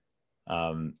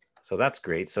 So that's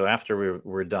great. So after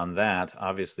we're done that,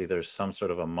 obviously there's some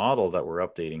sort of a model that we're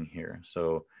updating here.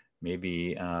 So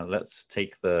maybe let's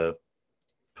take the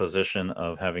position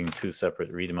of having two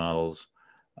separate read models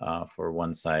for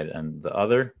one side and the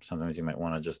other. Sometimes you might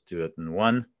want to just do it in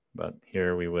one, but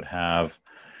here we would have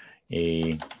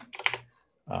a,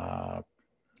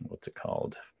 what's it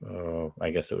called? I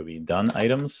guess it would be done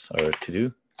items or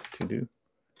to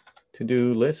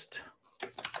do list.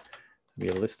 Be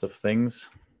a list of things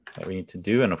that we need to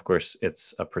do. And of course,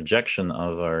 it's a projection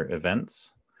of our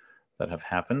events that have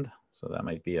happened. So that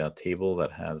might be a table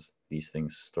that has these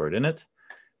things stored in it.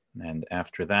 And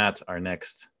after that, our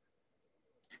next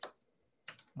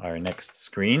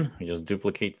screen, we just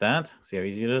duplicate that. See how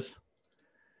easy it is?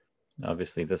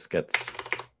 Obviously, this gets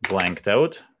blanked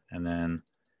out. And then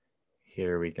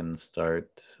here we can start.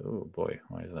 Oh boy,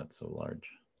 why is that so large?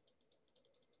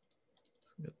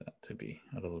 Let's get that to be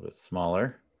a little bit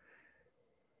smaller.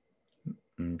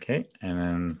 Okay, and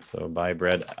then so buy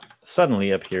bread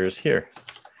suddenly appears here.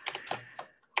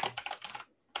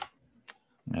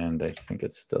 And I think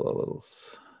it's still a little,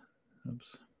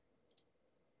 oops.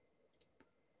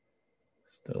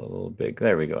 Still a little big.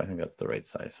 There we go. I think that's the right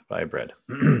size. Buy bread.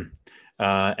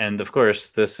 And of course,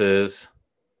 this is,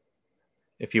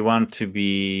 if you want to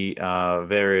be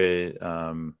very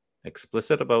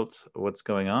explicit about what's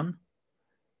going on,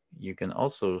 you can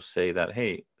also say that,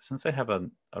 hey, since I have a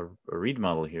read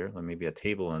model here, or maybe a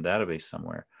table in a database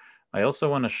somewhere, I also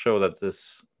want to show that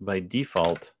this by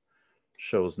default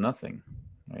shows nothing,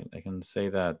 right? I can say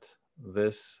that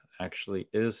this actually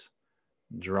is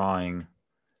drawing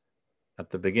at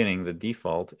the beginning. The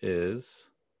default is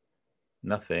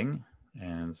nothing.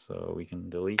 And so we can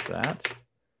delete that.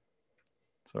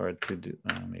 So our to-do,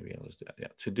 maybe I'll just do that. Yeah,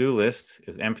 to-do list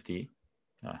is empty.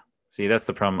 See, that's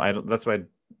the problem. That's why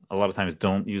a lot of times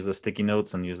don't use the sticky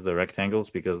notes and use the rectangles,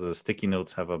 because the sticky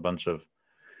notes have a bunch of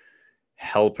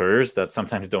helpers that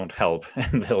sometimes don't help,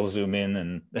 and they'll zoom in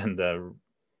and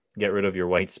get rid of your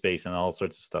white space and all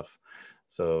sorts of stuff.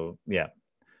 So yeah,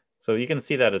 so you can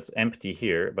see that it's empty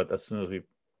here, but as soon as we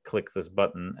click this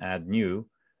button, add new,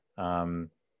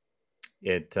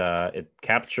 it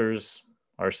captures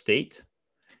our state,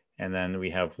 and then we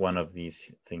have one of these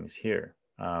things here.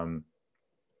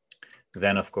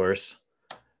 Then, of course,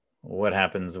 what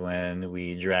happens when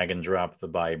we drag and drop the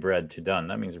buy bread to done?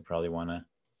 That means we probably want to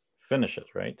finish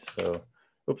it, right? So,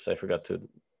 oops, I forgot to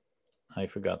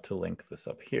link this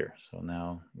up here. So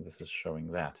now this is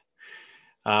showing that.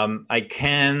 I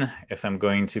can, if I'm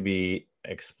going to be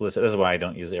explicit, this is why I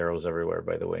don't use arrows everywhere,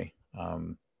 by the way.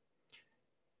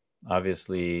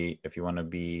 Obviously, if you want to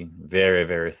be very,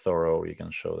 very thorough, you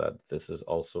can show that this is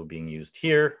also being used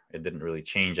here. It didn't really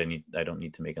change. I don't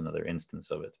need to make another instance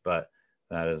of it, but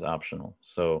that is optional.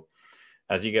 So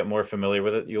as you get more familiar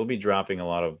with it, you'll be dropping a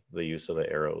lot of the use of the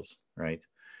arrows, right?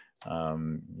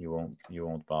 You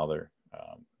won't bother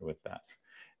with that.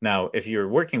 Now, if you're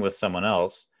working with someone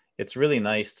else, it's really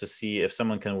nice to see if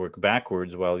someone can work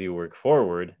backwards while you work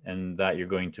forward, and that you're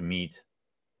going to meet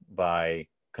by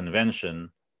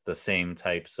convention the same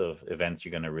types of events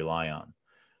you're going to rely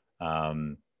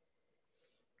on.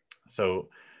 So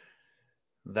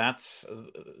that's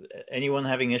anyone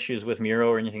having issues with Miro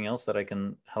or anything else that I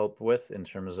can help with in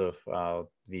terms of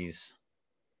these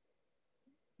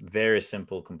very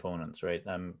simple components, right?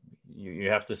 You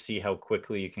have to see how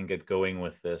quickly you can get going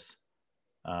with this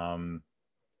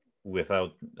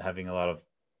without having a lot of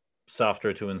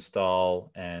software to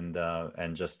install, and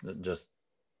just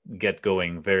get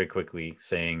going very quickly,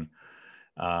 saying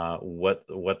what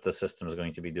the system is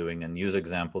going to be doing, and use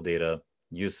example data,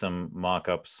 use some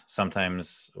mock-ups.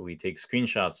 Sometimes we take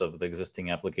screenshots of the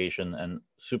existing application and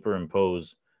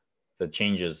superimpose the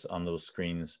changes on those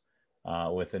screens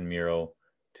within Miro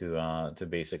to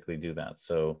basically do that.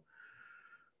 So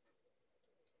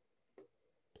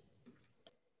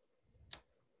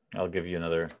I'll give you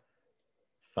another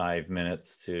 5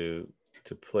 minutes to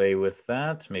play with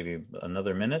that, maybe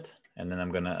another minute, and then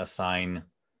I'm going to assign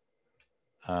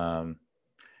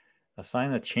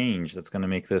a change that's going to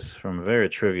make this from very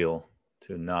trivial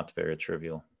to not very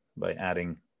trivial by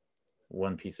adding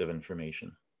one piece of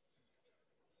information.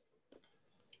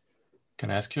 Can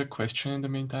I ask you a question in the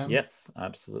meantime? Yes,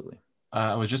 absolutely.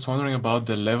 I was just wondering about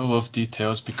the level of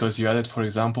details, because you added, for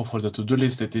example, for the to-do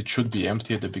list that it should be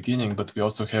empty at the beginning, but we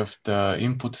also have the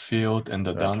input field and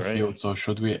the done field. So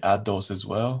should we add those as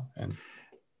well? And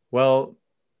well,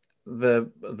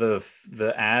 the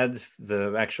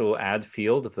actual add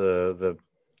field, the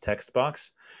text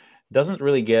box, doesn't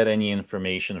really get any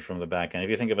information from the backend. If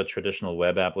you think of a traditional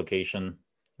web application,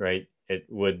 right, it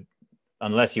would,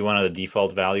 unless you wanted a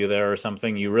default value there or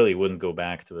something, you really wouldn't go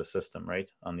back to the system,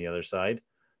 right, on the other side.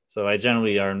 So I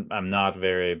generally I'm not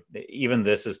very, even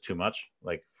this is too much,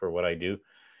 like for what I do.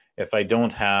 If I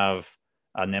don't have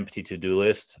an empty to-do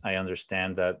list, I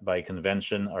understand that by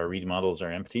convention, our read models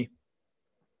are empty.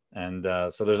 And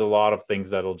so there's a lot of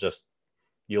things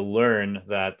you'll learn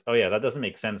that, oh yeah, that doesn't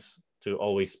make sense to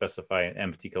always specify an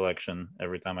empty collection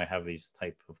every time I have these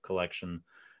type of collection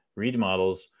read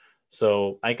models.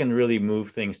 So I can really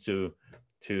move things to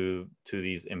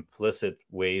these implicit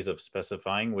ways of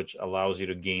specifying, which allows you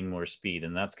to gain more speed.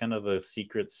 And that's kind of the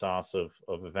secret sauce of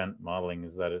event modeling,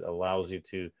 is that it allows you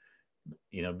to,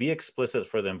 be explicit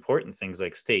for the important things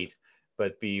like state,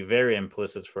 but be very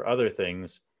implicit for other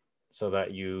things, so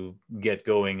that you get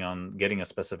going on getting a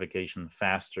specification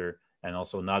faster, and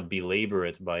also not belabor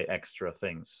it by extra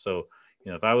things. So,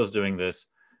 if I was doing this,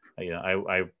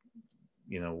 I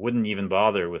wouldn't even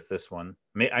bother with this one.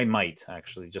 I might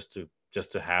actually just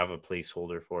to have a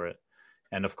placeholder for it.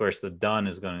 And of course, the done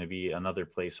is going to be another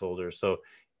placeholder. So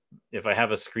if I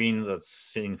have a screen that's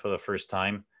seen for the first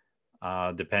time,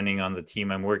 depending on the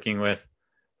team I'm working with,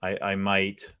 I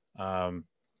might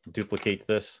duplicate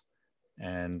this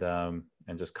and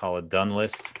just call it done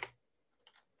list.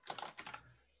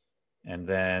 And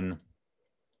then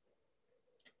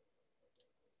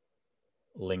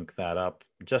link that up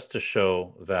just to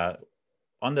show that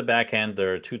on the back end,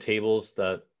 there are two tables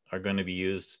that are going to be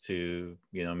used to,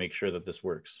 make sure that this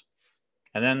works.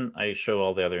 And then I show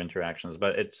all the other interactions,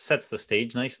 but it sets the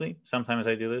stage nicely. Sometimes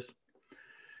I do this.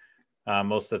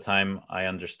 Most of the time I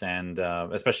understand,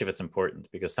 especially if it's important,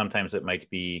 because sometimes it might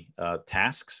be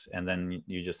tasks, and then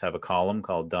you just have a column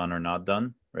called done or not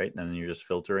done, right? And then you're just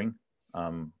filtering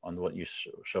on what you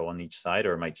show on each side,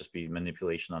 or it might just be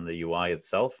manipulation on the UI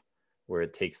itself, where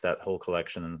it takes that whole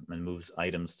collection and moves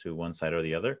items to one side or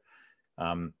the other.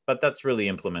 But that's really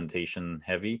implementation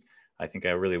heavy. I think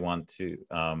I really want to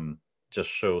just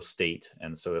show state.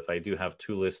 And so if I do have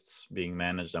two lists being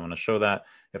managed, I want to show that.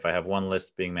 If I have one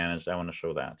list being managed, I want to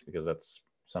show that, because that's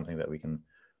something that we can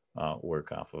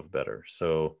work off of better.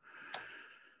 So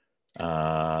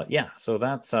yeah, so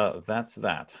that's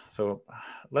that. So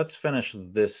let's finish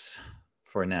this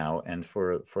for now. And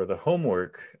for the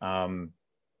homework,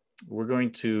 we're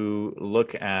going to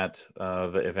look at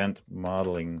the event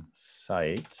modeling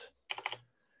site,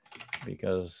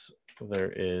 because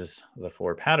there is the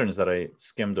 4 patterns that I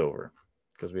skimmed over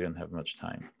because we didn't have much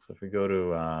time. So if we go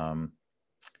to,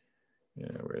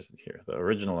 where is it here? The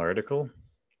original article.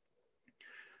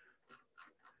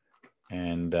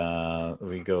 And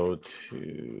we go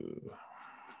to,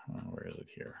 where is it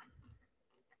here?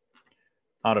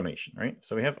 Automation, right?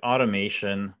 So we have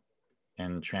automation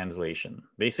and translation.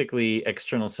 Basically,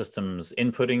 external systems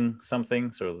inputting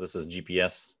something. So this is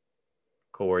GPS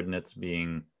coordinates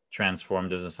being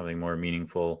transformed into something more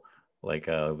meaningful, like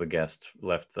the guest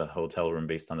left the hotel room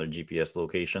based on their GPS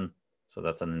location. So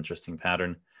that's an interesting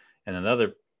pattern. And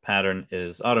another pattern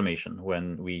is automation,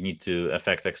 when we need to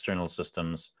affect external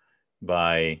systems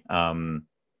by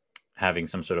having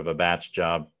some sort of a batch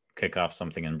job, kick off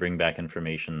something and bring back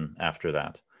information after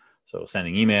that. So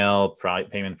sending email,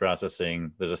 payment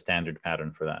processing, there's a standard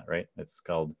pattern for that, right? It's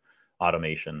called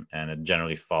automation, and it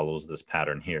generally follows this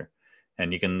pattern here.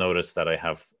 And you can notice that I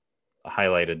have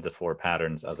highlighted the 4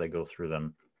 patterns as I go through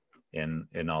them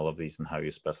in all of these and how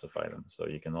you specify them. So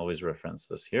you can always reference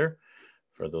this here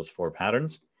for those 4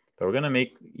 patterns. But we're going to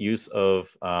make use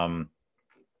of the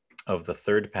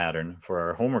 3rd pattern for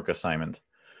our homework assignment.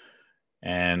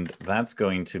 And that's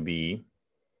going to be,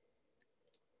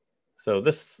 so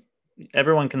this,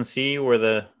 everyone can see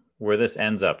where this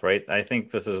ends up, right? I think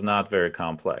this is not very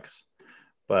complex.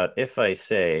 But if I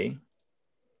say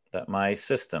that my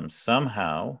system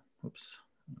somehow, oops,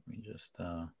 let me just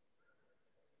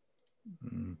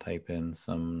type in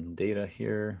some data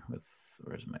here with,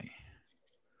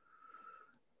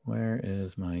 where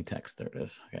is my text? There it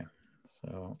is. Okay,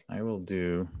 so I will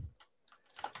do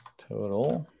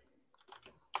total,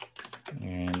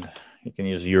 and you can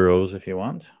use euros if you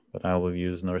want, but I will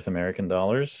use North American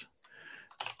dollars,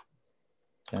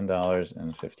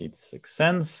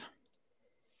 $10.56.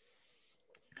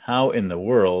 How in the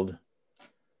world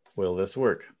will this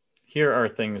work? Here are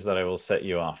things that I will set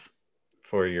you off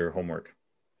for your homework.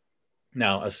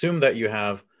 Now, assume that you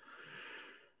have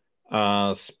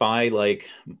a spy-like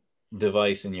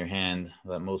device in your hand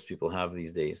that most people have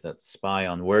these days that spy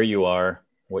on where you are,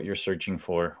 what you're searching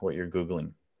for, what you're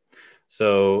Googling.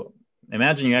 So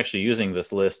imagine you're actually using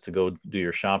this list to go do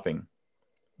your shopping.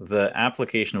 The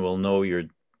application will know your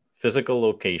physical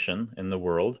location in the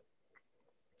world.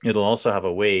 It'll also have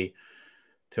a way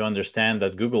to understand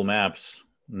that Google Maps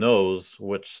knows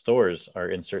which stores are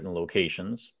in certain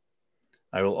locations.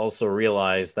 I will also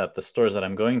realize that the stores that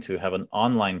I'm going to have an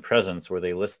online presence where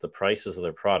they list the prices of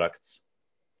their products.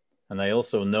 And I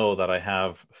also know that I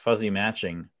have fuzzy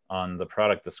matching on the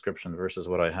product description versus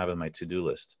what I have in my to-do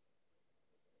list.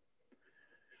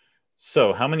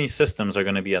 So how many systems are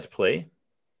going to be at play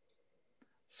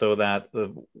so that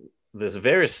this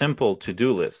very simple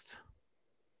to-do list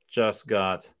just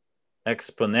got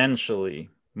exponentially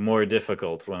more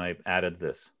difficult when I added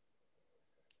this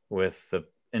with the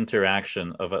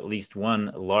interaction of at least one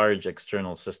large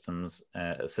external system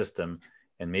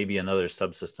and maybe another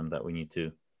subsystem that we need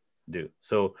to do.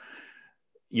 So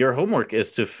your homework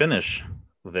is to finish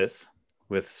this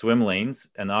with swim lanes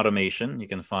and automation. You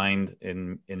can find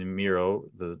in Miro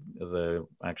the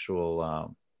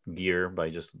actual gear by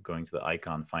just going to the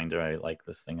icon finder. I like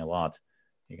this thing a lot.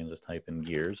 You can just type in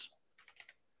gears.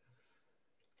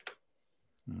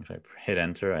 And if I hit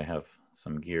enter, I have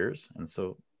some gears. And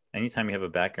so anytime you have a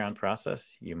background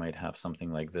process, you might have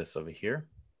something like this over here.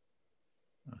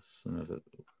 As soon as it,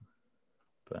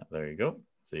 but there you go.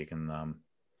 So you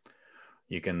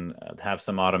can have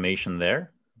some automation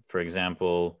there. For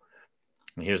example,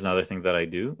 here's another thing that I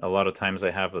do. A lot of times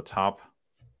I have the top,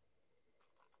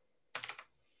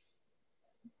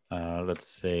 let's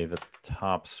say the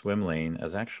top swim lane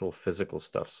as actual physical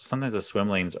stuff. So sometimes the swim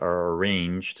lanes are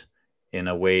arranged in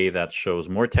a way that shows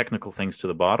more technical things to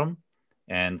the bottom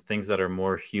and things that are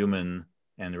more human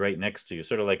and right next to you,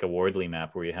 sort of like a Wardley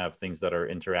map where you have things that are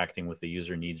interacting with the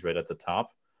user needs right at the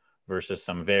top versus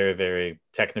some very, very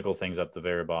technical things at the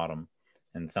very bottom.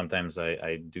 And sometimes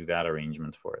I do that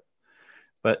arrangement for it.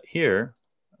 But here,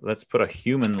 let's put a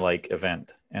human-like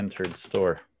event, entered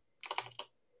store.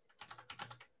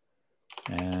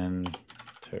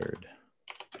 Entered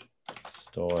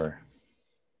store.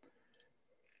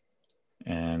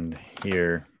 And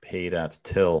here, paid at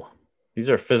till. These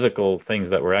are physical things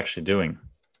that we're actually doing.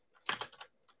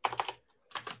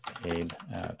 Paid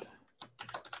at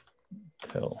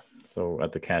till. So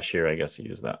at the cashier, I guess you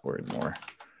use that word more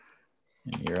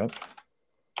in Europe.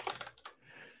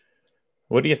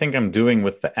 What do you think I'm doing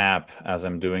with the app as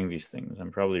I'm doing these things?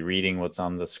 I'm probably reading what's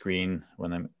on the screen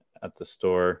when I'm at the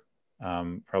store.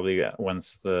 Probably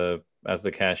as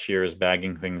the cashier is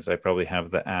bagging things, I probably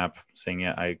have the app saying,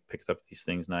 yeah, I picked up these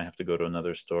things and I have to go to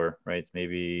another store, right?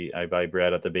 Maybe I buy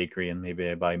bread at the bakery and maybe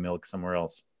I buy milk somewhere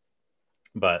else.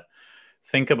 But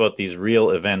think about these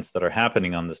real events that are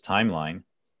happening on this timeline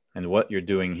and what you're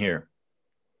doing here.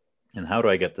 And how do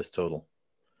I get this total?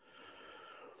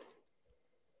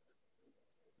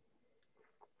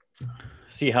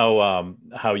 See how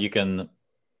you can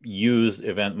use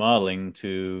event modeling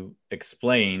to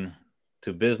explain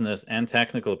to business and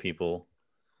technical people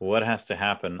what has to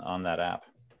happen on that app.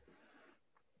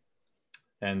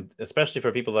 And especially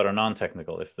for people that are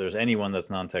non-technical, if there's anyone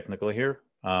that's non-technical here,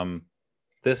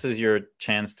 this is your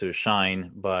chance to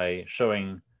shine by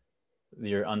showing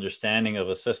your understanding of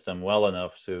a system well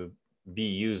enough to be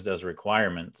used as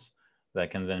requirements that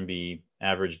can then be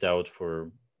averaged out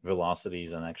for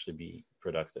velocities and actually be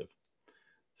productive.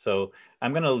 So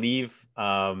I'm going to leave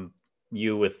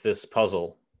you with this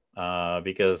puzzle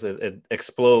because it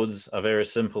explodes a very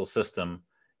simple system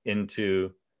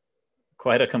into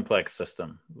quite a complex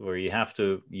system where you have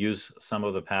to use some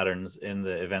of the patterns in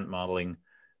the event modeling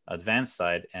advanced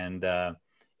side. And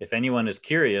if anyone is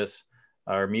curious,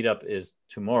 our meetup is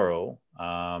tomorrow.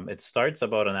 It starts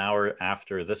about an hour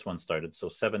after this one started. So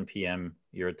 7 p.m.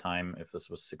 your time, if this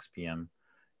was 6 p.m.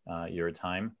 Your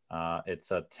time.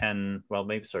 It's at 10, well,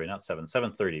 maybe, sorry, not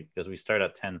 7:30, because we start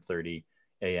at 10:30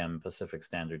 a.m. Pacific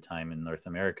Standard Time in North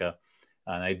America.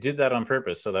 And I did that on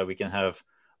purpose so that we can have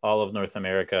all of North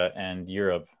America and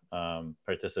Europe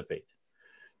participate.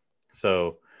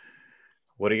 So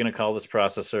what are you going to call this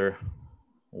processor?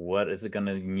 What is it going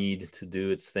to need to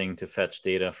do its thing to fetch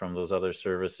data from those other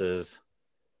services?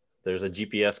 There's a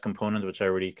GPS component, which I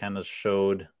already kind of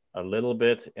showed a little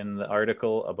bit in the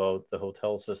article about the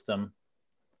hotel system,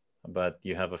 but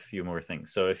you have a few more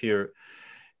things. So if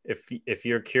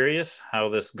you're curious how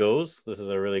this goes, this is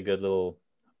a really good little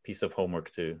piece of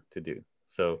homework to do.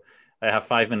 So I have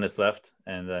 5 minutes left,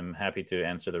 and I'm happy to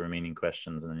answer the remaining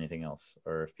questions and anything else,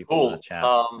 or if people want to chat.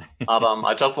 Adam,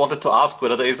 I just wanted to ask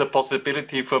whether there is a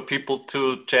possibility for people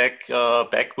to check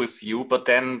back with you, but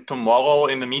then tomorrow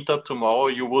in the meetup tomorrow,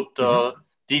 you would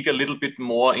dig a little bit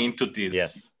more into this.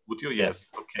 Yes. Would you? Yes.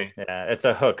 Okay. Yeah, it's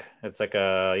a hook. It's like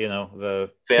a,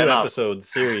 the Fair enough. 2-episode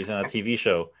series on a TV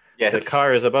show. Yes. The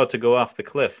car is about to go off the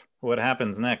cliff. What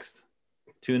happens next?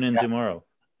 Tune in tomorrow.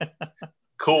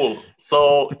 Cool.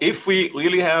 So if we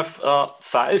really have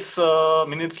 5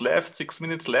 minutes left, 6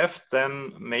 minutes left,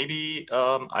 then maybe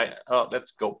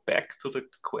let's go back to the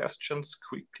questions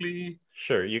quickly.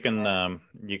 Sure. You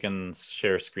can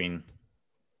share screen.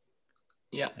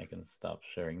 Yeah. I can stop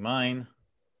sharing mine.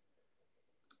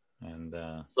 And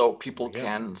so people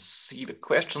can see the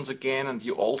questions again, and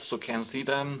you also can see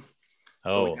them.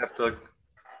 So we have to.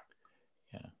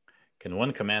 Yeah. Can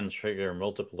one command trigger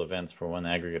multiple events for one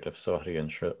aggregate? If so, how do you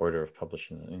ensure order of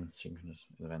publishing an asynchronous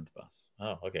event bus?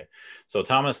 Oh, okay. So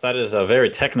Thomas, that is a very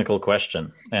technical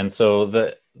question. And so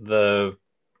the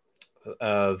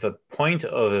point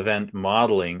of event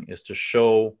modeling is to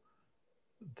show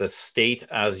the state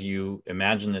as you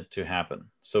imagine it to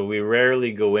happen. So we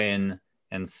rarely go in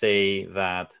and say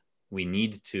that we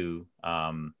need to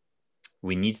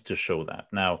show that.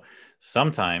 Now,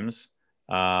 sometimes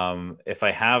if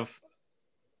I have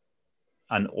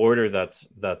an order that's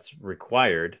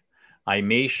required, I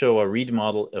may show a read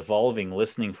model evolving,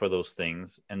 listening for those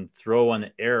things, and throw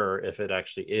an error if it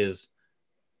actually is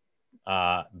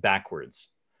backwards.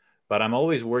 But I'm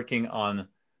always working on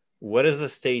what is the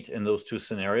state in those two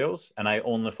scenarios, and I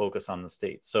only focus on the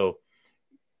state. So,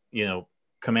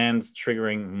 commands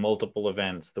triggering multiple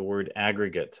events, the word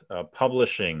aggregate,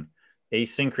 publishing,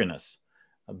 asynchronous,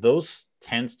 those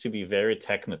tend to be very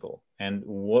technical. And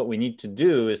what we need to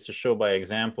do is to show by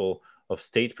example of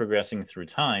state progressing through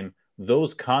time,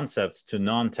 those concepts to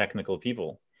non-technical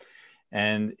people.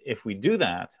 And if we do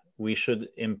that, we should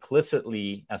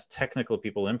implicitly, as technical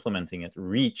people implementing it,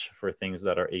 reach for things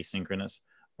that are asynchronous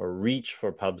or reach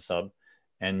for pub sub,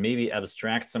 and maybe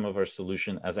abstract some of our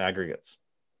solution as aggregates.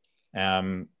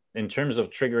 In terms of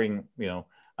triggering,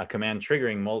 a command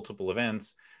triggering multiple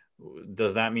events,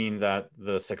 does that mean that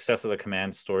the success of the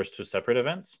command stores 2 separate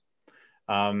events?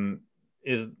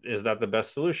 Is that the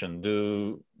best solution?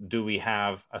 Do we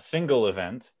have a single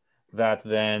event that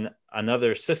then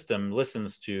another system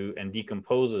listens to and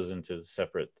decomposes into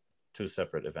 2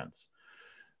 separate events?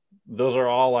 Those are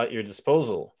all at your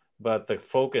disposal, but the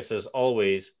focus is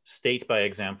always state by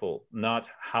example, not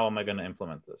how am I going to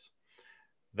implement this?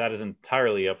 That is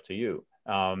entirely up to you.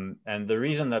 And the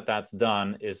reason that that's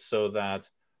done is so that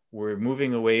we're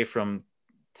moving away from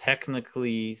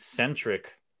technically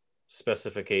centric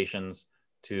specifications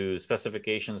to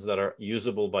specifications that are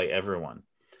usable by everyone.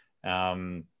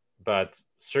 But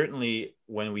certainly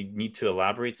when we need to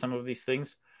elaborate some of these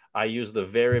things, I use the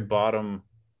very bottom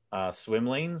swim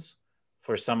lanes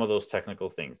for some of those technical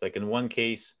things. Like in one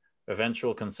case,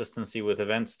 eventual consistency with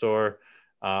event store,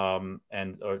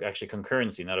 or actually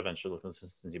concurrency, not eventual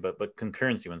consistency, but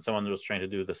concurrency. When someone was trying to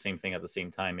do the same thing at the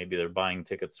same time, maybe they're buying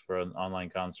tickets for an online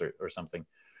concert or something,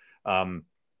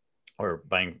 or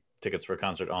buying tickets for a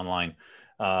concert online.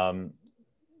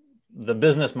 The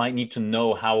business might need to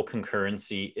know how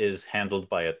concurrency is handled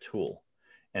by a tool.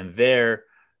 And there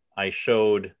I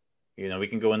showed, we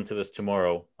can go into this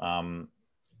tomorrow,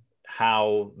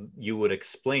 how you would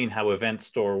explain how event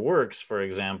store works, for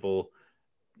example,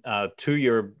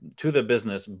 to the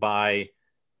business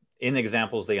in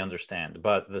examples they understand.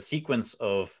 But the sequence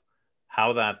of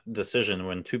how that decision,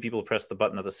 when 2 people press the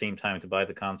button at the same time to buy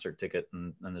the concert ticket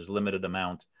and there's limited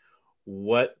amount,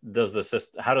 how does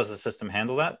the system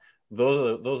handle that? Those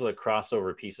are the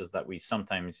crossover pieces that we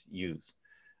sometimes use.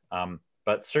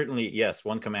 But certainly, yes,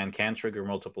 one command can trigger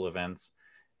multiple events,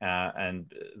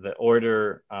 and the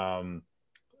order.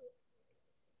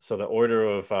 So the order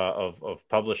of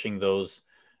publishing those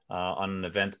on an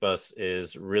event bus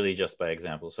is really just by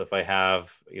example. So if I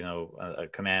have a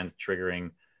command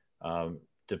triggering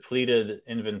depleted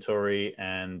inventory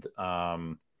and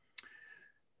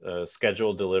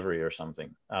scheduled delivery or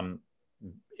something.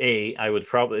 I would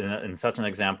probably, in such an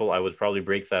example, I would probably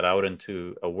break that out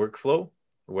into a workflow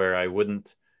where I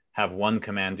wouldn't have one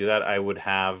command do that. I would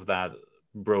have that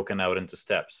broken out into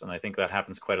steps. And I think that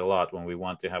happens quite a lot when we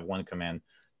want to have one command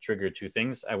trigger 2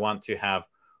 things. I want to have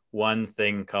one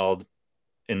thing called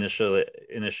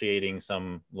initiating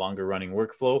some longer running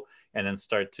workflow, and then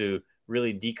start to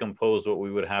really decompose what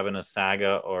we would have in a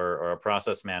Saga or a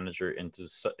process manager into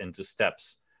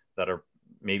steps that are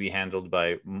maybe handled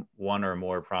by 1 or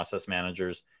more process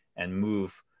managers, and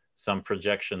move some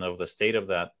projection of the state of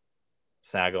that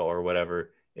Saga or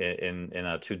whatever in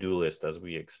a to-do list as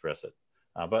we express it.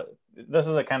 But this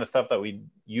is the kind of stuff that we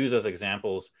use as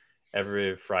examples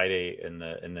every Friday in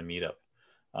the meetup.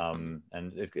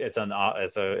 And it's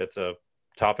a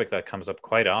topic that comes up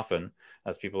quite often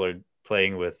as people are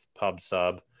playing with pub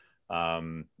sub,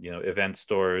 event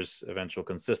stores, eventual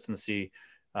consistency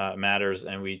matters,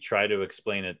 and we try to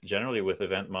explain it generally with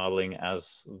event modeling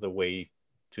as the way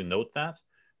to note that,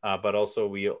 but also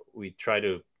we try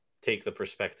to take the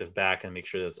perspective back and make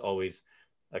sure that it's always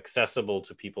accessible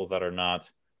to people that are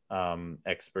not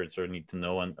experts or need to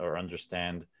know or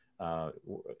understand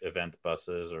event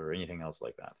buses or anything else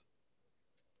like that.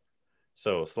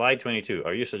 So slide 22,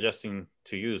 are you suggesting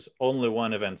to use only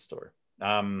one event store?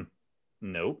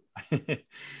 No,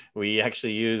 we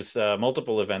actually use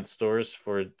multiple event stores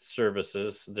for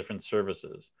different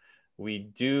services. We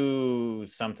do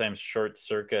sometimes short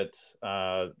circuit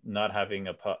not having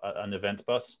an event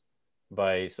bus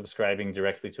by subscribing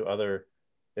directly to other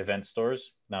event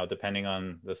stores. Now, depending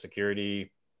on the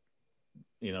security,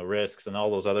 risks and all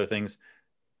those other things,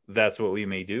 that's what we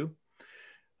may do.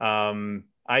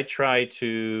 I try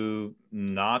to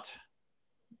not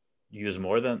use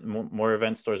more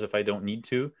event stores if I don't need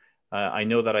to. I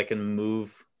know that I can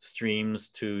move streams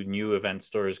to new event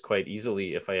stores quite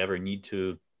easily if I ever need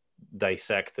to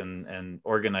dissect and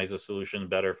organize a solution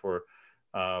better for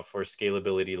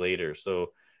scalability later.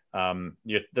 So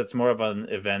that's more of an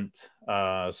event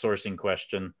sourcing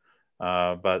question,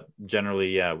 but generally,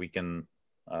 yeah, we can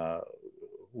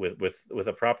with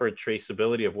a proper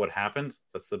traceability of what happened.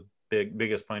 That's the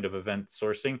biggest point of event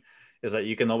sourcing, is that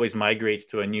you can always migrate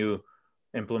to a new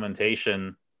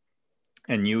implementation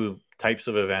and new types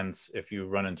of events if you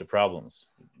run into problems.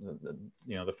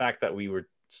 The fact that we were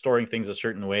storing things a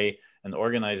certain way and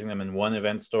organizing them in one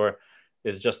event store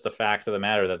is just the fact of the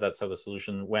matter that that's how the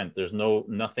solution went. There's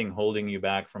nothing holding you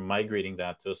back from migrating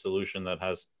that to a solution that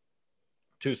has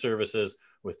 2 services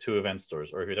with 2 event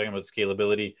stores. Or if you're talking about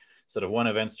scalability, instead of 1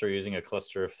 event store, using a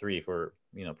cluster of 3 for,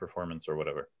 performance or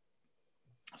whatever.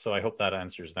 So I hope that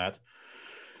answers that.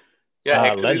 Yeah,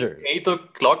 actually Ledger. It's 8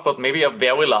 o'clock, but maybe a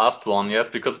very last one, yes,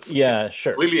 because it's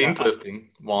sure. really interesting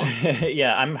one.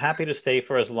 Yeah, I'm happy to stay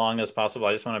for as long as possible.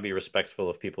 I just want to be respectful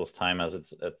of people's time as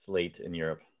it's late in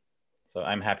Europe. So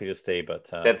I'm happy to stay, but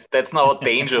that's now a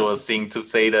dangerous thing to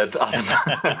say that.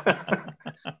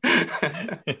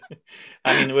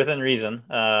 I mean, within reason,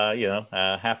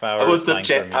 half hour.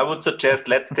 I would suggest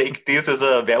let's take this as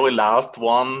a very last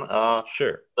one.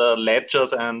 Sure. The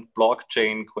ledgers and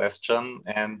blockchain question,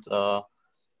 and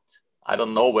I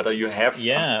don't know whether you have.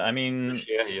 Yeah, I mean,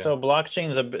 so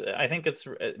blockchain's I think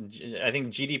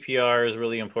GDPR is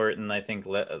really important. I think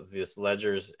this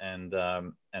ledgers and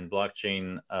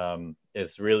blockchain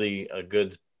is really a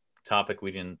good topic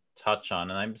we didn't touch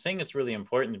on. And I'm saying it's really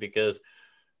important because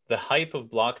the hype of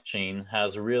blockchain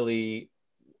has really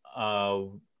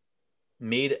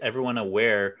made everyone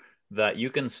aware that you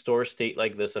can store state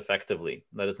like this effectively,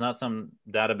 that it's not some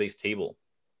database table.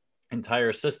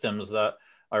 Entire systems that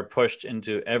are pushed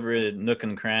into every nook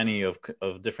and cranny of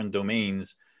different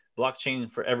domains,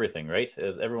 blockchain for everything, right?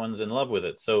 Everyone's in love with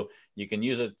it. So you can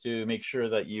use it to make sure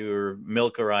that your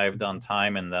milk arrived on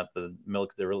time and that the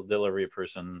milk delivery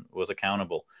person was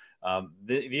accountable.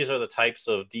 These are the types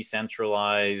of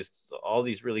decentralized, all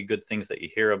these really good things that you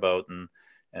hear about and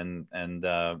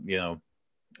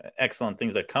excellent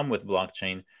things that come with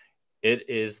blockchain. It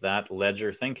is that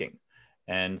ledger thinking.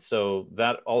 And so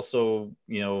that also,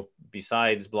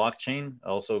 besides blockchain,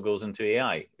 also goes into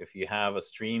AI. If you have a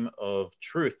stream of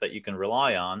truth that you can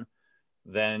rely on,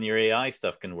 then your AI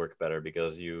stuff can work better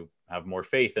because you have more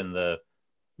faith in the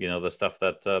stuff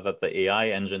that the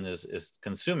AI engine is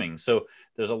consuming. So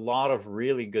there's a lot of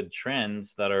really good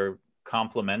trends that are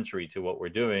complementary to what we're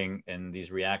doing in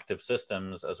these reactive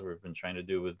systems, as we've been trying to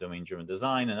do with domain-driven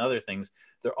design and other things.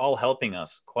 They're all helping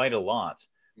us quite a lot.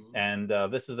 And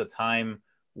this is the time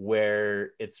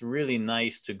where it's really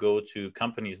nice to go to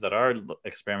companies that are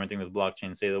experimenting with blockchain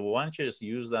and say, well, why don't you just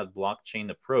use that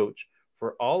blockchain approach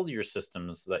for all your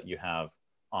systems that you have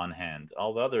on hand,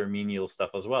 all the other menial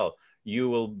stuff as well. You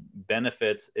will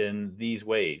benefit in these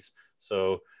ways.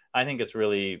 So I think it's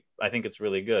really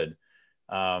good.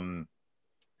 And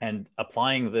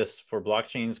applying this for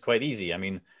blockchain is quite easy. I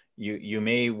mean, you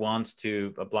may want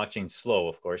to, a blockchain's slow,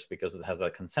 of course, because it has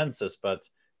a consensus, but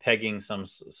pegging some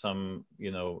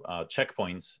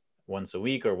checkpoints once a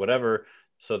week or whatever,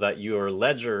 so that your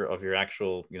ledger of your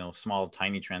actual, small,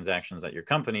 tiny transactions at your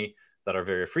company that are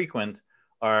very frequent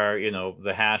are,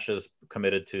 the hash is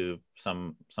committed to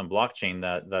some blockchain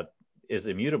that is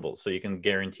immutable. So you can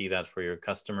guarantee that for your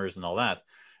customers and all that.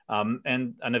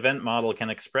 And an event model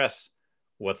can express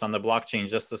what's on the blockchain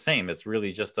just the same. It's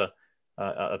really just a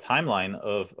timeline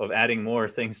of adding more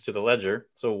things to the ledger.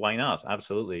 So why not?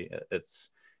 Absolutely. It's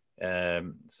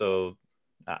in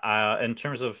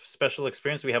terms of special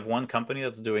experience, we have one company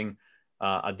that's doing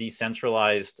a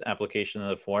decentralized application in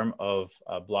the form of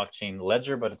a blockchain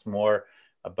ledger, but it's more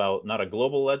about not a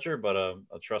global ledger, but a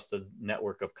trusted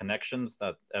network of connections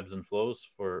that ebbs and flows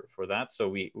for that. So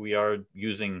we are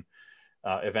using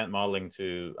event modeling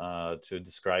to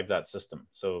describe that system.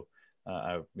 So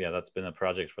that's been a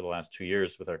project for the last 2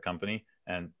 years with our company,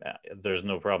 and there's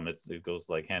no problem. It goes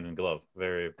like hand in glove,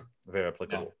 very, very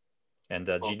applicable. Yeah. And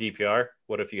GDPR,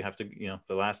 what if you have to,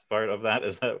 the last part of that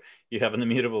is that you have an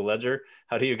immutable ledger.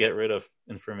 How do you get rid of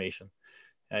information?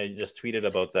 I just tweeted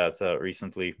about that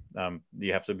recently.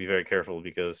 You have to be very careful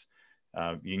because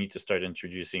you need to start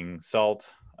introducing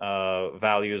salt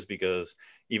values, because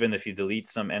even if you delete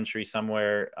some entry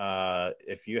somewhere,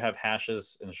 if you have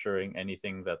hashes ensuring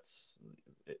anything that's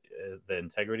the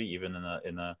integrity, even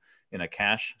in a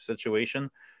cache situation,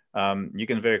 you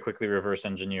can very quickly reverse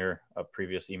engineer a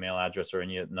previous email address or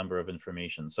any number of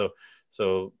information. So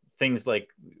things like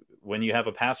when you have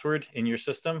a password in your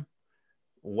system,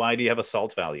 why do you have a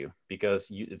salt value? Because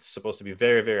it's supposed to be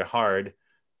very, very hard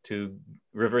to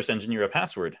reverse engineer a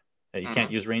password. You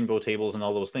can't use rainbow tables and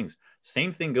all those things.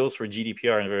 Same thing goes for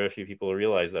GDPR, and very few people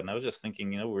realize that. And I was just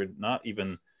thinking, we're not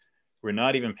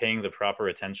even paying the proper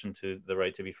attention to the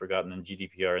right to be forgotten in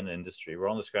GDPR in the industry. We're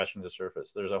only scratching the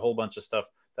surface. There's a whole bunch of stuff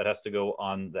that has to go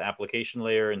on the application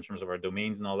layer in terms of our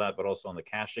domains and all that, but also on the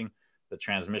caching, the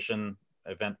transmission,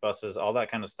 event buses, all that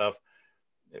kind of stuff.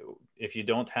 If you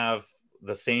don't have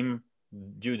the same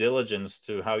due diligence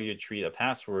to how you treat a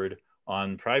password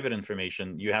on private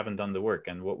information, you haven't done the work.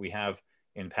 And what we have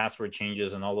in password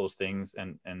changes and all those things,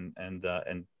 and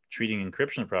treating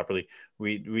encryption properly,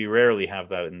 we rarely have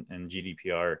that in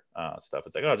GDPR stuff.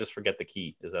 It's like, oh, just forget the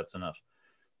key, that's enough.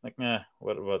 like,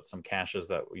 what about some caches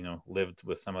that, lived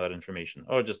with some of that information?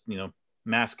 Or just,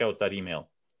 mask out that email.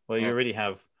 Well, you already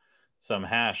have some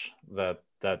hash that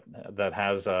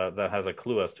has a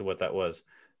clue as to what that was.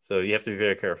 So you have to be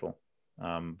very careful.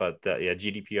 But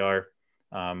GDPR,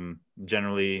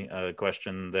 generally a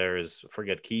question there is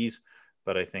forget keys,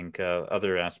 but I think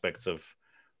other aspects of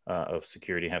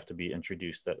security have to be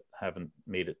introduced that haven't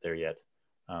made it there yet.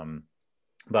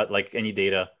 But like any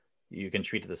data, you can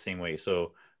treat it the same way.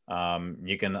 So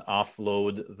you can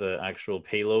offload the actual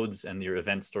payloads, and your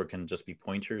event store can just be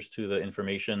pointers to the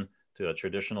information to a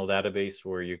traditional database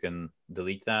where you can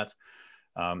delete that.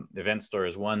 Event store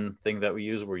is one thing that we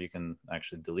use where you can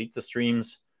actually delete the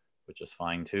streams, which is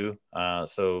fine too.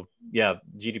 So yeah,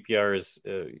 GDPR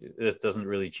this doesn't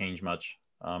really change much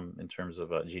in terms of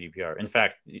GDPR. In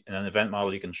fact, in an event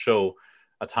model, you can show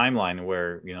a timeline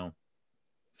where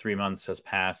 3 months has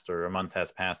passed or a month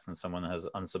has passed and someone has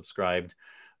unsubscribed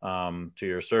to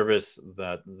your service,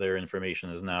 that their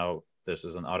information is now, this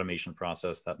is an automation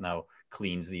process that now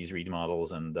cleans these read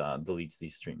models and deletes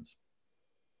these streams.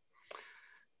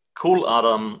 Cool,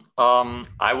 Adam.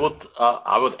 I would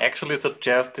actually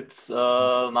suggest it's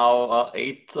now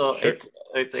 8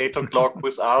 o'clock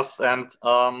with us, and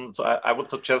so I would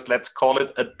suggest let's call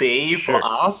it a day for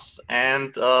us,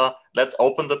 and let's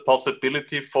open the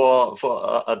possibility for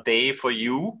a day for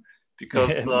you,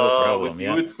 because no problem, with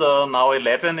you it's now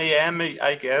 11 a.m.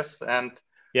 I guess, and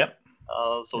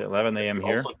so 11 a.m.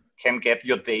 here. Also can get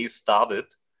your day started.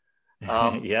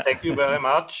 Thank you very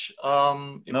much.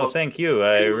 Thank you.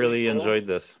 I really cool. Enjoyed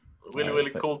this.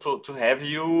 Really cool to have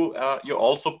you. You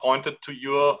also pointed to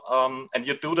your and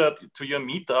you do that to your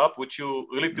meetup, which you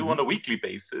really do on a weekly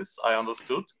basis, I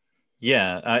understood.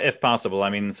 Yeah, if possible. I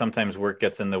mean, sometimes work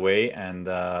gets in the way, and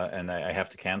I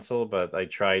have to cancel, but I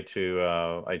try to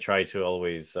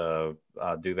always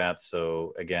do that.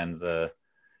 So again, the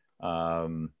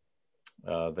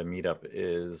meetup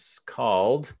is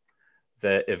called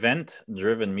the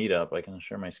Event-Driven Meetup. I can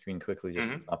share my screen quickly just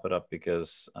to pop it up,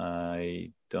 because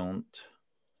I don't.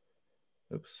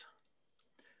 Oops.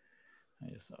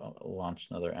 I just launched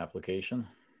another application.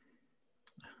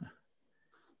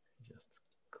 Just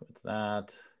quit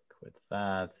that,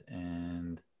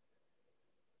 and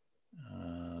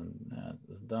that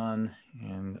is done.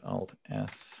 And Alt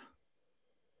S.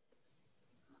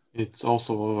 It's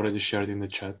also already shared in the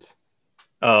chat.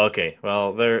 Oh, okay.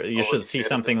 Well, there you should see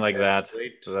something like that.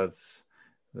 So that's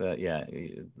yeah.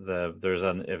 There's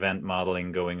an event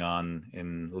modeling going on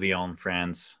in Lyon,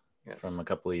 France, from a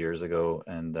couple of years ago,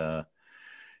 and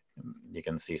you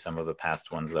can see some of the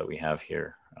past ones that we have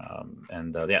here.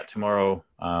 Tomorrow,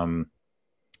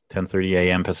 10:30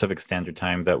 a.m. Pacific Standard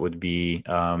Time. That would be,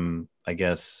 I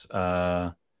guess,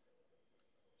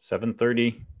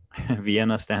 7:30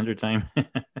 Vienna Standard Time.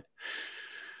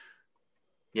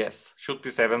 Yes, should be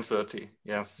 7:30.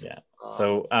 Yes. Yeah.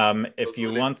 So if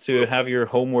you want to have your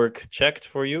homework checked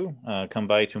for you, come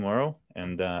by tomorrow,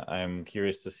 and I'm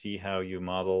curious to see how you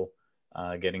model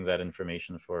getting that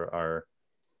information for our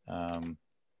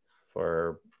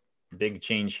big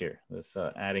change here. This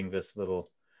adding this little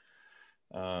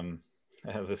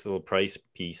price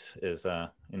piece is an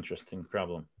interesting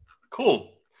problem.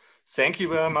 Cool. Thank you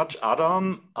very much,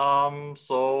 Adam.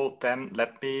 So then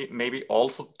let me maybe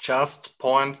also just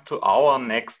point to our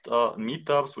next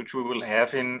meetups, which we will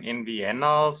have in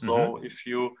Vienna. So if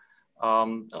you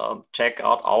check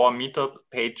out our meetup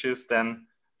pages, then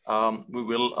we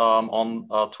will on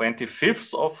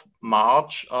 25th of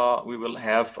March, we will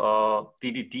have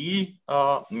DDD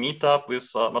meetup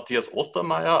with Matthias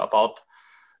Ostermeier about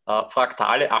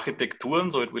fraktale Architekturen.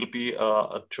 So it will be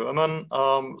a German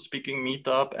speaking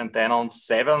meetup. And then on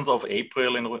 7th of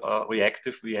April in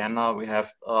Reactive Vienna, we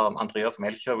have Andreas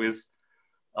Melcher with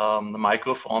the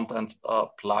microfront and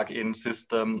plug-in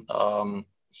system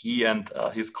he and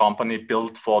his company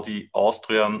built for the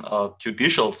Austrian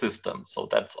judicial system. So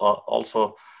that's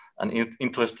also an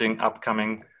interesting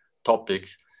upcoming topic.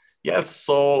 Yes,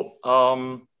 so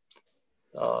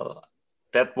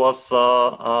that was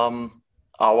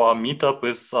our meetup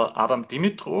with Adam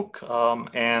Dymitruk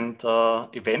and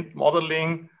event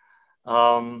modeling.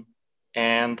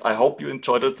 And I hope you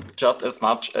enjoyed it just as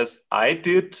much as I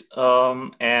did.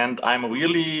 And I'm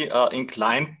really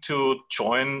inclined to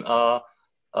join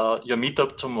your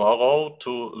meetup tomorrow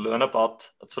to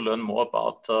learn more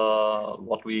about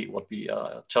what we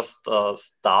just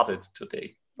started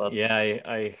today. But yeah,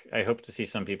 I hope to see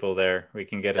some people there. We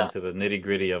can get into the nitty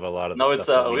gritty of a lot of the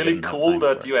stuff. No, it's really cool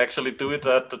that you actually do it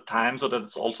at the time, so that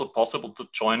it's also possible to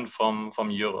join from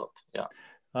Europe. Yeah.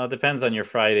 Depends on your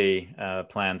Friday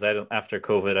plans. After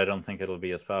COVID, I don't think it'll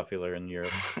be as popular in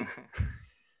Europe.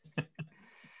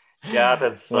 Yeah,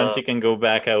 that's once you can go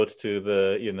back out to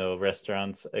the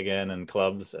restaurants again and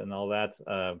clubs and all that.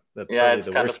 That's probably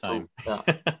the worst time. Yeah.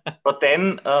 But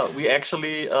then we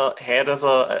actually had as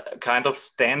a kind of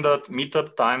standard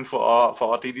meetup time for our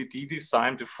DDD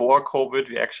design before COVID.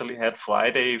 We actually had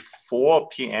Friday 4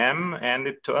 p.m. and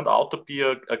it turned out to be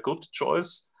a good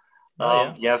choice.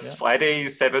 Yes, Friday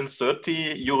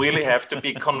 7:30. You really have to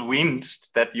be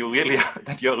convinced that you're really.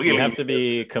 You have to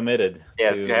be committed.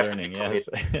 Yes, to you have learning, to be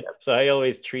committed. Yes. So I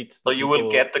always treat. So you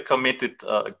will get the committed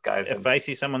guys. If I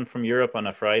see someone from Europe on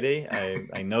a Friday,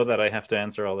 I know that I have to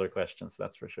answer all their questions.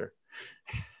 That's for sure.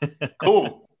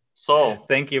 Cool. So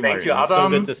thank you, Martin. Thank you, Adam. So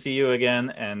good to see you again.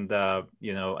 And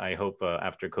I hope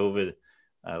after COVID,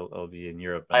 I'll be in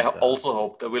Europe. And, I also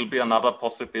hope there will be another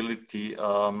possibility.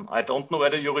 I don't know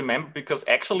whether you remember, because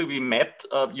actually we met,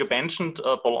 you mentioned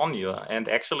Bologna, and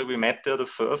actually we met there the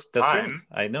first time.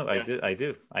 Right. I know, yes.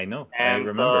 I know, and, I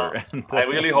remember. I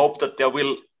really hope that there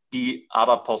will be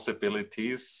other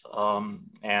possibilities.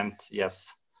 And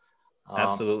yes.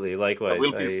 Absolutely, likewise. There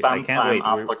will be some time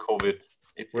after COVID.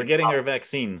 We're getting our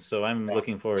vaccines, so I'm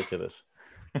looking forward to this.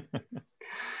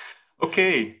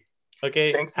 Okay.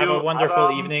 Okay, thank have you, a wonderful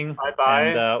Adam. evening. Bye-bye.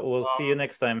 And we'll see you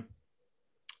next time.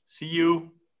 See you.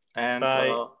 And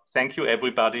bye. Thank you,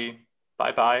 everybody.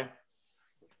 Bye-bye.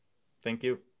 Thank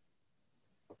you.